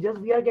other integers,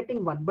 we are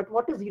getting 1. But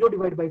what is 0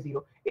 divided by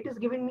 0? It is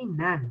giving me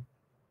nan.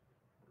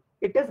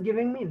 It is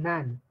giving me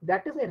nan.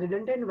 That is a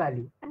redundant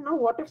value. And now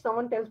what if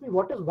someone tells me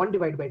what is 1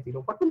 divided by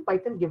 0? What will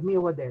Python give me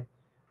over there?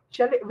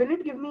 Will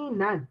it give me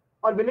nan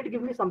or will it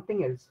give me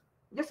something else?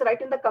 Just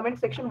write in the comment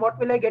section, what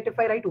will I get if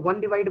I write 1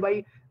 divided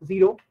by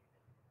 0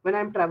 when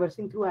I'm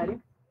traversing through array?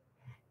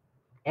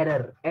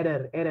 Error,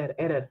 error, error,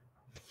 error.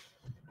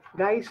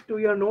 Guys, to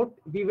your note,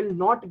 we will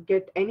not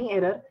get any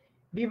error.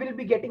 We will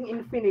be getting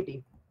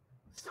infinity.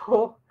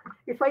 So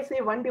if I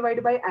say 1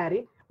 divided by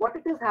array, what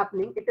it is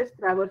happening, it is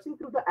traversing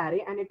through the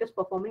array and it is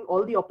performing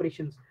all the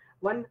operations.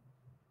 1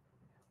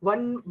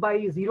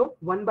 by 0,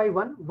 1 by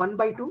 1, 1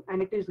 by 2,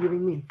 and it is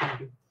giving me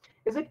infinity.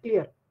 Is it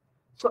clear?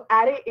 So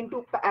array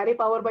into array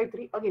power by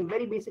 3, again,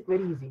 very basic,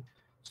 very easy.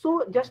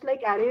 So just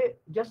like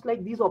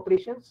these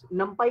operations,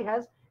 Numpy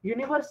has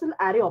universal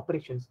array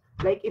operations.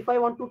 Like if I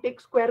want to take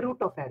square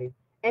root of array,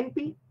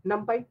 np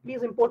numpy,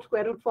 please import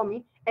square root for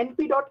me.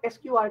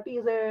 np.sqrt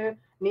is a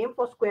name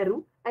for square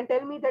root, and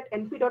tell me that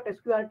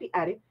np.sqrt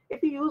array,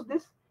 if you use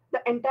this,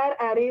 the entire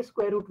array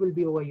square root will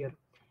be over here.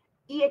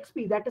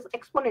 exp, that is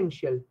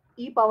exponential,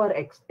 e power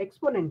x,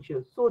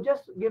 exponential. So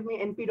just give me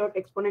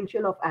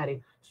np.exponential of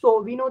array.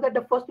 So we know that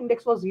the first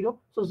index was 0,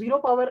 so 0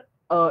 power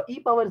e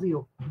power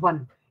 0,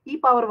 1, e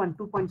power 1,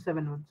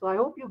 2.71. So I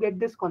hope you get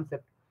this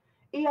concept.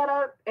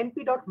 ARR,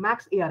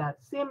 np.max ARR,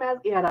 same as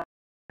ARR.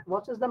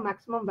 What is the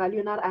maximum value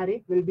in our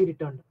array will be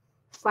returned.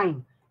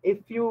 Sine. If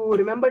you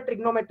remember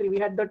trigonometry, we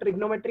had the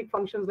trigonometric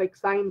functions like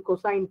sine,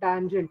 cosine,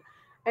 tangent.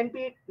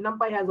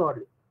 Numpy has all.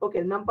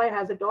 Okay, Numpy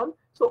has it all.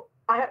 So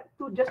I have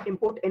to just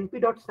import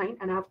np.sine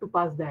and I have to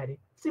pass the array.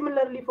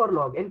 Similarly for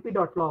log,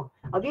 np.log.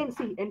 Again,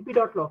 see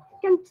np.log.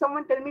 Can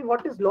someone tell me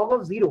what is log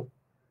of 0?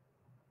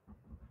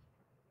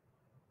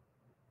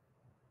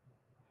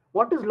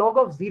 What is log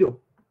of 0?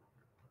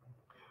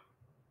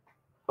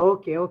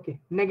 Okay.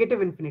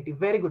 Negative infinity.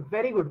 Very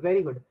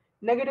good.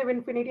 Negative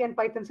infinity, and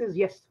Python says,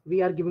 yes,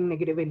 we are giving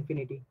negative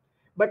infinity.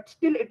 But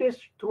still it is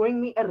throwing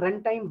me a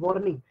runtime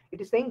warning. It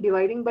is saying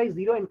dividing by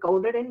 0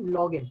 encoded in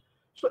log n.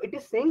 So it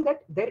is saying that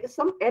there is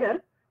some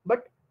error,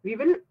 but we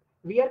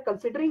are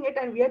considering it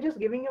and we are just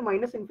giving you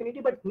minus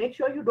infinity, but make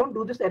sure you don't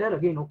do this error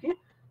again, okay?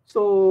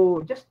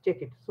 So just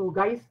check it. So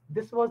guys,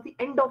 this was the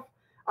end of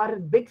our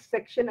big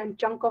section and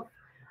chunk of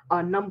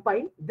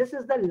Numpy. This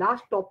is the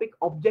last topic,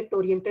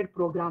 object-oriented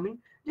programming.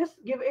 Just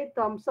give a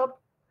thumbs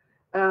up.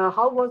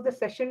 How was the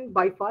session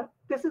by far?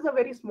 This is a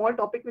very small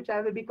topic which I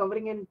will be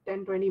covering in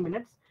 10-20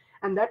 minutes,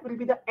 and that will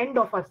be the end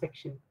of our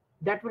section.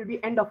 That will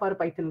be end of our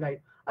Python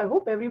guide. I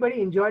hope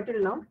everybody enjoyed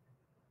till now.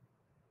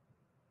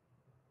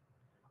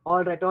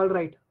 All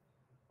right.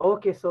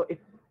 Okay, so it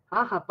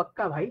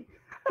pakka bhai.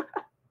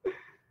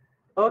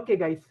 Okay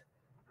guys,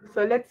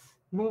 so let's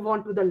move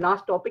on to the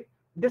last topic.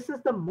 This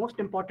is the most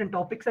important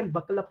topics, and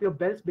buckle up your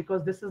belts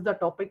because this is the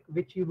topic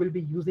which you will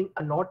be using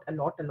a lot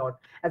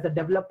as a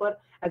developer,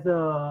 as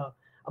a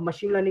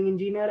machine learning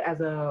engineer, as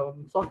a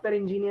software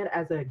engineer,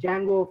 as a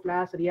Django,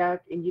 Flash,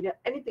 React engineer,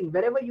 anything,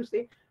 wherever you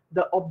say,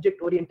 the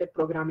object oriented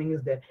programming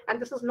is there.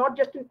 And this is not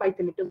just in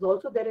Python, it is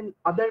also there in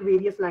other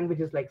various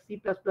languages like C++,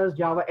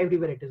 Java,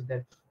 everywhere it is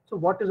there. So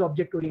what is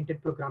object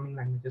oriented programming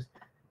languages?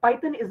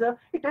 Python is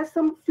it has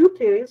some few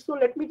theories. So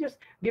let me just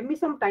give me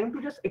some time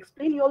to just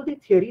explain you all the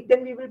theory.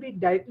 Then we will be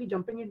directly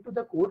jumping into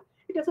the code.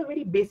 It has a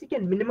very basic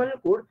and minimal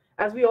code.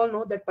 As we all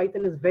know that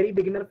Python is very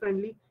beginner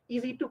friendly,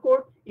 easy to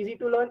code, easy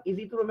to learn,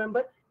 easy to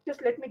remember.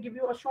 Just let me give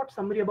you a short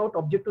summary about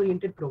object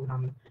oriented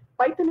programming.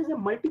 Python is a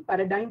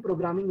multi-paradigm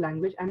programming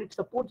language and it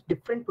supports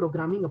different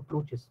programming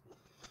approaches.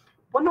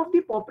 One of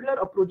the popular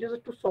approaches is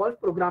to solve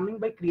programming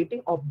by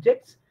creating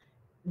objects.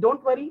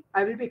 Don't worry,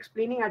 I will be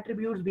explaining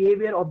attributes,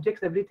 behavior,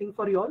 objects, everything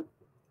for you all.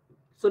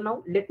 So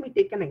now let me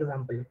take an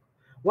example.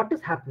 What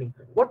is happening?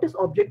 What is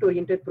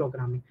object-oriented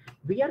programming?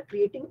 We are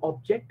creating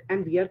object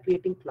and we are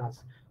creating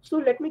class. So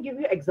let me give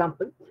you an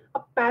example.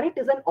 A parrot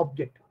is an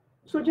object.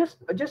 So just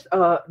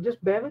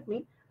bear with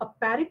me. A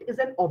parrot is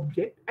an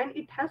object and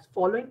it has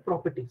following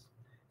properties.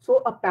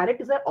 So a parrot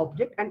is an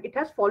object and it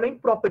has following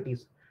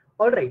properties.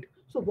 All right.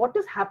 So what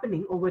is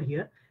happening over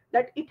here?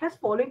 That it has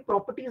following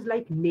properties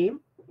like name,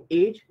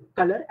 age,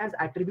 color as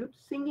attributes,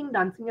 singing,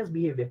 dancing as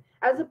behavior.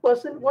 As a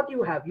person, what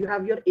you have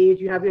your age,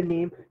 you have your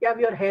name, you have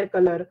your hair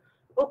color.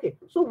 Okay,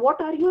 so what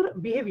are your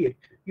behavior?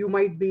 You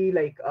might be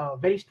like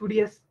very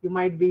studious, you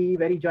might be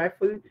very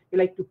joyful, you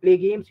like to play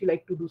games, you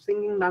like to do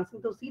singing,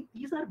 dancing. So see,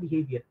 these are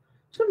behavior.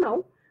 So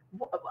now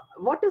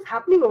what is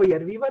happening over here?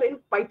 We were in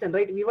Python,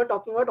 right? We were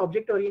talking about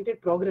object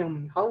oriented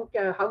programming, how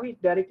we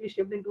directly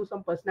shift into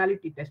some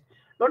personality test.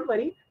 Don't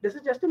worry, this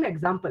is just an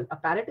example. A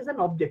parrot is an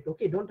object.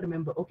 Okay, don't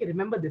remember. Okay,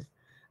 remember this.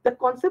 The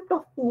concept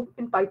of OOP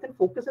in Python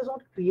focuses on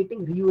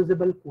creating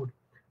reusable code.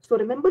 So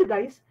remember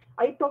guys,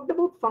 I talked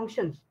about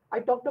functions,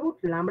 I talked about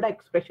lambda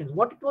expressions.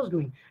 What it was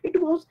doing,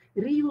 it was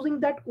reusing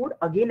that code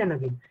again and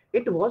again.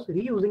 It was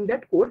reusing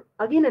that code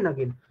again and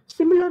again.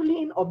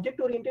 Similarly, in object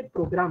oriented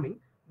programming,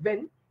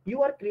 when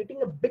you are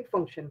creating a big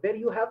function where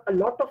you have a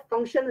lot of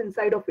functions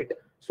inside of it.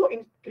 So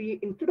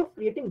instead of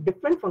creating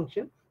different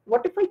function,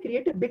 what if I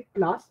create a big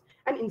class,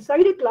 and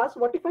inside a class,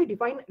 what if I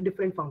define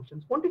different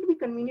functions? Won't it be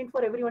convenient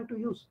for everyone to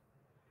use?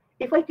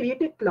 If I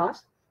create a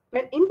class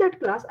and in that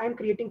class I am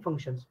creating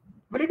functions,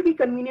 will it be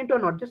convenient or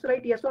not? Just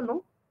write yes or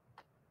no.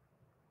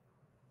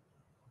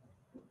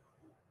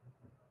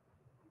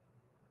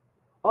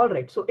 All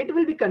right, so it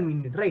will be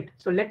convenient, right?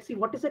 So let's see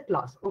what is a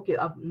class. Okay,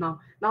 now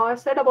I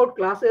said about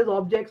classes,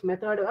 objects,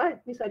 method,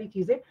 itni sari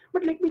cheezein,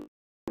 but let me,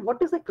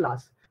 what is a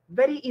class?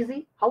 Very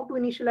easy. How to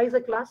initialize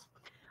a class?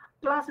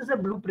 Class is a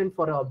blueprint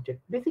for an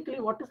object. Basically,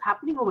 what is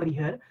happening over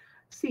here?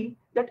 See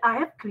that I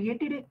have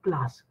created a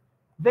class.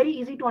 Very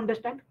easy to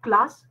understand.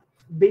 Class,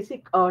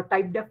 basic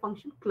type def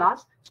function,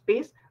 class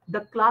space the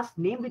class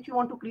name which you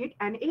want to create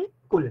and a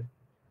colon,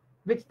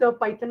 which the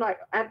Python,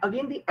 and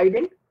again the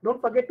ident. Don't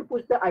forget to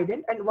push the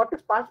ident. And what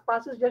is pass?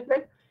 Pass is just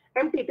like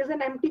empty. It is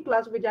an empty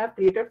class which I have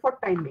created for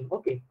time being.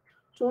 Okay.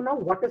 So now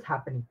what is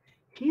happening?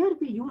 Here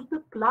we use the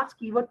class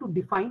keyword to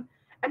define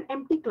an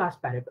empty class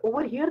parrot.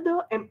 Over here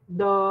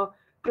the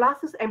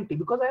class is empty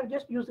because I have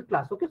just used the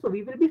class. Okay, so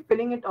we will be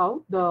filling it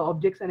out, the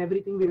objects and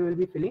everything we will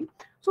be filling.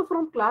 So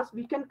from class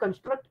we can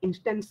construct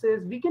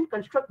instances, we can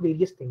construct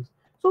various things.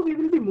 So we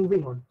will be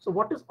moving on. So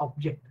what is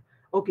object?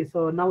 Okay,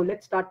 so now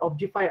let's start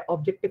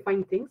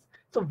objectifying things.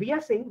 So we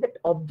are saying that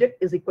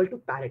object is equal to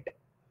parrot.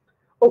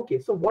 Okay,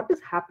 so what is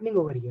happening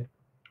over here?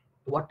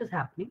 What is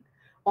happening?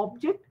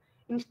 Object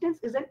instance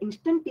is an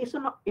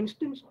instantiation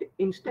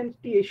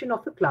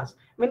of a class.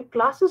 When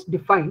class is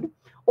defined,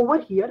 over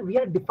here we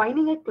are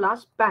defining a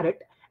class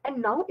parrot.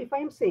 And now if I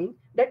am saying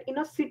that in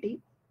a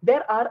city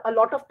there are a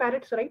lot of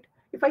parrots, right?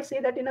 If I say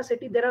that in a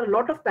city there are a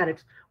lot of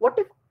parrots, what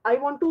if I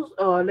want to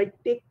like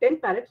take 10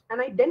 parrots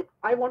and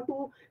I want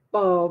to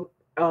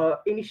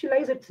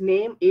initialize its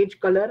name, age,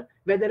 color,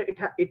 whether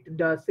it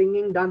does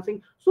singing,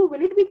 dancing. So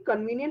will it be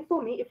convenient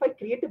for me if I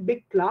create a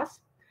big class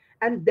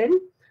and then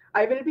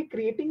I will be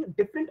creating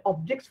different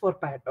objects for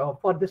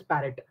this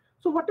parrot?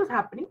 So what is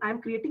happening? I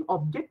am creating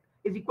object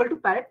is equal to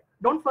parrot.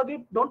 Don't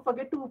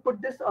forget to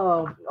put this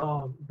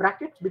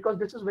brackets, because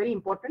this is very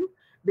important,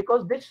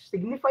 because this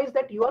signifies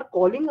that you are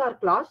calling our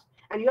class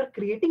and you are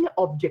creating an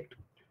object.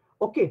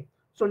 Okay,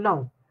 so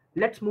now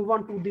let's move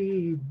on to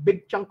the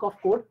big chunk of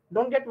code.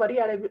 Don't get worried,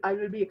 I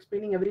will be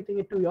explaining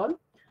everything to you all.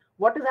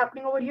 What is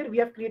happening over here? We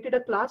have created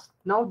a class.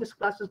 Now this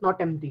class is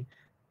not empty.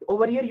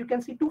 Over here you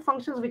can see two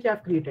functions which I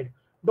have created.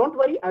 Don't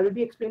worry, I will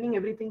be explaining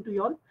everything to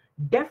you all.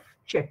 Def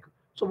check.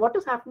 So what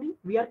is happening?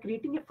 We are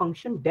creating a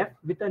function def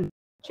with a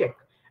check.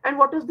 And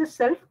what is this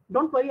self?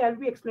 Don't worry, I will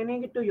be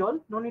explaining it to you all.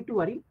 No need to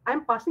worry. I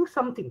am passing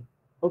something.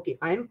 Okay,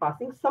 I am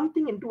passing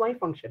something into my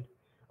function.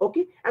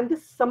 Okay, and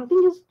this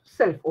something is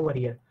self over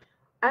here.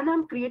 And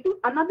I'm creating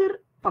another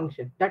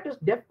function that is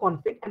def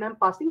config, and I'm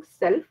passing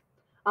self,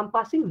 I'm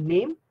passing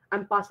name,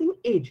 I'm passing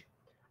age.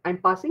 I'm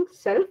passing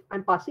self,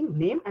 I'm passing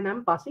name, and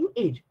I'm passing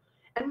age.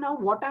 And now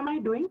what am I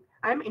doing?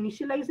 I'm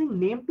initializing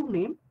name to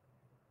name,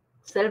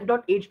 self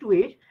dot age to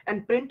age,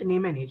 and print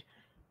name and age.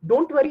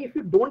 Don't worry if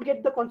you don't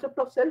get the concept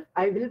of self.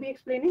 I will be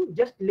explaining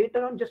just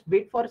later on. Just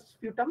wait for a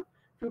few time.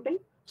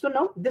 So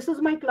now this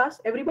is my class.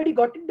 Everybody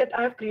got it that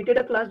I have created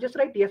a class. Just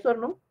write yes or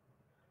no.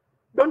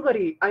 Don't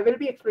worry, I will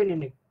be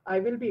explaining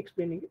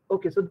it.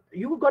 Okay, so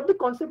you got the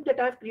concept that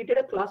I have created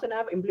a class and I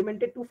have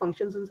implemented two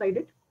functions inside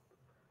it.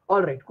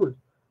 All right, cool.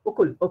 Oh,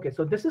 cool. Okay,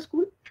 so this is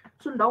cool.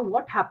 So now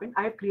what happened?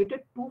 I have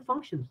created two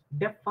functions,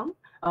 def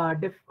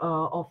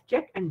of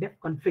check and def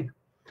config.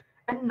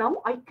 And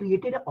now I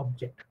created an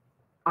object.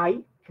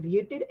 I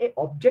created an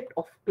object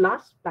of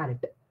class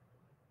parrot.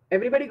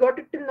 Everybody got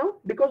it till now?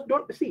 Because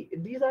don't see,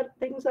 these are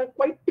things are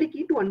quite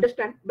tricky to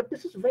understand, but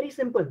this is very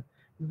simple,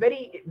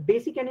 very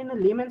basic, and in a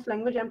layman's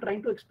language I'm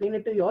trying to explain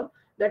it to you all,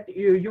 that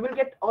you will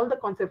get all the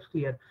concepts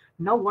clear.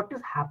 Now what is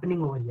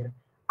happening over here?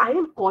 I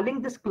am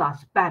calling this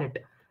class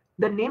parrot.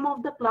 The name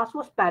of the class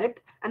was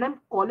parrot, and I'm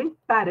calling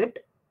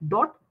parrot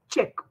dot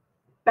check.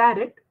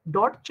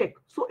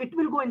 So it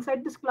will go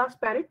inside this class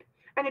parrot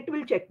and it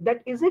will check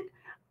that is it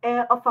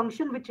a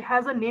function which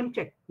has a name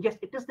check. Yes,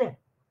 it is there.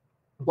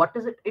 What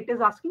is it? It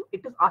is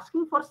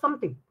asking for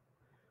something.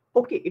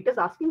 Okay, it is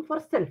asking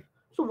for self.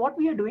 So what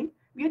we are doing,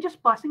 we are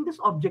just passing this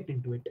object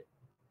into it.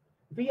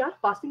 We are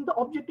passing the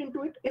object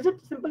into it. Is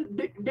it simple?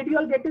 Did you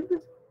all get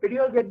this? Did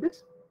you all get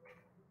this?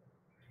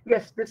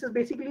 Yes, this is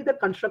basically the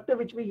constructor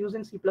which we use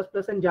in C++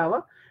 and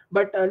Java,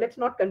 but let's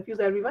not confuse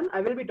everyone. I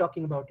will be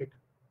talking about it.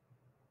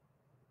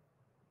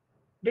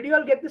 Did you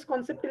all get this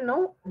concept till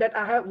now? That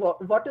I have,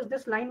 what is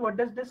this line? What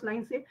does this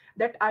line say?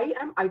 That I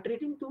am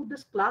iterating to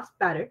this class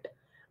parrot.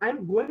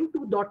 I'm going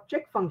to dot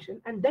check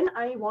function, and then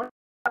I want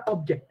an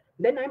object.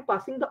 Then I'm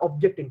passing the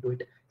object into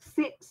it.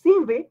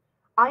 Same way,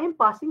 I am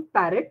passing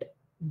parrot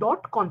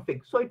dot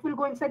config. So it will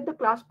go inside the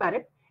class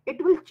parrot.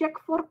 It will check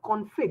for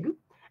config,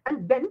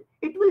 and then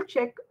it will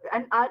check.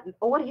 And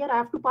over here, I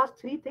have to pass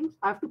three things.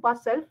 I have to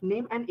pass self,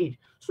 name, and age.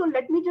 So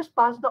let me just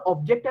pass the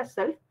object as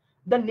self,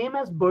 the name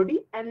as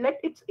birdie, and let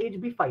its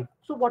age be 5.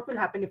 So what will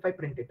happen if I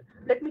print it?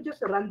 Let me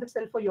just run this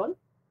cell for you all.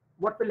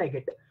 What will I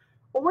get?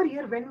 Over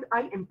here, when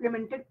I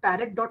implemented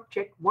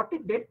parrot.check, what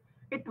it did,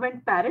 it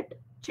went parrot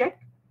check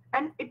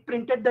and it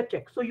printed the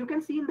check. So you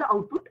can see in the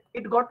output,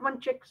 it got one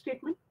check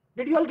statement.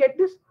 Did you all get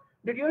this?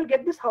 Did you all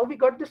get this? How we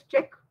got this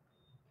check?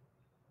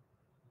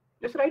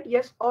 Just write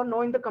yes or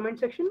no in the comment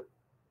section.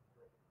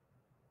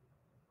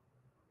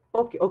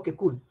 Okay,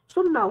 cool.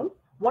 So now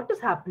what is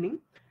happening?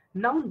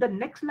 Now the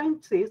next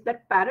line says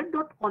that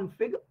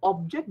parrot.config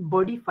object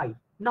birdie 5.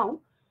 Now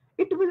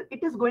it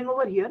is going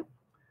over here.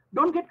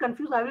 Don't get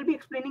confused. I will be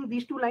explaining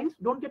these two lines.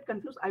 Don't get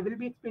confused. I will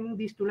be explaining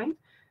these two lines.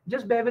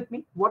 Just bear with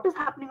me. What is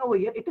happening over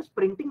here? It is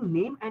printing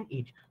name and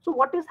age. So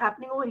what is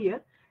happening over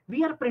here?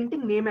 We are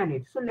printing name and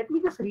age. So let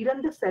me just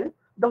rerun this cell.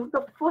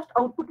 The first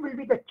output will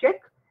be the check,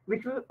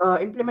 which we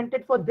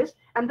implemented for this.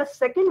 And the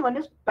second one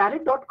is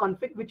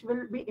parrot.config, which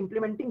will be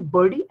implementing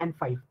birdie and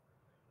 5.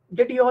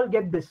 Did you all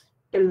get this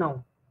till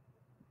now?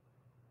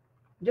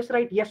 Just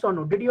write yes or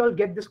no. Did you all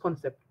get this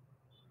concept?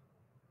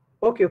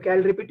 Okay,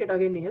 I'll repeat it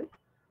again, Nihal.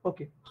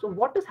 Okay, so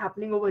what is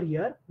happening over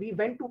here? We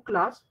went to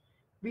class,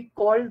 we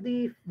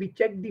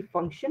checked the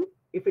function,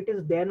 if it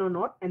is there or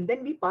not, and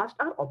then we passed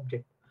our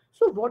object.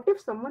 So what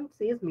if someone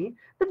says me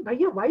that,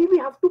 Bhaiya, why we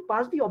have to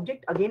pass the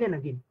object again and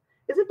again?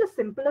 Is it a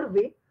simpler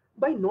way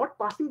by not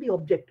passing the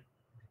object?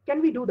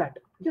 Can we do that?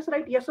 Just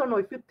write yes or no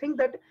if you think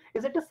that,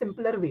 is it a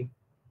simpler way?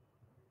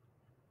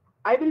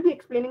 I will be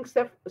explaining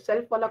self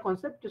wala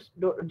concept.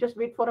 Just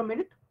wait for a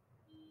minute.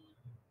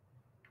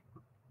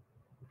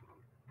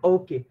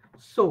 Okay,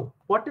 so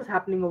what is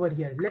happening over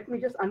here? Let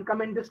me just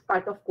uncomment this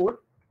part of code.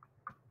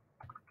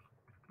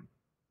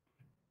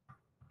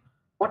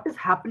 What is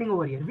happening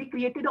over here? We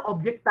created an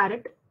object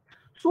parrot.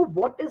 So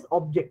what is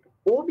object?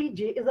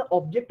 Obj is an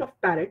object of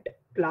parrot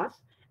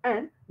class,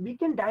 and we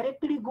can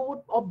directly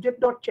go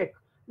object.check.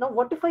 Now,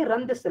 what if I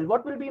run this cell?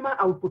 What will be my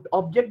output?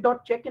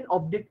 Object.check and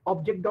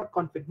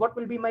object.config. What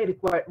will be my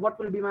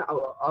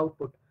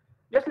output?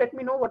 Just let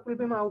me know what will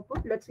be my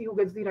output. Let's see who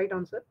gets the right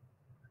answer.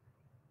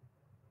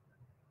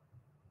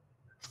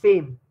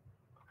 Same.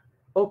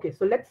 Okay,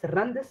 so let's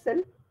run this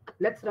cell.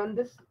 Let's run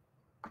this.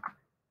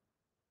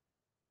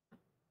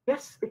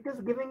 Yes, it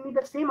is giving me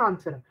the same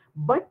answer.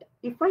 But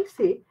if I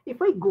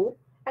go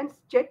and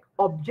check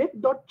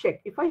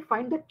object.check, if I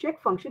find the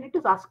check function, it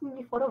is asking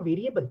me for a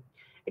variable.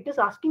 It is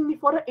asking me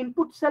for an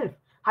input self.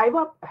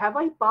 Have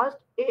I passed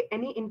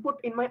any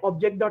input in my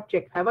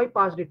object.check? Have I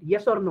passed it?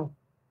 Yes or no?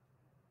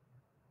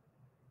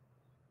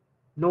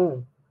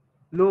 No.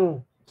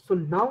 So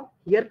now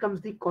here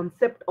comes the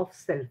concept of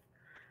self.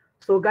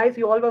 So guys,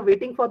 you all were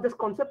waiting for this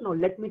concept. Now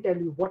let me tell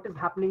you what is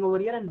happening over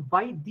here and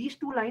why these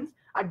two lines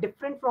are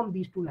different from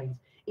these two lines.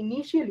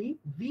 Initially,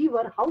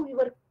 how we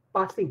were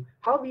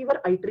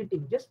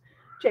iterating. Just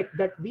check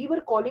that we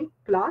were calling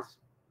class,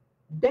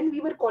 then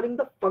we were calling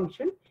the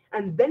function,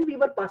 and then we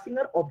were passing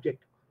our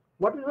object.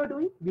 What we were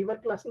doing? We were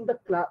passing the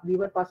class, we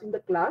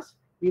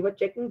were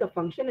checking the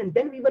function, and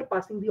then we were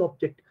passing the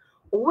object.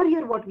 Over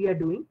here, what we are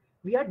doing?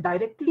 We are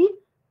directly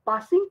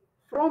Passing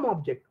from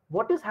object,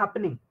 what is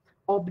happening?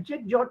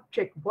 Object dot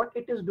check, what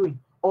it is doing?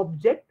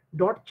 Object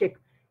dot check.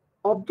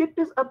 Object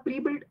is a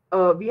pre-built,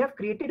 we have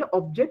created an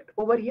object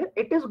over here.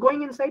 It is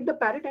going inside the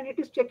parrot and it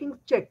is checking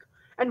check.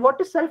 And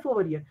what is self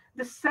over here?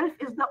 The self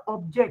is the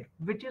object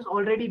which is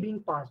already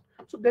being passed.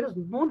 So there is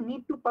no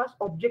need to pass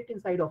object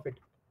inside of it.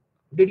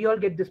 Did you all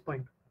get this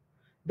point?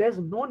 There's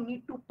no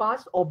need to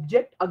pass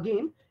object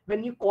again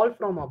when you call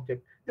from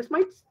object. This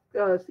might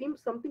seem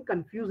something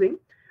confusing,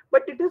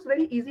 but it is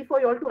very easy for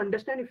you all to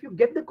understand if you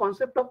get the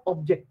concept of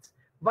objects.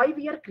 Why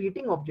we are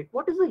creating object?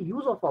 What is the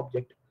use of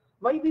object?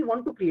 Why we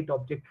want to create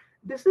object?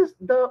 This is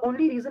the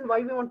only reason why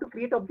we want to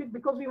create object,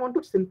 because we want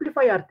to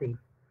simplify our things.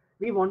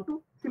 We want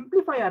to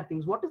simplify our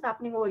things. What is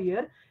happening over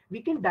here?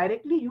 We can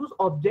directly use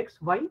objects.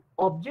 Why?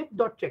 Object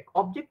dot check.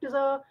 Object is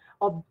a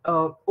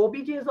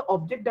obj is the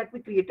object that we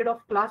created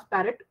of class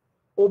parrot.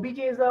 Obj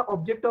is a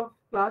object of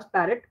class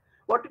parrot.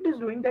 What it is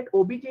doing, that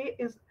obj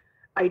is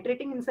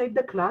iterating inside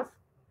the class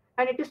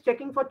and it is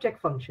checking for check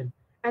function,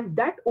 and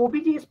that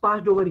obj is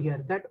passed over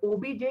here. That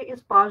obj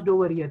is passed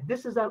over here.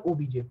 This is our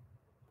obj.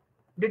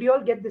 Did you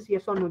all get this?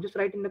 Yes or no? Just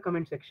write in the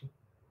comment section.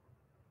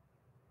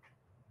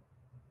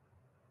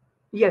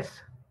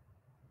 Yes.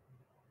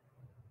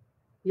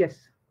 Yes.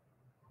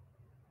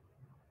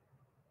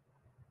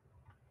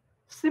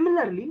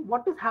 Similarly,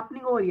 what is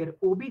happening over here?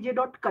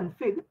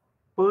 Obj.config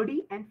bird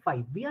and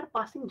 5. We are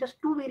passing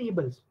just two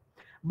variables.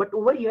 But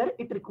over here,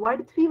 it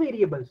required three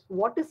variables.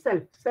 What is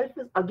self? Self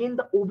is again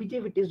the obj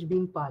which is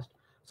being passed.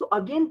 So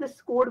again,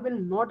 this code will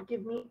not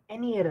give me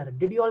any error.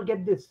 Did you all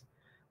get this?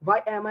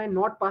 Why am I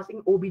not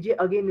passing obj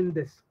again in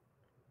this?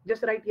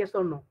 Just write yes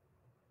or no.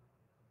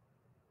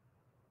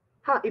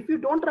 If you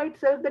don't write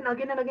self, then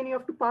again and again you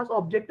have to pass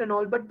object and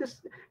all. But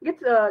this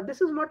gets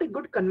this is not a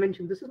good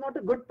convention. This is not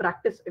a good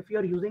practice if you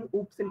are using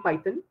oops in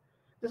Python.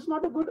 This is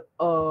not a good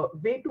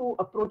way to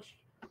approach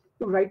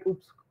to write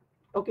oops.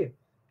 Okay,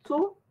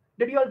 so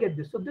did you all get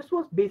this? So this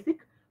was basic.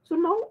 So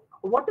now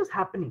what is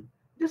happening?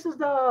 This is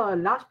the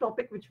last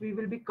topic which we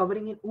will be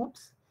covering in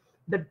oops,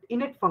 the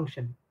init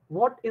function.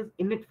 What is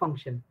init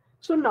function?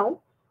 So now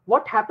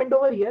what happened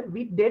over here?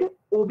 We did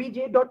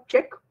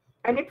obj.check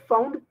and it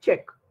found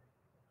check.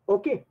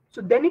 Okay,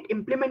 so then it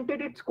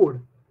implemented its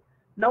code.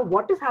 Now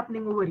what is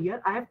happening over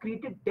here? I have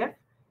created def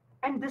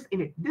and this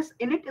init. This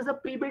init is a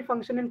pre-built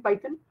function in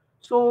Python,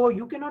 so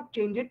you cannot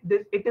change it.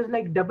 It is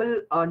like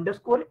double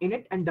underscore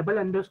init and double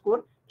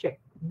underscore check.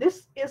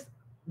 This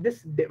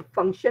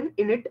function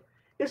init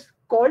is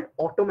called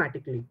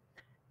automatically.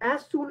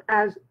 As soon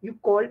as you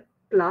call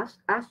class,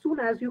 as soon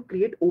as you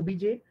create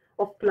obj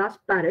of class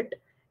parrot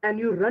and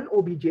you run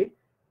obj,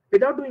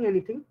 without doing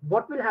anything,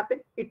 what will happen?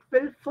 It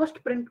will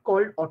first print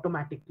called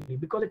automatically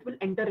because it will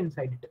enter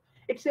inside it.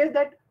 It says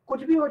that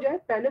कुछ भी हो जाए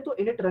पहले तो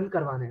init run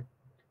करवाना है,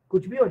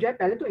 कुछ भी हो जाए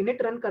पहले तो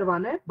init run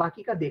करवाना है,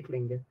 बाकी का देख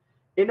लेंगे.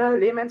 In a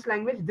layman's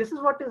language, this is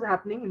what is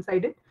happening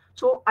inside it.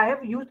 So I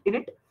have used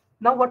init.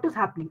 Now what is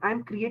happening? I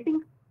am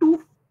creating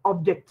two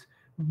objects,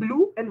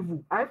 blue and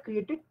woo. I have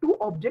created two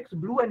objects,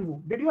 blue and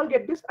woo. Did you all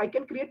get this? I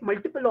can create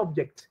multiple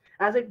objects.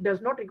 As it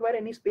does not require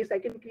any space, I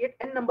can create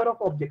n number of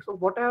objects. So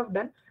what I have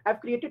done, I have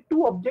created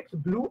two objects,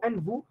 blue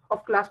and woo,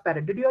 of class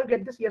parrot. Did you all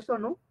get this? Yes or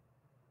no?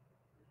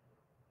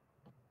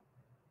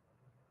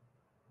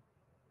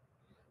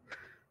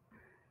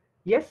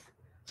 Yes.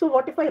 So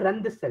what if I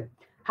run this cell?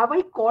 Have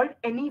I called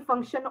any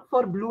function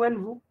for blue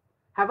and woo?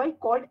 Have I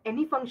called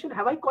any function?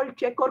 Have I called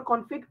check or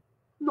config?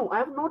 No, I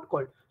have not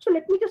called. So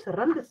let me just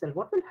run this cell.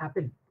 What will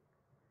happen?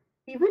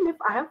 Even if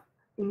I have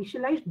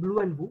initialized blue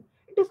and woo,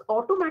 it is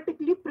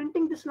automatically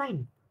printing this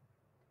line.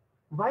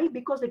 Why?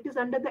 Because it is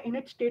under the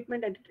init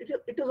statement and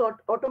it is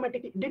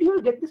automatically. Did you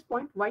all get this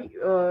point? Why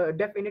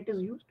def init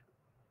is used?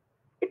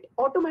 It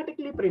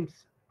automatically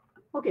prints.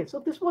 Okay, so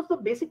this was the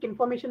basic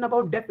information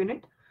about def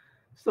init.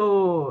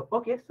 So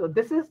okay, so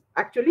this is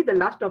actually the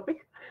last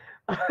topic.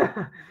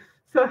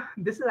 So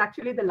this is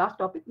actually the last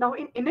topic. Now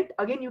in init,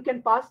 again you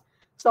can pass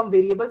some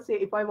variables. Say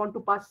if I want to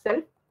pass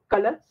self,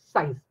 color,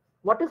 size.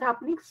 What is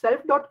happening?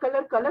 Self dot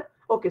color, color.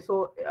 Okay,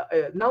 so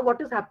now what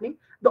is happening?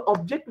 The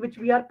object which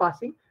we are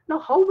passing. Now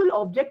how will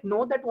object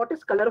know that what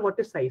is color, what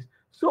is size?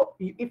 So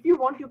if you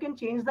want, you can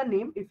change the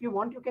name. If you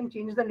want, you can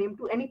change the name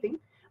to anything.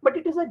 But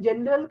it is a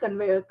general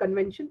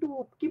convention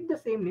to keep the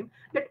same name,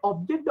 that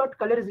object dot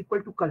color is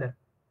equal to color.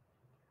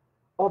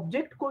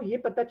 Object को ये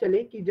पता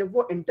चले कि जब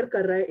वो enter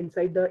कर रहा है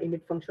इनसाइड द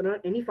इनिट फंक्शन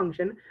और any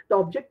function, the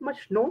object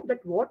must know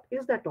that what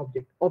is that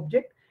object.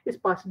 Object is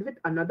passed with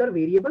another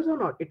variables or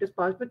not. It is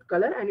passed with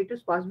color and it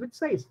is passed with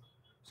size.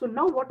 So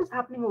now what is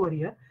happening over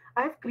here?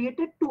 I have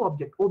created two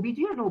objects, obj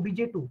and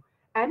obj2,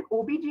 and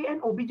obj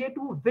and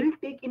obj2 will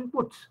take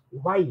inputs.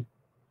 Why?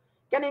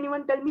 Can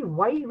anyone tell me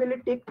why will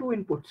it take two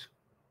inputs?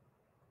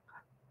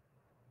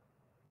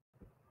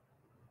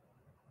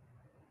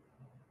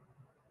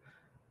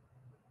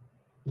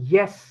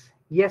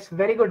 Yes,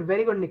 very good,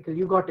 Nikhil.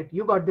 You got it.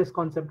 You got this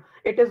concept.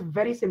 It is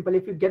very simple.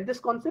 If you get this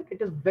concept,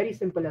 it is very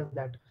simple as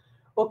that.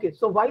 Okay,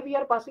 so why we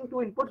are passing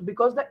two inputs?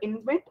 Because the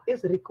init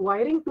is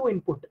requiring two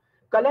input,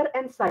 color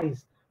and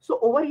size. So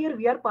over here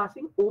we are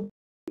passing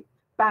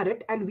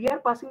parrot, and we are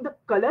passing the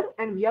color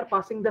and we are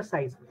passing the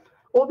size.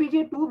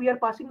 Obj2, we are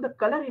passing the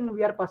color and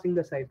we are passing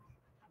the size.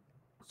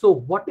 So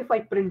what if I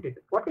print it?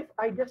 What if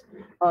I just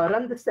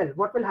run the cell?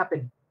 What will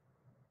happen?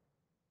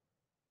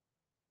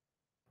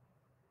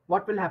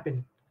 What will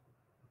happen?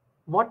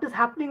 What is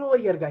happening over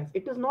here, guys?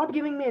 It is not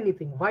giving me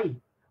anything. Why?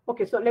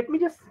 Okay, so let me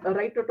just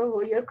write it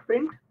over here.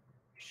 Print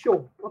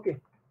show. Okay,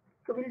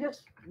 so we'll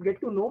just get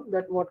to know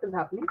that what is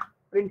happening.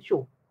 Print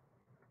show.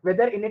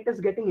 Whether init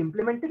is getting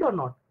implemented or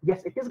not.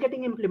 Yes, it is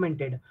getting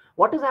implemented.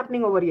 What is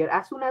happening over here?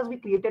 As soon as we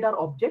created our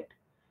object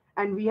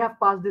and we have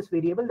passed this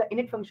variable, the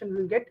init function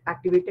will get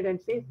activated and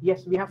say,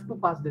 yes, we have to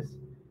pass this.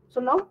 So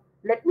now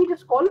let me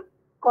just call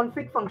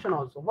config function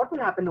also. What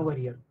will happen over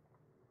here?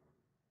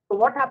 So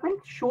what happened?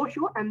 Show,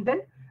 and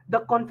then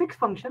the config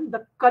function,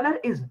 the color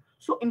is.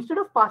 So instead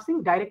of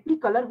passing directly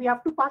color, we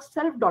have to pass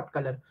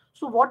self.color.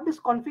 So what this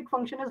config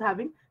function is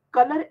having,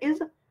 color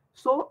is,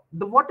 so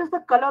what is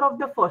the color of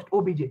the first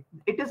obj?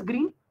 It is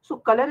green. So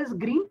color is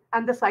green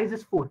and the size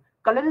is 4.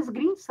 Color is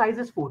green, size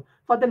is 4.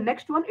 For the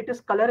next one, it is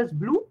color is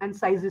blue and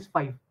size is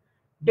 5.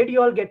 Did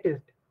you all get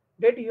it?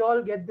 Did you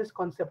all get this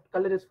concept?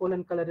 Color is 4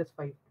 and color is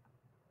 5.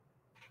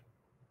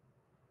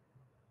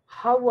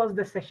 How was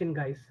the session,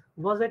 guys?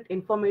 Was it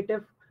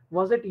informative?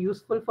 Was it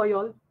useful for you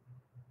all?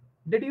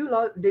 Did you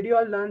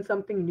all learn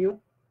something new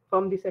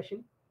from the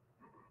session?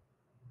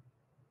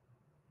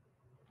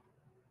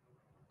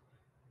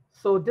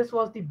 So this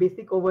was the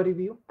basic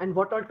overview. And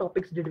what all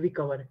topics did we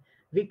cover?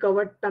 We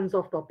covered tons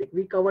of topics.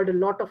 We covered a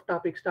lot of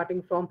topics,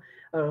 starting from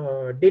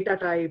data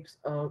types,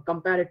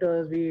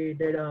 comparators. We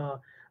did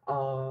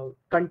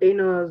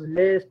containers,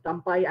 list,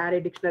 Numpy,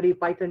 array, dictionary,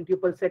 Python,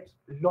 tuple sets.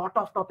 Lot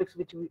of topics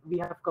which we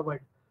have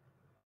covered.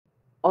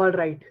 All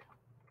right.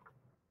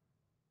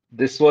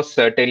 This was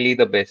certainly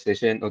the best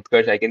session,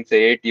 Utkarsh. I can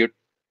say it. You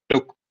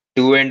took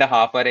 2.5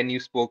 hours and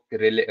you spoke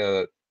really,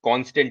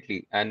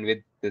 constantly and with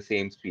the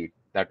same speed.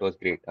 That was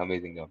great.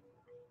 Amazing job.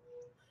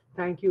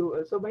 Thank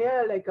you. So,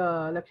 Bhaiya, like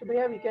Lakshya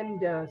Bhaiya, we can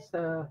just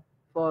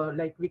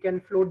we can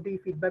float the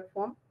feedback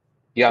form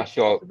if Yeah, it's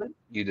sure. possible.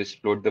 You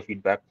just float the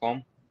feedback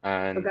form So,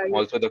 and guys,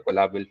 also the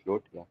collab will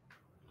float. Yeah.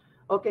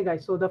 okay,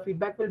 guys. So the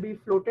feedback will be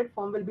floated,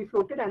 form will be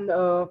floated, and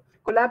the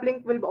collab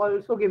link will be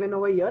also given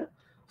over here.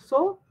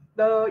 So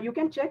the you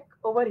can check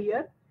over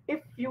here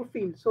if you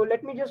feel. So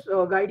let me just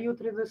guide you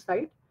through this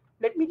site.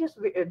 Let me just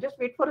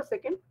wait for a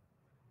second.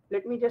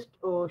 Let me just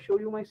show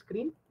you my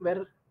screen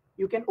where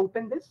you can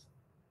open this.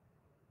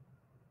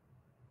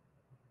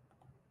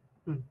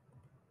 Hmm.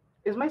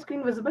 Is my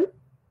screen visible?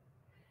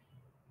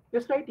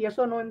 Just write yes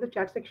or no in the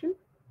chat section.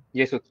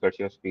 Yes, Utkarsh,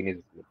 your screen is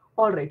visible.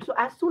 All right. So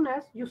as soon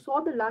as you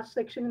saw the last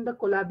section in the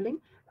collab link,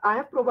 I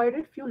have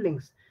provided few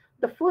links.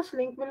 The first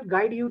link will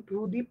guide you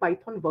through the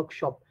Python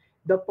workshop.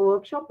 The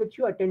workshop which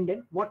you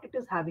attended, what it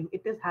is having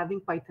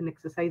Python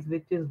exercise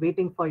which is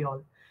waiting for you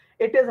all.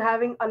 It is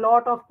having a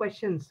lot of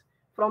questions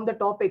from the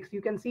topics.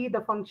 You can see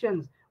the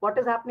functions. What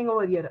is happening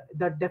over here?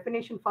 The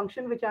definition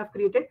function which I have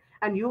created,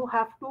 and you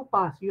have to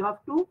pass. You have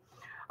to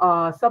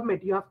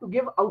submit. You have to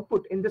give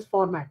output in this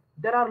format.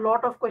 There are a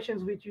lot of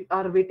questions which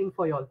are waiting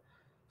for you all.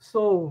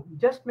 So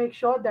just make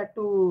sure that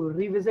to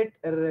revisit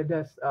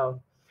this,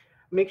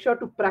 make sure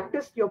to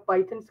practice your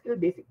Python skill,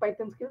 basic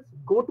Python skills,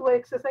 go to an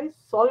exercise,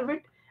 solve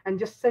it, and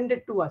just send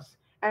it to us.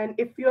 And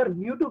if you are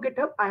new to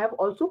GitHub, I have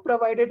also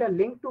provided a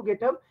link to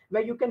GitHub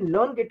where you can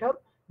learn GitHub,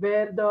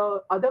 where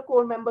the other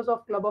core members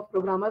of Club of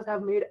Programmers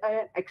have made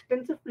an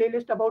extensive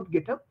playlist about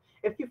GitHub.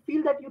 If you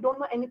feel that you don't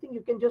know anything,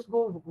 you can just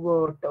go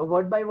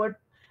word by word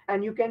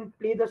and you can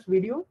play this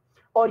video,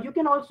 or you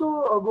can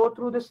also go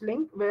through this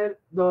link where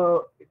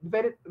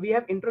we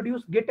have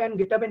introduced Git and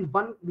GitHub in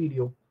one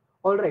video.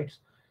 All right,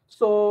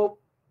 so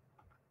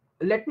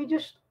let me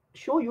just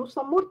show you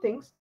some more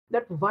things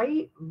that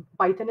why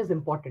Python is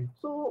important.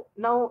 So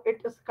now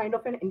it is kind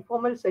of an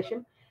informal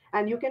session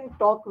and you can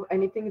talk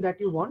anything that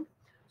you want.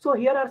 So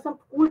here are some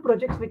cool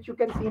projects which you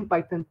can see in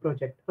Python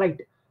project, right?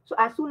 So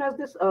as soon as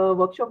this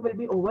workshop will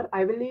be over,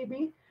 I will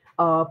be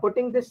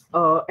putting this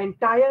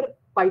entire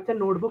Python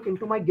notebook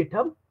into my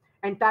GitHub,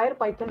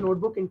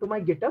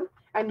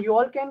 and you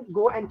all can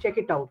go and check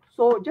it out.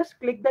 So just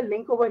click the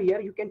link over here.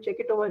 You can check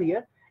it over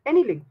here.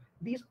 Any link.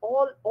 These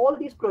all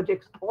these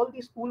projects, all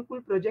these cool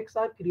projects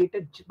are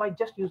created by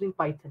just using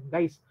Python,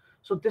 guys.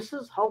 So this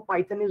is how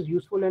Python is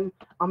useful and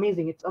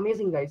amazing. It's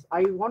amazing, guys.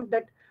 I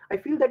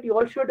feel that you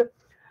all should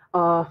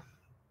uh,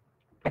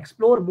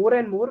 explore more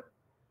and more.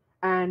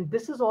 And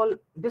this is all.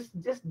 This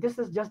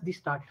is just the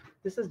start.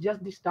 This is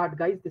just the start,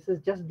 guys. This is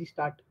just the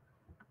start.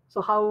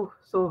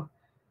 So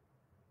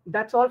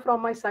that's all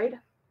from my side.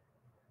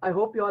 I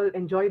hope you all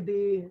enjoyed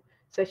the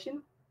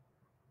session.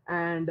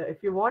 And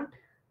if you want,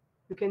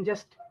 you can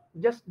just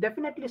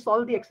definitely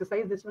solve the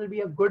exercise. This will be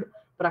a good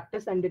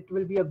practice and it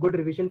will be a good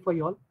revision for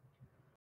you all.